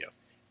AEW.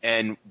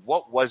 And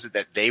what was it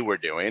that they were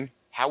doing?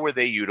 How were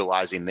they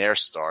utilizing their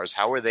stars?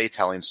 How were they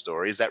telling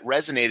stories that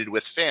resonated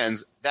with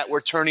fans that were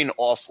turning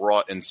off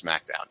Raw and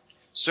SmackDown?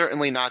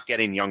 Certainly not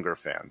getting younger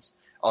fans,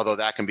 although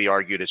that can be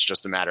argued it's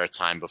just a matter of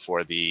time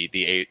before the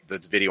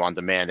video on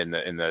demand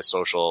and the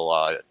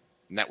social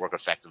network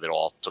effect of it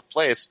all took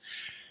place.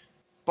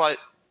 But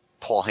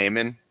Paul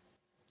Heyman,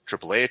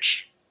 Triple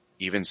H,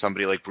 even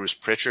somebody like Bruce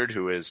Pritchard,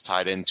 who is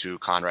tied into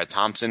Conrad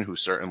Thompson, who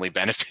certainly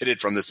benefited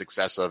from the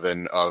success of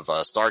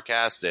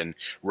StarCast and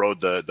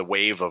rode the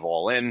wave of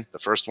All In, the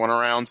first one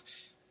around.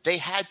 They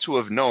had to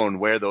have known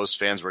where those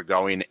fans were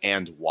going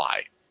and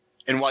why.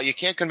 And while you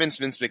can't convince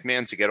Vince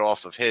McMahon to get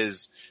off of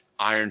his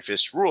iron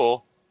fist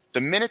rule, the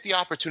minute the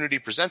opportunity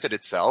presented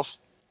itself,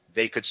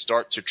 they could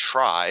start to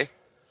try.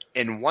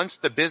 And once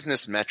the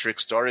business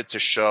metrics started to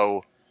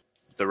show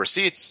the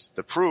receipts,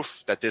 the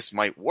proof that this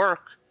might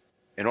work,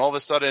 and all of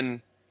a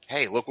sudden,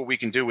 hey, look what we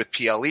can do with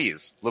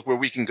PLEs. Look where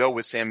we can go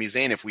with Sami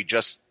Zayn if we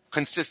just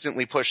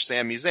consistently push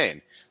Sami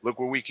Zayn. Look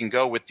where we can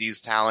go with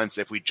these talents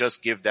if we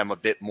just give them a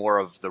bit more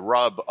of the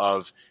rub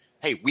of,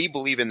 hey, we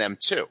believe in them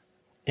too.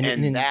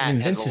 And that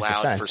has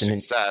allowed for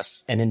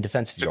success. And in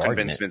defense of to your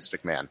convince argument, Vince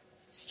McMahon.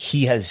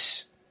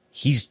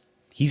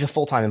 He's a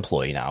full-time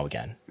employee now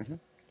again. Mm-hmm.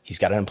 He's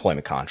got an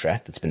employment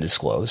contract that's been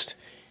disclosed.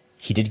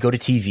 He did go to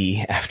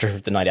TV after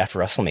the night after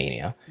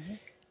WrestleMania. Mm-hmm.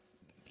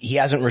 He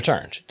hasn't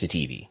returned to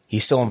TV.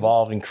 He's still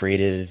involved in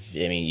creative.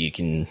 I mean, you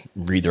can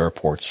read the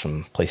reports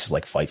from places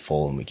like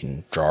Fightful, and we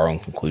can draw our own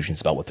conclusions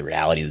about what the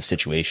reality of the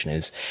situation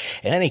is.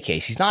 In any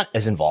case, he's not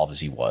as involved as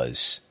he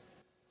was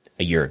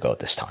a year ago at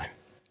this time.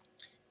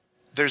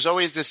 There's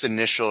always this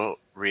initial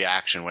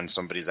reaction when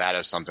somebody's out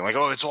of something like,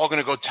 oh, it's all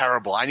going to go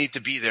terrible. I need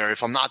to be there.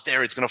 If I'm not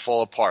there, it's going to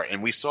fall apart.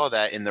 And we saw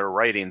that in their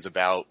writings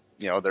about,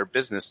 their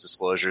business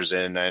disclosures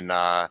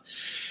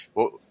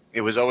it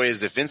was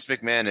always, if Vince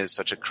McMahon is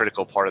such a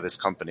critical part of this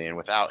company and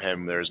without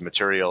him, there's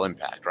material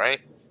impact,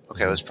 right?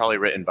 Okay, it was probably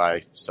written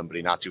by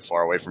somebody not too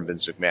far away from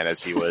Vince McMahon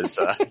as he was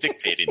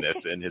dictating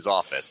this in his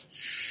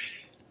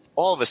office.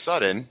 All of a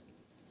sudden,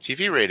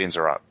 TV ratings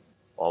are up.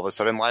 All of a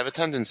sudden, live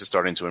attendance is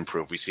starting to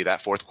improve. We see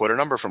that fourth quarter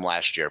number from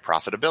last year,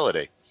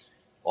 profitability.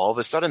 all of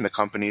a sudden the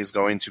company is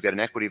going to get an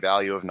equity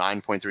value of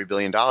 $9.3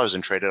 billion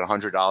and trade at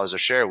 $100 a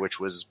share, which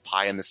was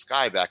pie in the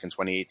sky back in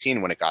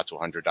 2018 when it got to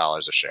 $100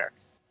 a share.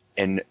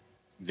 And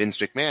Vince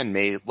McMahon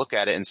may look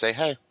at it and say,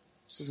 hey,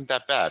 this isn't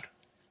that bad.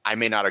 I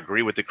may not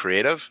agree with the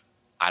creative.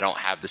 I don't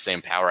have the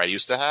same power I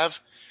used to have,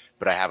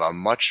 but I have a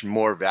much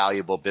more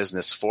valuable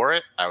business for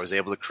it. I was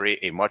able to create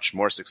a much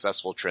more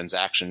successful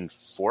transaction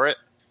for it.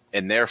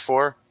 And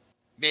therefore,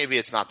 maybe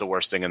it's not the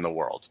worst thing in the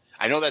world.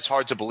 I know that's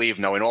hard to believe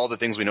knowing all the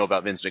things we know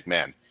about Vince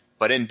McMahon,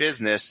 but in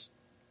business,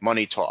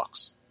 money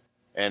talks.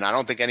 And I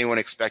don't think anyone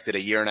expected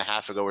a year and a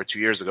half ago or 2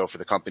 years ago for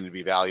the company to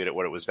be valued at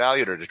what it was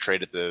valued or to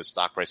trade at the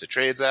stock price it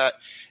trades at.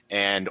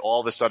 And all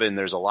of a sudden,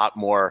 there's a lot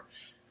more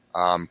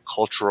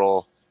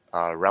cultural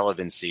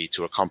relevancy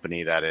to a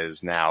company that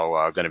is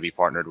now going to be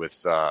partnered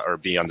with or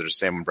be under the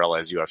same umbrella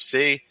as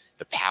UFC,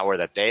 the power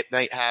that they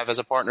might have as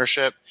a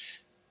partnership.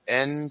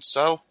 And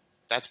so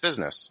that's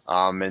business.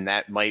 And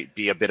that might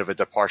be a bit of a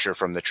departure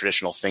from the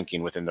traditional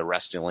thinking within the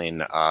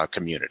wrestling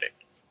community.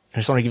 I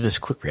just want to give this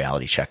a quick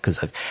reality check because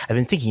I've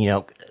been thinking,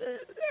 at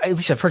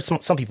least I've heard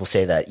some people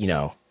say that,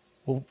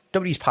 well,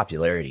 WWE's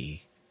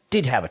popularity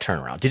did have a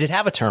turnaround. Did it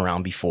have a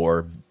turnaround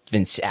before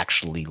Vince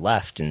actually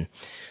left? And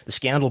the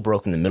scandal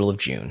broke in the middle of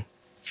June,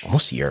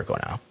 almost a year ago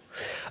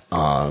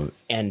now.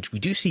 And we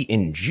do see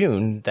in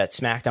June that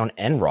SmackDown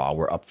and Raw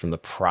were up from the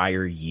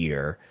prior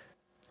year.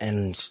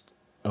 And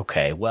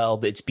okay, well,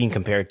 it's being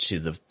compared to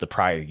the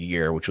prior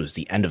year, which was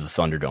the end of the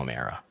Thunderdome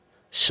era.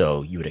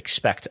 So you would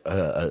expect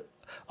a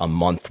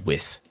month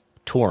with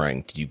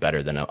touring to do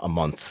better than a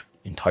month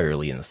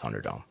entirely in the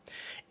Thunderdome.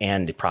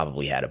 And it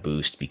probably had a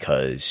boost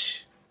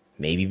because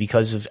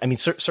of,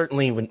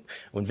 certainly when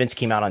Vince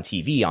came out on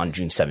TV on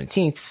June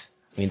 17th,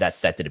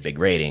 that did a big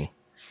rating.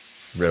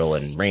 Riddle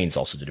and Reigns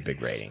also did a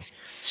big rating.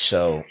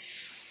 So,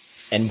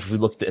 and if we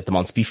looked at the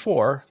months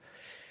before,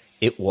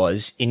 it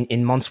was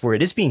in months where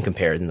it is being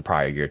compared in the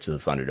prior year to the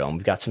Thunderdome,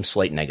 we've got some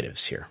slight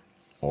negatives here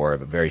or a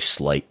very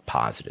slight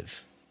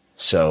positive.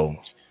 So,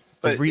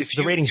 but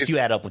the ratings do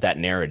add up with that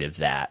narrative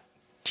that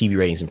TV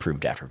ratings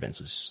improved after Vince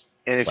was.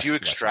 And if you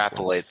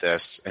extrapolate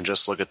this and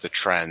just look at the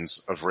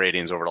trends of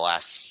ratings over the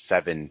last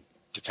 7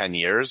 to 10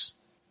 years,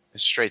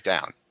 it's straight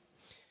down.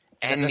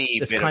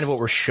 That's kind of what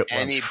we're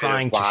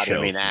trying to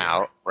show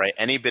out, right?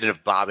 Any bit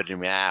of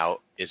bottoming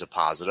out is a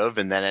positive,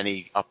 and then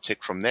any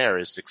uptick from there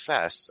is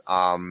success.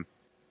 And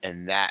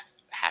that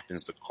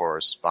happens to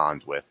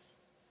correspond with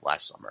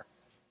last summer.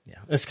 Yeah,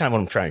 that's kind of what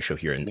I'm trying to show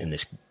here in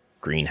this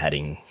green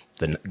heading.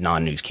 The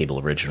non-news cable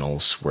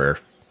originals, where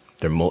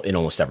they're in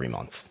almost every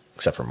month,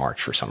 except for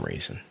March for some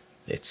reason.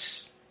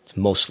 It's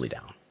mostly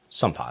down,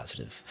 some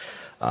positive.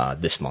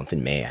 This month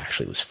in May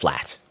actually was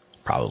flat,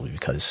 probably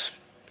because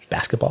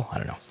basketball. I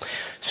don't know.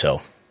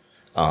 So,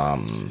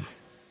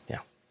 yeah.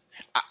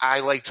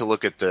 I like to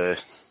look at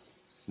the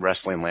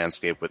wrestling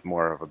landscape with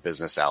more of a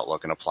business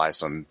outlook and apply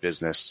some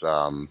business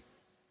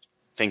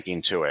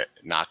thinking to it,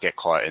 not get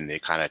caught in the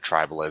kind of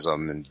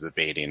tribalism and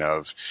debating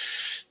of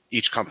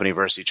each company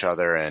versus each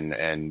other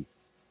and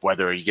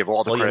whether you give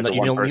all the credit to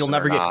one person. You'll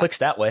never get clicks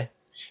that way.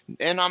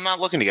 And I'm not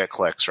looking to get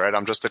clicks, right?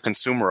 I'm just a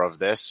consumer of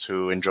this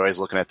who enjoys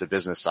looking at the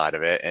business side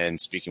of it and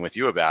speaking with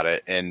you about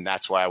it. And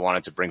that's why I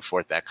wanted to bring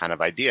forth that kind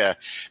of idea,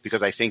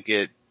 because I think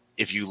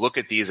if you look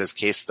at these as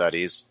case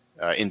studies,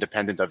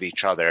 independent of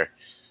each other,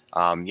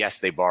 yes,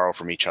 they borrow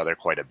from each other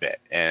quite a bit.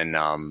 And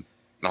I don't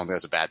think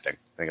that's a bad thing.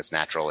 I think it's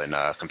natural in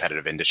a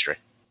competitive industry.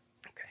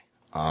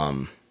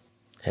 Okay.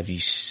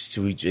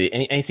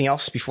 Anything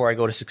else before I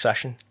go to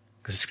Succession?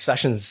 Because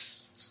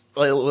Succession's.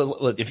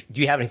 Do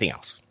you have anything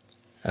else?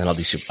 And then I'll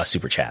do a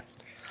super chat.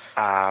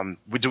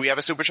 Do we have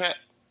a super chat?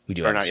 We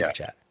do have a super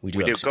chat. We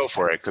do. Go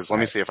for it, because let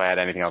me see if I had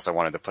anything else I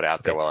wanted to put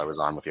out there while I was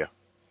on with you.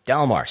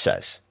 Dalmar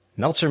says,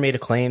 Meltzer made a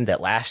claim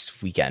that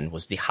last weekend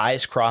was the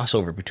highest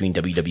crossover between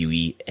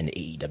WWE and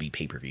AEW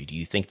pay-per-view. Do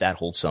you think that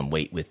holds some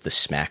weight with the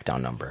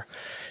SmackDown number?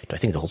 Do I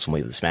think it holds some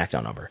weight with the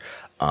SmackDown number?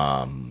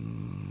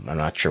 I'm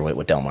not sure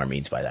what Delmar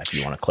means by that. If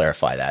you want to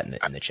clarify that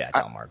in the chat,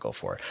 Delmar, go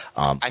for it.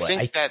 I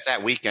think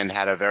that weekend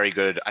had I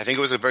think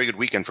it was a very good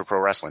weekend for pro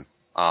wrestling.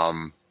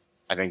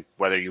 I think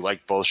whether you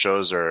like both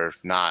shows or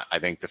not, I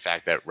think the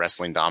fact that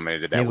wrestling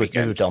dominated that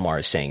weekend. What Delmar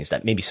is saying is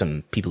that maybe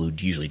some people who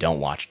usually don't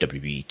watch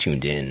WWE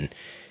tuned in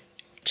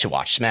to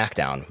watch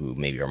SmackDown, who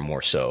maybe are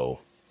more so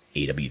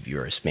AEW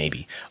viewers,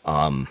 maybe.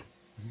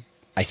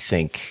 I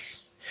think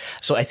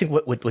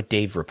what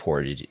Dave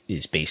reported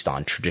is based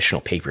on traditional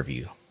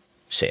pay-per-view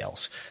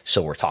sales.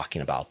 So we're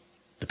talking about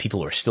the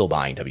people who are still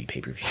buying WWE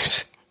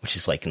pay-per-views, which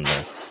is like in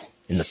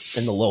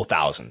the low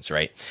thousands,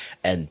 right?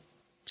 And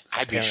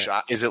I'd be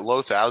shocked. Is it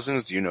low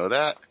thousands? Do you know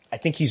that? I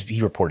think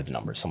he reported the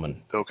number.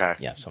 Okay.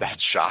 Yeah.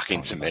 That's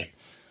shocking to me.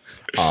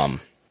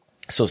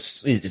 So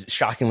is it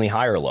shockingly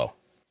high or low?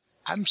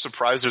 I'm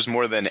surprised there's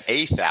more than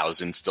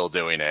 8,000 still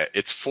doing it.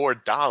 It's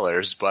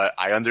 $4, but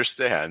I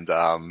understand.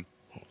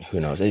 Who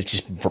knows? It's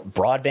just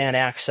broadband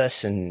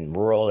access in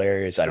rural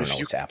areas. I don't know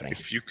what's happening.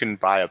 If you can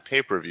buy a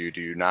pay-per-view,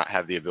 do you not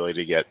have the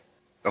ability to get?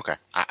 Okay.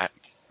 I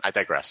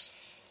digress.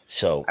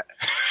 So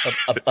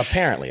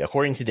apparently,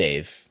 according to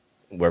Dave,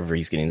 wherever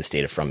he's getting this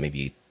data from,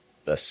 maybe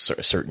a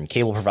certain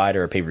cable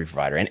provider or pay-per-view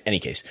provider. In any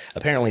case,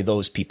 apparently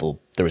those people,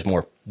 there was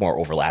more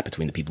overlap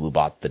between the people who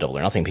bought the Double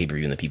or Nothing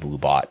pay-per-view and the people who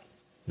bought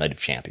Night of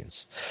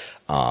Champions.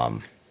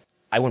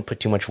 I wouldn't put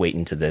too much weight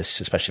into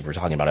this, especially if we're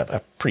talking about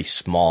a pretty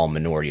small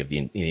minority of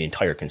the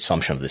entire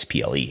consumption of this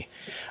PLE.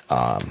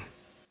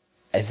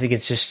 I think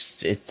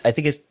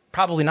it's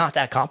probably not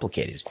that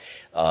complicated.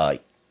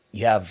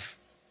 You have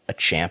a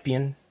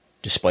champion,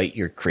 despite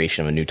your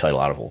creation of a new title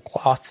out of whole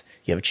cloth.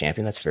 You have a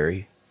champion that's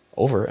very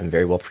over and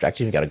very well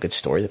protected. You've got a good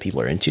story that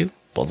people are into,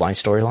 Bloodline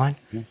storyline,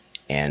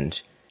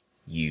 and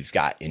you've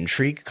got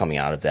intrigue coming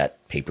out of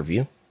that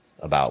pay-per-view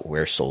about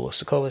where Solo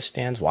Sikoa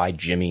stands, why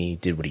Jimmy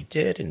did what he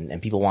did,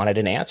 and people wanted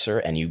an answer,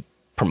 and you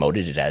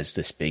promoted it as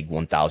this big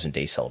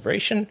 1,000-day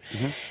celebration.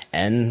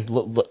 And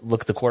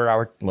look at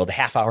the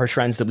half-hour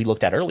trends that we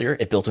looked at earlier.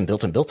 It built and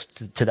built and built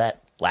to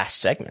that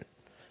last segment.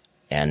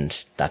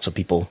 And that's what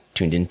people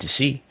tuned in to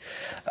see.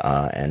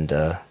 And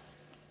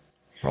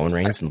Roman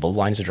Reigns and the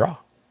Bloodline's a draw.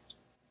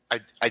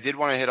 I did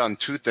want to hit on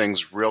two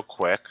things real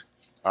quick.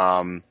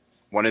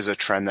 One is a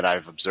trend that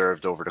I've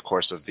observed over the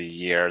course of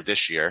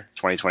this year,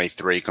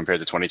 2023 compared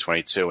to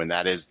 2022, and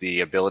that is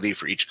the ability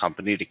for each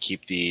company to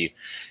keep the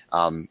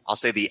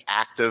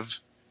active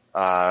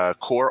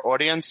core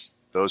audience,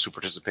 those who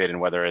participate in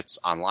whether it's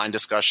online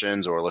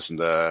discussions or listen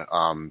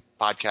to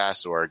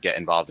podcasts or get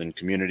involved in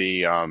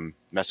community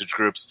message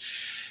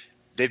groups.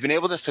 They've been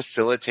able to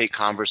facilitate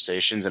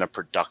conversations in a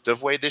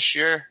productive way this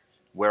year,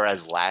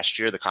 whereas last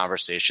year the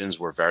conversations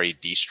were very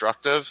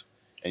destructive.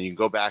 And you can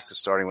go back to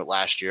starting with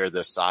last year,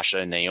 the Sasha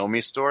and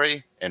Naomi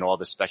story and all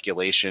the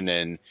speculation,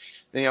 and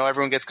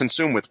everyone gets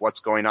consumed with what's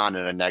going on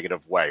in a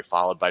negative way,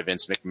 followed by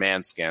Vince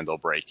McMahon scandal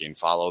breaking,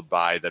 followed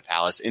by the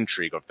Palace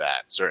intrigue of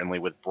that. Certainly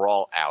with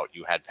Brawl out,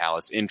 you had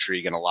Palace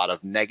intrigue and a lot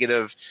of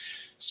negative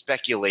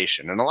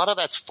speculation. And a lot of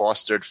that's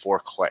fostered for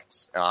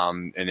clicks.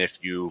 And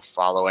if you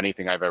follow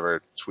anything I've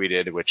ever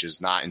tweeted, which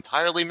is not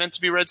entirely meant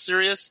to be read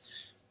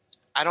serious,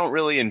 I don't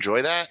really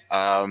enjoy that.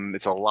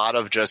 It's a lot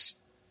of just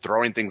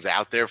throwing things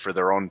out there for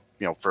their own,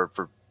 for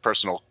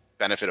personal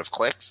benefit of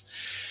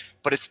clicks,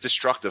 but it's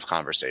destructive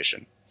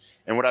conversation.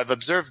 And what I've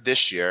observed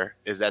this year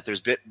is that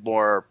there's a bit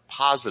more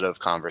positive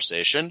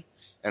conversation.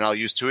 And I'll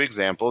use two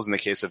examples in the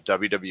case of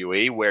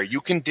WWE where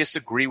you can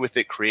disagree with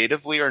it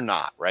creatively or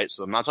not, right?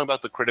 So I'm not talking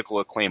about the critical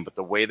acclaim, but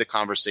the way the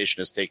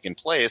conversation has taken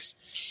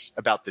place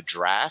about the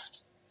draft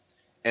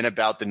and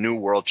about the new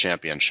world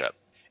championship.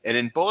 And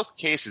in both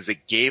cases,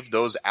 it gave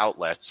those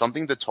outlets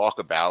something to talk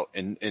about,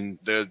 and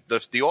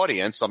the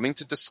audience something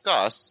to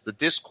discuss. The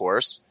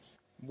discourse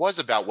was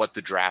about what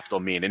the draft will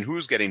mean and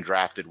who's getting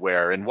drafted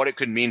where and what it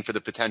could mean for the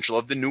potential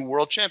of the new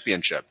world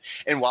championship.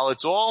 And while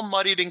it's all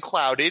muddied and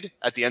clouded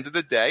at the end of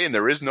the day, and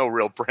there is no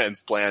real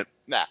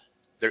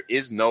there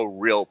is no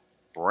real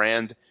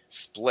brand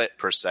split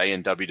per se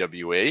in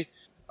WWE,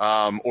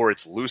 or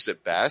it's loose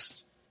at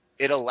best.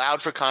 It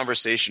allowed for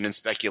conversation and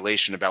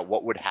speculation about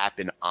what would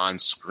happen on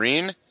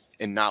screen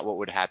and not what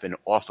would happen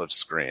off of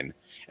screen.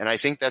 And I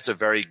think that's a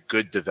very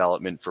good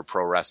development for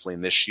pro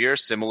wrestling this year.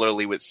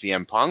 Similarly with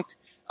CM Punk,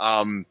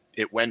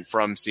 it went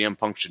from CM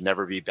Punk should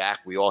never be back,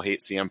 we all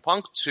hate CM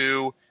Punk,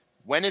 to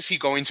when is he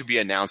going to be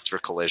announced for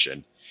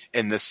Collision?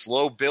 And the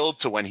slow build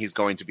to when he's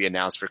going to be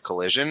announced for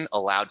Collision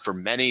allowed for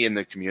many in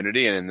the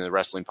community and in the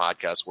wrestling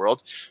podcast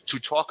world to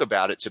talk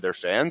about it to their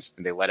fans.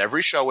 And they led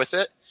every show with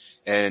it.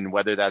 And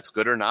whether that's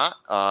good or not,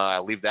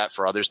 I'll leave that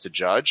for others to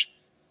judge.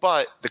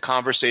 But the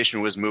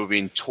conversation was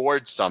moving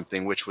towards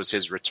something, which was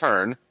his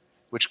return,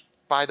 which,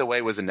 by the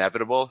way, was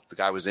inevitable. The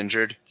guy was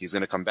injured. He's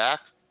going to come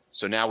back.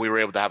 So now we were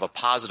able to have a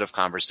positive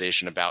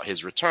conversation about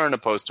his return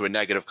opposed to a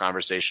negative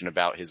conversation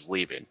about his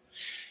leaving.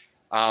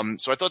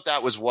 So I thought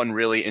that was one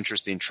really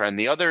interesting trend.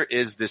 The other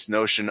is this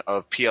notion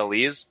of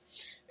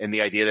PLEs and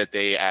the idea that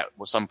they at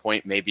some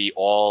point may be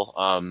all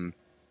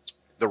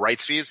the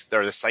rights fees,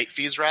 or the site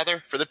fees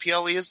rather, for the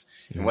PLEs,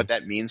 and what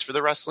that means for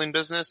the wrestling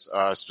business,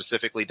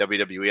 specifically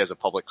WWE as a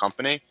public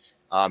company,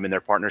 in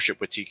their partnership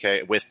with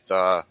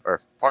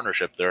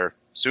their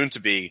soon to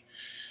be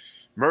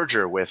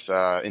merger with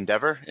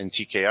Endeavor and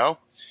TKO.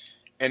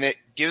 And it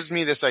gives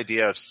me this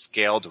idea of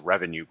scaled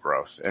revenue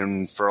growth.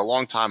 And for a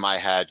long time, I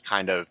had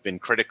kind of been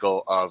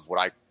critical of what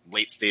I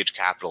late stage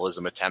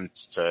capitalism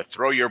attempts to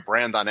throw your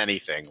brand on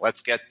anything.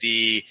 Let's get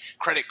the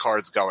credit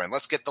cards going.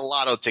 Let's get the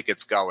lotto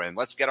tickets going.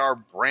 Let's get our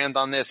brand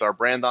on this, our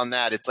brand on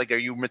that. It's like, are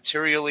you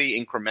materially,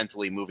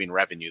 incrementally moving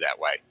revenue that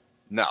way?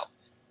 No.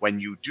 When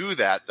you do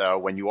that, though,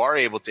 when you are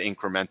able to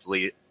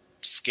incrementally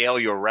scale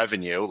your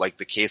revenue, like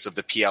the case of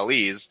the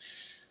PLEs,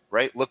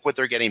 right? Look what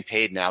they're getting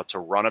paid now to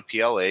run a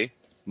PLE.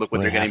 Look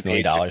what they're getting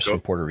paid to go from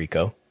Puerto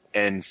Rico.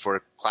 And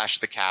for Clash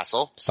of the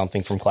Castle.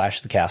 Something from Clash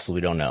of the Castle we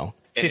don't know.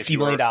 $50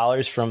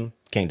 million from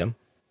Kingdom.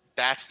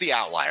 That's the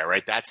outlier,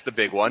 right? That's the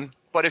big one.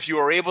 But if you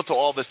are able to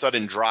all of a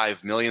sudden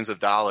drive millions of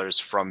dollars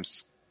from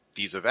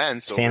these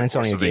events, San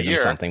Antonio gave them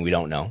something we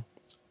don't know.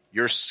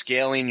 You're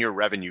scaling your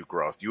revenue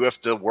growth. You have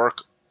to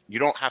work. You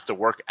don't have to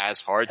work as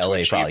hard.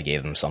 LA probably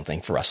gave them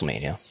something for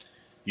WrestleMania.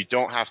 You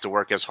don't have to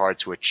work as hard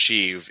to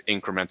achieve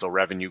incremental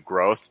revenue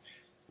growth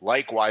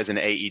Likewise, in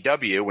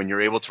AEW, when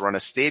you're able to run a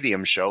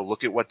stadium show,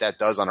 look at what that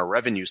does on a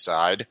revenue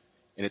side,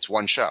 and it's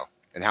one show.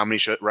 And how many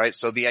shows, right?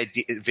 So the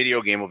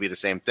video game will be the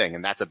same thing,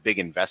 and that's a big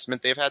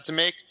investment they've had to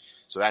make.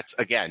 So that's,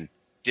 again,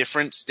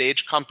 different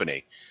stage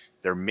company.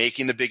 They're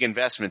making the big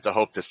investment to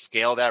hope to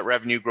scale that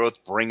revenue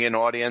growth, bring in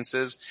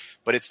audiences,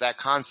 but it's that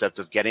concept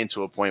of getting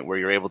to a point where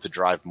you're able to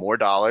drive more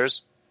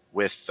dollars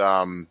with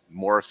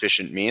more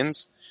efficient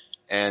means.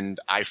 And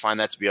I find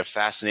that to be a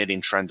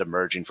fascinating trend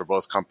emerging for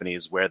both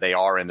companies where they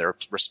are in their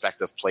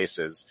respective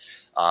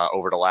places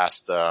over the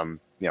last,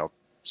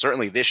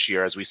 certainly this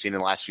year, as we've seen in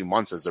the last few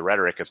months, as the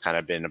rhetoric has kind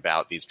of been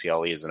about these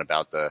PLEs and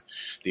about the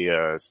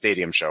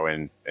stadium show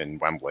in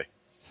Wembley.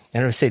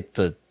 And I would say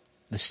the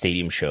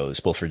stadium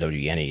shows, both for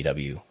WWE and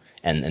AEW,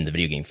 and the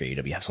video game for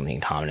AEW have something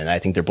in common. And I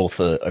think they're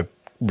both a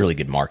really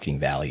good marketing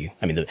value.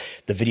 I mean,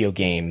 the video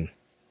game,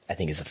 I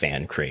think, is a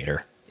fan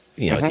creator.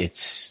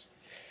 It's...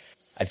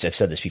 I've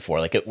said this before.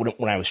 Like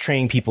when I was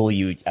training people,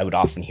 I would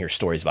often hear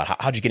stories about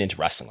how'd you get into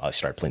wrestling? Well, I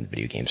started playing the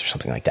video games or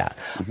something like that.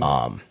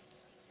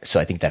 So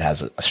I think that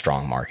has a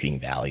strong marketing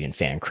value and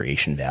fan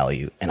creation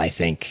value. And I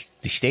think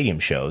the stadium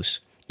shows,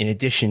 in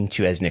addition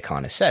to, as Nick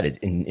Khan has said,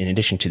 in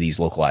addition to these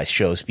localized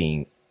shows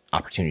being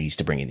opportunities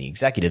to bring in the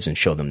executives and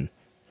show them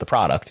the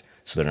product,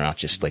 so they're not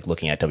just like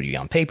looking at WWE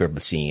on paper,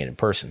 but seeing it in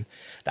person.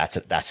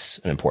 That's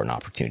an important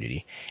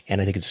opportunity. And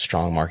I think it's a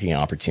strong marketing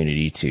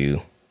opportunity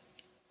to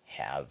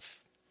have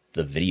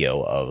the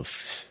video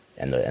of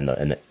and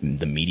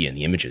the media and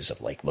the images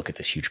of, like, look at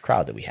this huge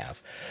crowd that we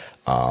have,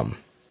 and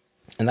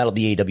that'll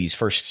be AEW's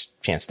first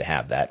chance to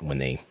have that when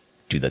they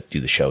do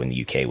the show in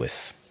the UK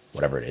with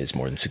whatever it is,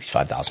 more than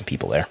 65,000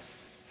 people there.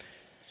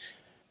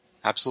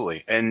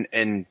 Absolutely,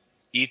 and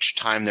each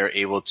time they're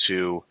able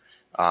to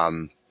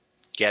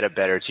get a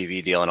better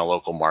TV deal in a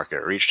local market,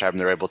 or each time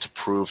they're able to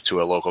prove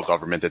to a local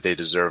government that they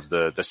deserve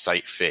the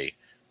site fee,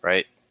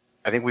 right?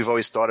 I think we've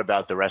always thought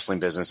about the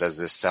wrestling business as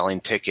this selling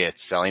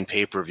tickets, selling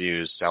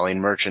pay-per-views, selling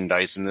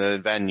merchandise in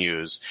the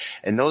venues.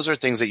 And those are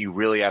things that you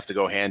really have to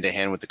go hand to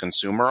hand with the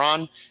consumer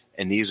on.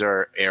 And these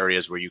are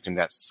areas where you can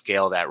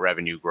scale that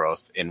revenue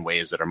growth in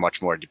ways that are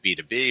much more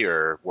B2B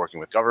or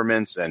working with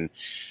governments. And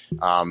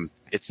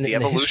it's the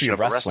evolution of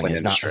the wrestling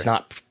industry. Has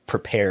not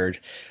prepared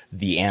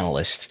the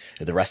analyst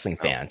or the wrestling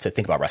fan to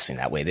think about wrestling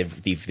that way.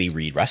 They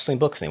read wrestling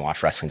books and they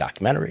watch wrestling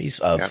documentaries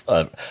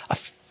of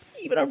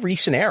even a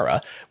recent era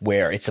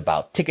where it's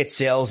about ticket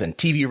sales and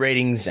TV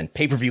ratings and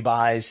pay-per-view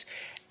buys,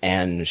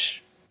 and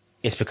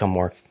it's become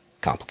more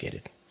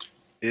complicated.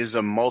 It is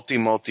a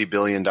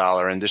multi-billion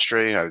dollar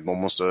industry.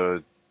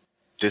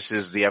 This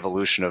is the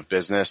evolution of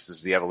business. This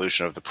is the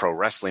evolution of the pro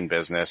wrestling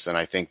business. And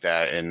I think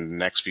that in the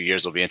next few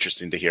years, it'll be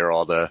interesting to hear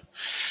all the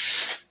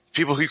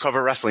people who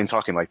cover wrestling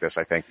talking like this,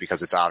 I think,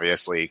 because it's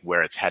obviously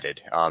where it's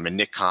headed. And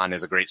Nick Khan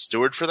is a great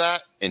steward for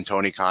that. And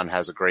Tony Khan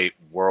has a great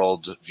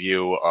world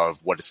view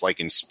of what it's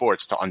like in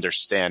sports to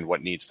understand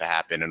what needs to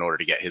happen in order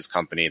to get his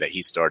company that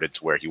he started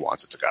to where he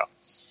wants it to go.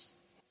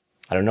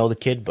 I don't know the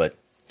kid, but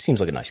seems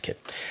like a nice kid,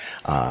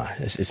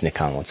 as Nick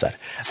Khan once said.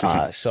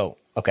 So,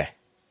 okay,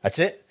 that's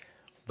it.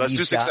 Let's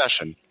do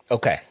Succession.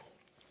 Okay.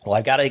 Well,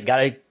 I've got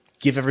to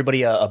give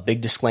everybody a big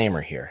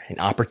disclaimer here, an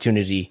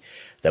opportunity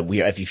that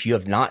if you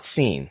have not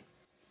seen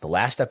the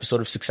last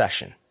episode of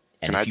Succession,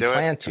 and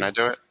Can I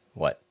do it?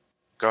 What?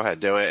 Go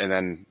ahead, do it, and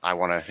then I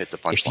want to hit the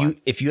punchline.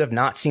 If you have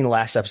not seen the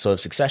last episode of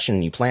Succession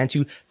and you plan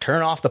to,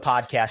 turn off the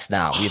podcast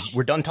now.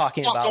 We're done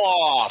talking about. Fuck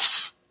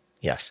off.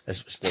 Yes,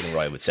 as Logan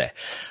Roy would say.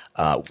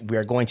 We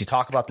are going to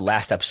talk about the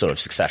last episode of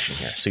Succession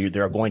here. So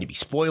there are going to be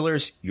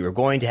spoilers. You are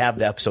going to have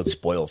the episode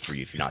spoiled for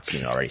you if you've not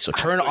seen it already. So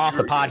turn off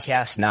the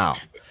podcast now.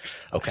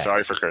 Okay.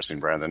 Sorry for cursing,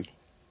 Brandon.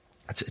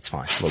 It's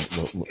fine.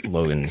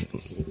 Logan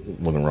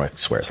Roy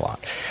swears a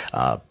lot,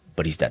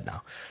 but he's dead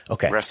now.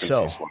 Okay,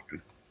 so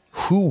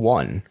who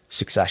won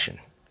Succession?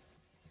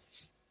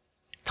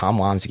 Tom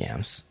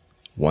Wambsgans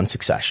won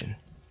Succession.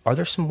 Are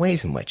there some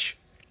ways in which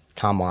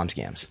Tom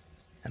Wambsgans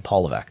and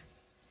Paul Levesque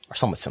are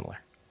somewhat similar?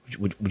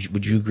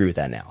 Would you agree with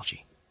that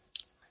analogy?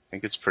 I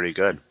think it's pretty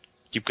good.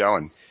 Keep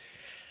going.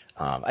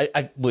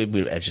 I've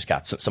just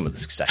got some of the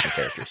Succession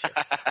characters here.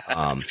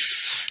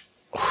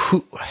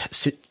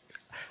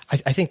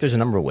 I think there's a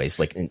number of ways,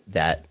 like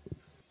that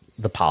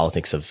the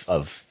politics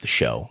of the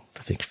show,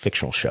 I think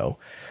fictional show,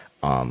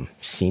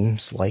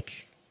 seems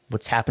like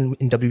what's happened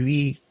in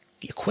WWE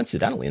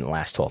coincidentally in the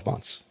last 12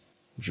 months.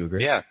 Would you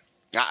agree? Yeah,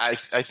 I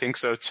think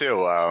so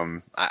too.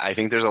 I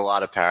think there's a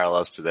lot of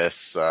parallels to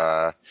this,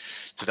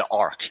 to the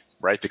arc,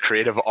 right? The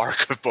creative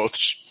arc of both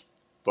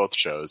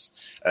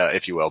shows,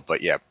 if you will.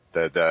 But yeah,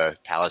 the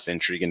palace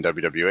intrigue in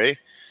WWE,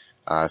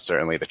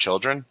 certainly the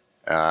children.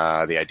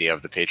 The idea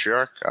of the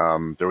patriarch.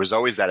 There was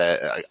always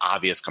that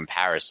obvious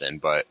comparison,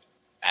 but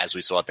as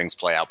we saw things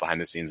play out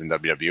behind the scenes in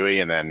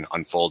WWE and then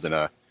unfold in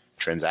a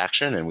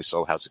transaction, and we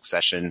saw how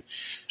Succession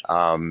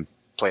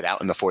played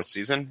out in the fourth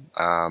season,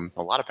 a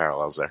lot of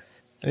parallels there.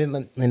 I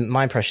mean,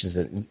 my impression is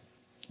that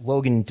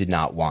Logan did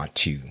not want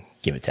to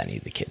give it to any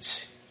of the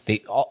kids.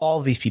 All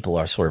of these people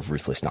are sort of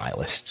ruthless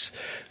nihilists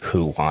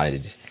who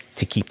wanted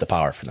to keep the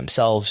power for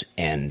themselves,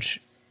 and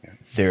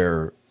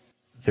their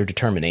their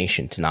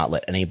determination to not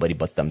let anybody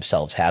but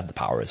themselves have the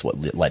power is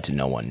what led to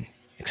no one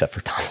except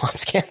for Tom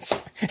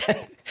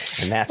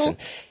Lomskans and Matson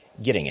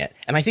getting it.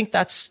 And I think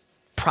that's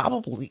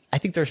probably, I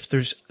think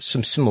there's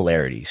some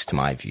similarities to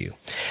my view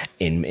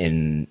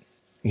in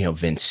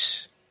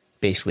Vince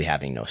basically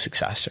having no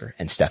successor,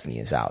 and Stephanie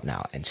is out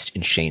now, and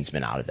Shane's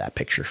been out of that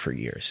picture for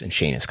years, and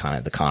Shane is kind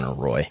of the Conor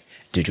Roy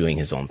doing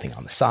his own thing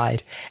on the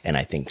side, and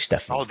I think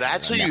Stephanie. Oh,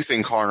 that's who you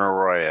think Conor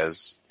Roy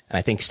is. And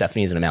I think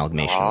Stephanie is an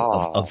amalgamation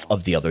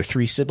of the other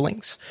three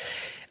siblings.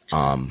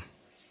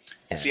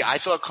 See, I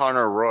thought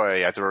Conor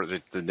Roy, I thought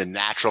the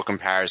natural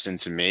comparison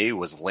to me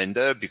was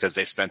Linda, because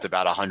they spent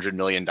about $100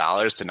 million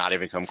to not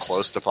even come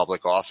close to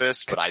public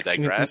office, but I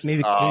digress.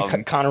 Maybe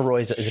Conor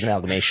Roy is an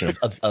amalgamation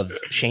of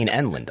Shane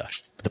and Linda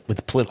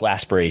with political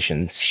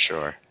aspirations.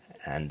 Sure.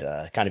 And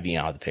kind of being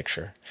out of the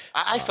picture.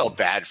 I felt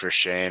bad for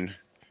Shane.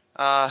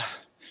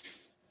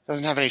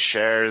 Doesn't have any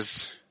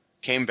shares.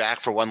 Came back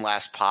for one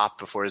last pop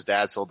before his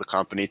dad sold the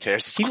company,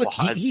 tears his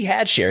quads. He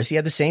had shares. He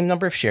had the same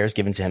number of shares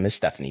given to him as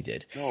Stephanie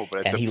did. No,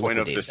 but at the point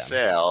of the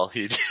sale,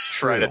 he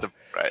right at the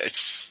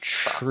right.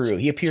 True.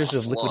 He appears to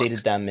have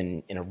liquidated them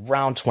in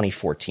around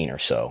 2014 or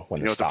so.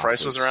 When what the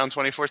price was around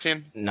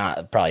 2014?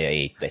 Not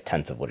probably a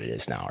tenth of what it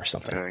is now or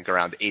something. I think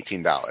around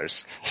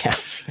 $18. Yeah.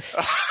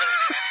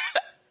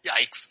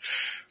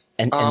 Yikes.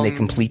 And they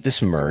complete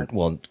this merge.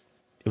 Well,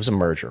 it was a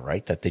merger,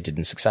 right? That they did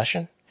in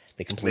succession.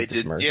 They complete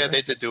this merger. Yeah,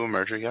 they did do a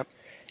merger. Yep.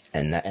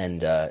 And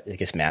I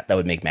guess that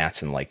would make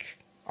Matson like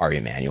Ari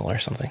Emanuel or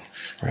something,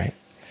 right?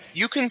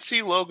 You can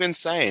see Logan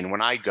saying,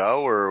 when I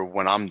go or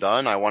when I'm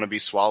done, I want to be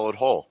swallowed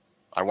whole.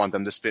 I want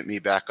them to spit me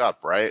back up,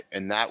 right?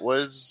 And that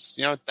was,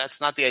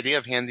 that's not the idea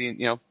of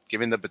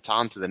giving the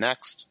baton to the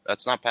next.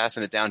 That's not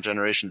passing it down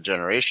generation to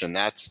generation.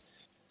 That's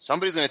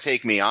somebody's going to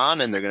take me on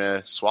and they're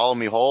going to swallow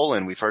me whole.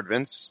 And we've heard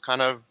Vince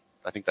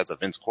I think that's a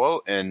Vince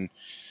quote. And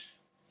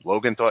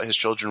Logan thought his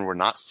children were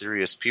not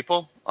serious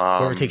people.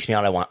 Whoever takes me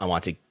out, I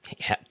want to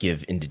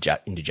give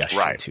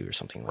indigestion to, or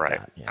something like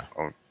that. Yeah.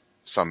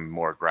 Some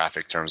more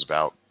graphic terms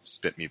about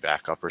spit me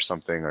back up or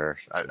something. Or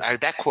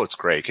that quote's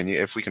great.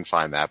 If we can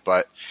find that?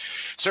 But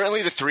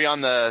certainly the three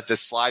on the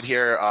slide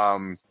here,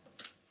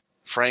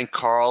 Frank,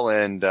 Carl,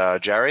 and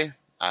Jerry,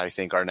 I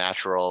think are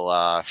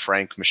natural.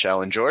 Frank,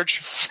 Michelle, and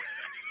George.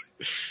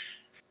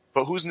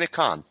 But who's Nick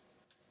Khan?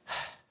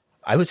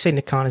 I would say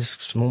Nick Khan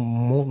is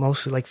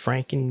mostly like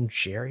Frank and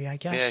Jerry, I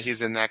guess. Yeah,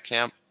 he's in that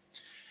camp.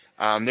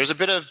 There's a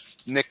bit of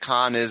Nick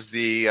Khan is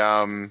the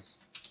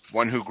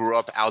one who grew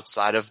up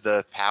outside of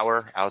the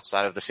power,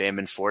 outside of the fame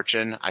and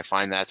fortune. I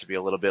find that to be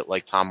a little bit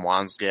like Tom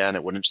Wansgan.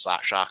 It wouldn't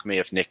shock me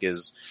if Nick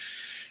is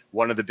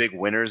one of the big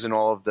winners in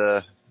all of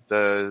the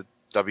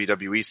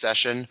WWE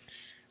session.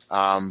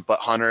 But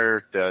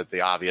Hunter,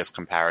 the obvious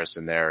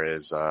comparison there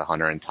is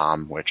Hunter and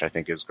Tom, which I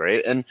think is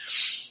great. And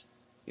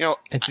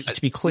and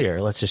to be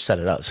clear, let's just set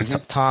it up. So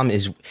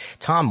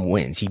Tom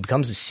wins. He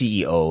becomes the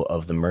CEO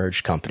of the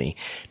merged company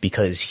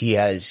because he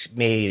has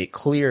made it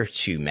clear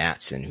to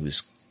Matson,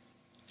 who's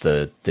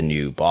the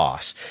new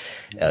boss,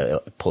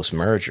 post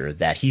merger,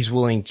 that he's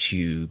willing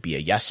to be a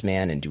yes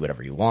man and do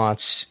whatever he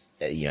wants.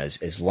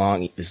 As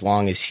long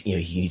as he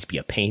needs to be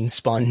a pain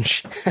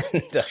sponge.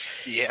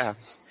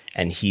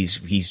 And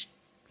he's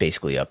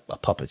basically a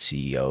puppet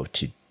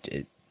CEO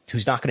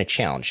who's not going to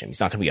challenge him.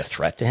 He's not going to be a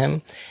threat to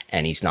him,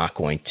 and he's not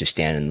going to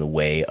stand in the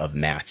way of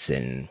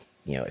Matson,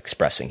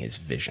 expressing his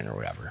vision or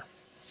whatever.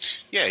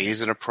 Yeah,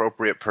 he's an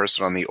appropriate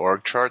person on the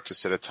org chart to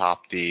sit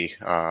atop the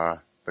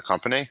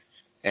company.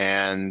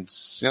 And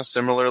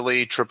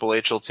similarly, Triple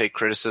H will take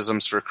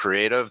criticisms for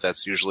creative.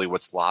 That's usually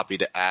what's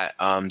lobbied at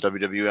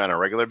WWE on a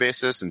regular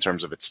basis in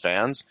terms of its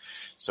fans.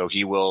 So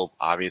he will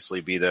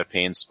obviously be the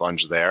pain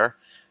sponge there.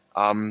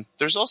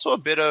 There's also a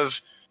bit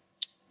of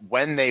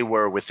when they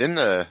were within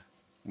the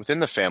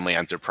family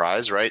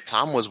enterprise, right?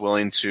 Tom was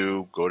willing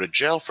to go to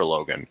jail for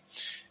Logan.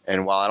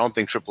 And while I don't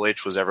think Triple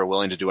H was ever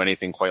willing to do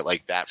anything quite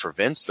like that for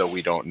Vince, though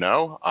we don't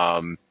know,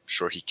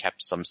 sure he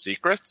kept some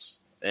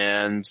secrets.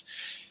 And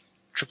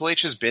Triple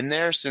H has been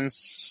there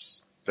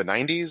since the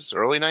 90s,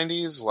 early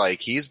 90s.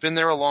 Like, he's been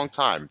there a long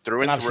time,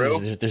 through and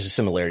through. There's a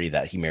similarity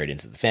that he married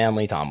into the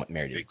family. Tom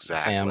married into the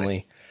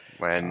family.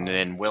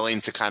 And willing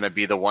to kind of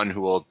be the one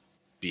who will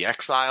be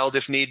exiled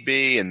if need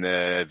be in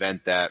the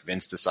event that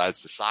Vince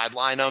decides to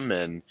sideline him.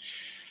 And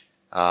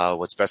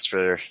what's best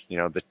for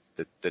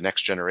the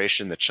next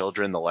generation, the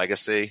children, the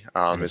legacy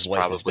is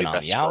probably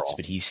best for all.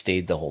 But he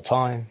stayed the whole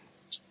time.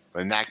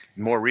 And that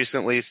more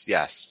recently,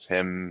 yes,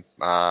 him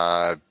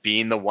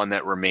being the one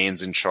that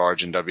remains in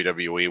charge in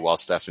WWE while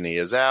Stephanie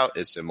is out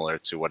is similar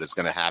to what is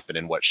going to happen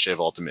and what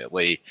Shiv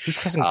ultimately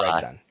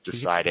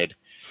decided.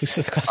 Who's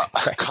the cousin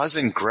Greg?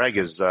 Cousin Greg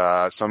is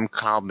some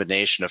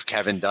combination of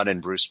Kevin Dunn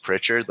and Bruce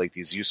Pritchard, like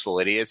these useful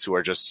idiots who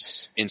are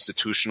just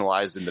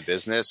institutionalized in the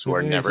business, who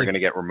are never going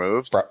to get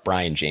removed.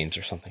 Brian James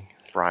or something.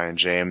 Brian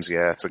James,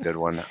 yeah, that's a good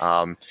one.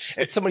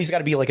 It's somebody who's got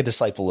to be like a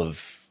disciple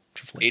of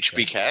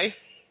HBK.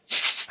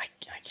 I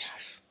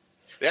guess.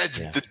 Yeah,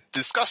 the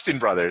Disgusting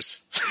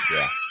Brothers.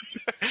 Yeah.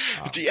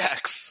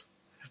 DX.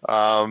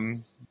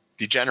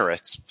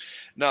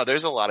 degenerates. No,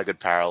 there's a lot of good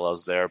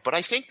parallels there. But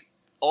I think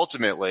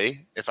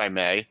ultimately, if I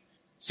may,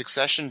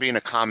 Succession being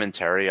a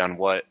commentary on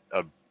what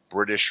a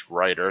British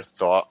writer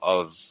thought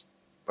of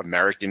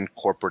American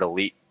corporate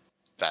elite,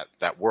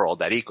 that world,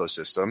 that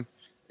ecosystem,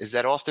 is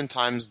that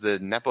oftentimes the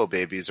Nepo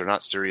babies are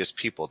not serious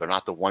people. They're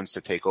not the ones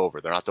to take over.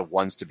 They're not the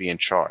ones to be in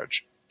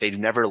charge. They've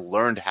never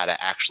learned how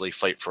to actually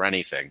fight for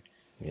anything.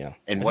 Yeah.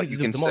 And what you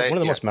can say... One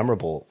of the most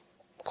memorable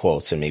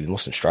quotes, and maybe the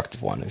most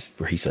instructive one, is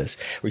where he says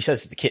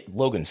to the kid,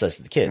 Logan says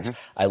to the kids,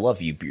 I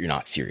love you, but you're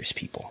not serious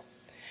people.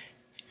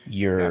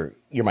 You're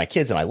my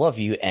kids and I love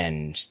you.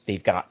 And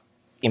they've got,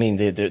 I mean,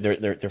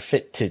 they're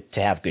fit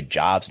to have good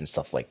jobs and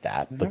stuff like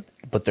that,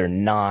 but they're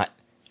not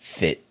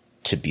fit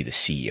to be the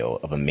CEO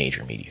of a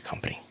major media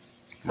company.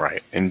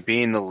 Right. And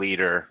being the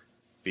leader,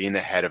 being the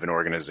head of an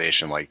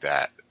organization like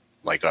that,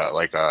 like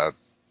the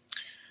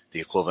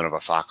equivalent of a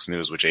Fox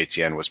News, which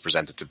ATN was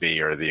presented to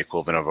be, or the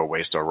equivalent of a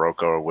Waste or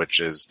Roku,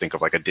 which is, think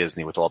of like a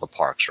Disney with all the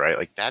parks, right?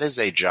 Like that is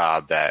a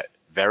job that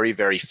very,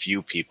 very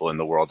few people in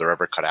the world are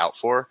ever cut out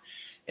for.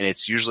 And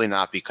it's usually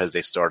not because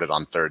they started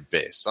on third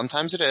base.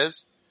 Sometimes it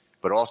is,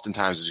 but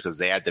oftentimes it's because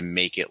they had to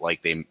make it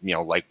like they,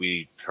 like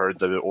we heard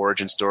the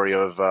origin story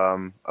of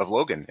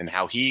Logan and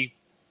how he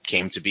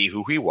came to be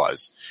who he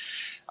was.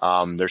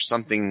 There's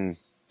something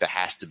that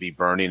has to be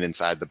burning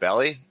inside the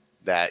belly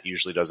that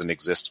usually doesn't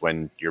exist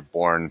when you're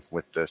born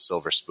with the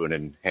silver spoon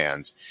in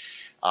hand.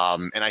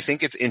 And I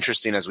think it's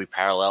interesting as we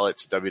parallel it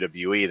to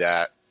WWE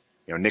that,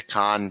 Nick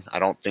Khan, I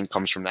don't think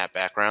comes from that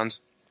background.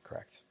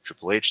 Correct.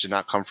 Triple H did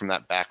not come from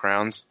that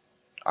background.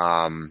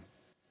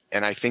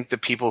 And I think the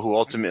people who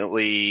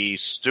ultimately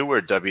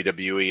steward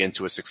WWE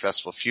into a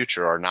successful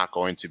future are not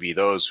going to be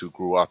those who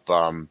grew up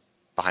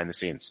behind the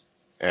scenes.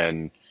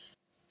 And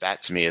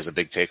that to me is a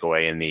big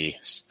takeaway in the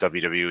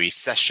WWE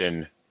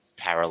session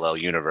parallel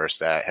universe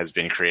that has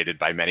been created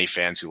by many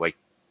fans who like,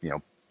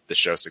 the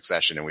show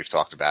Succession. And we've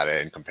talked about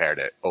it and compared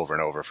it over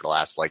and over for the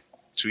last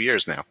 2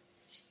 years now.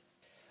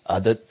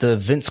 The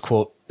Vince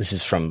quote, this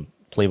is from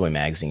Playboy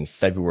magazine,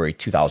 February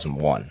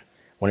 2001.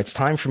 When it's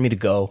time for me to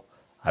go,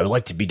 I would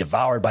like to be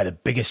devoured by the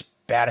biggest,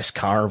 baddest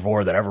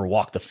carnivore that ever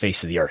walked the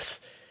face of the earth.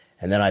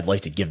 And then I'd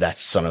like to give that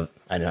son of...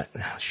 I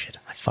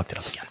fucked it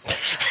up again.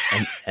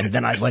 and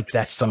then I'd like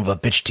that son of a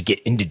bitch to get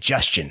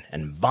indigestion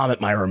and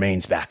vomit my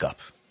remains back up.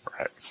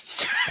 Right.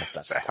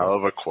 That's a hell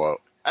of a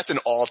quote. That's an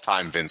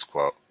all-time Vince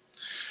quote.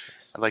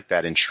 I like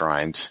that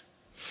enshrined.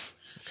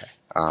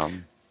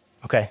 Okay.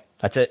 Okay,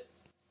 that's it.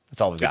 That's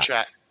all we've got. Good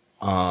chat.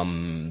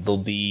 There'll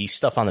be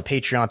stuff on the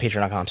Patreon,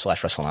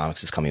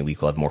 patreon.com/Wrestlenomics this coming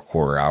week. We'll have more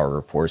quarter hour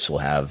reports. We'll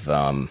have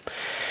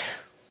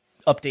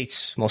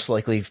updates, most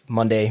likely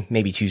Monday,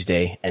 maybe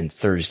Tuesday, and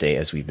Thursday,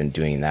 as we've been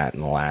doing that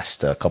in the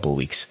last couple of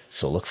weeks.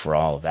 So look for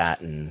all of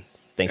that. And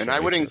thanks. And I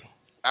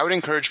would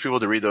encourage people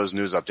to read those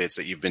news updates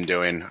that you've been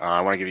doing.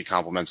 I want to give you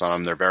compliments on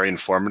them. They're very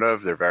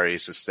informative. They're very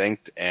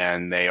succinct,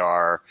 and they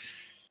are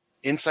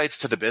insights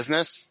to the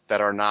business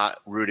that are not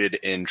rooted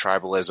in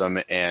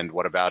tribalism and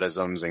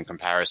whataboutisms and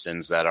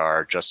comparisons that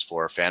are just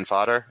for fan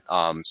fodder.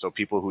 So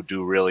people who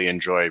do really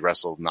enjoy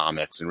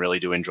Wrestlenomics and really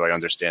do enjoy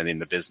understanding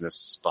the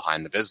business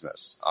behind the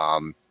business.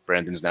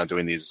 Brandon's now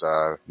doing these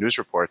news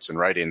reports and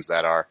writings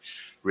that are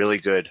really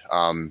good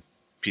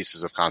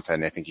pieces of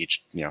content. I think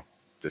each,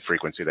 the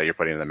frequency that you're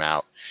putting them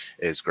out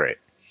is great.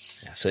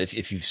 Yeah, so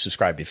if you've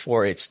subscribed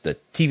before, it's the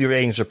TV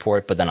ratings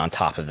report, but then on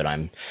top of it,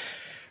 I'm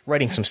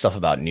writing some stuff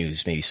about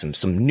news, maybe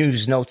some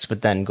news notes,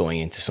 but then going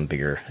into some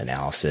bigger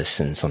analysis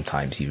and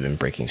sometimes even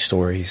breaking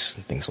stories,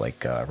 things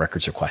like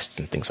records requests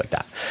and things like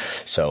that.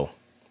 So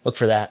look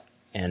for that,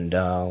 and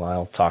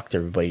I'll talk to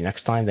everybody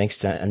next time. Thanks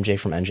to MJ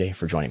from NJ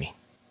for joining me.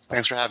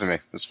 Thanks for having me.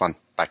 It was fun.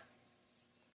 Bye.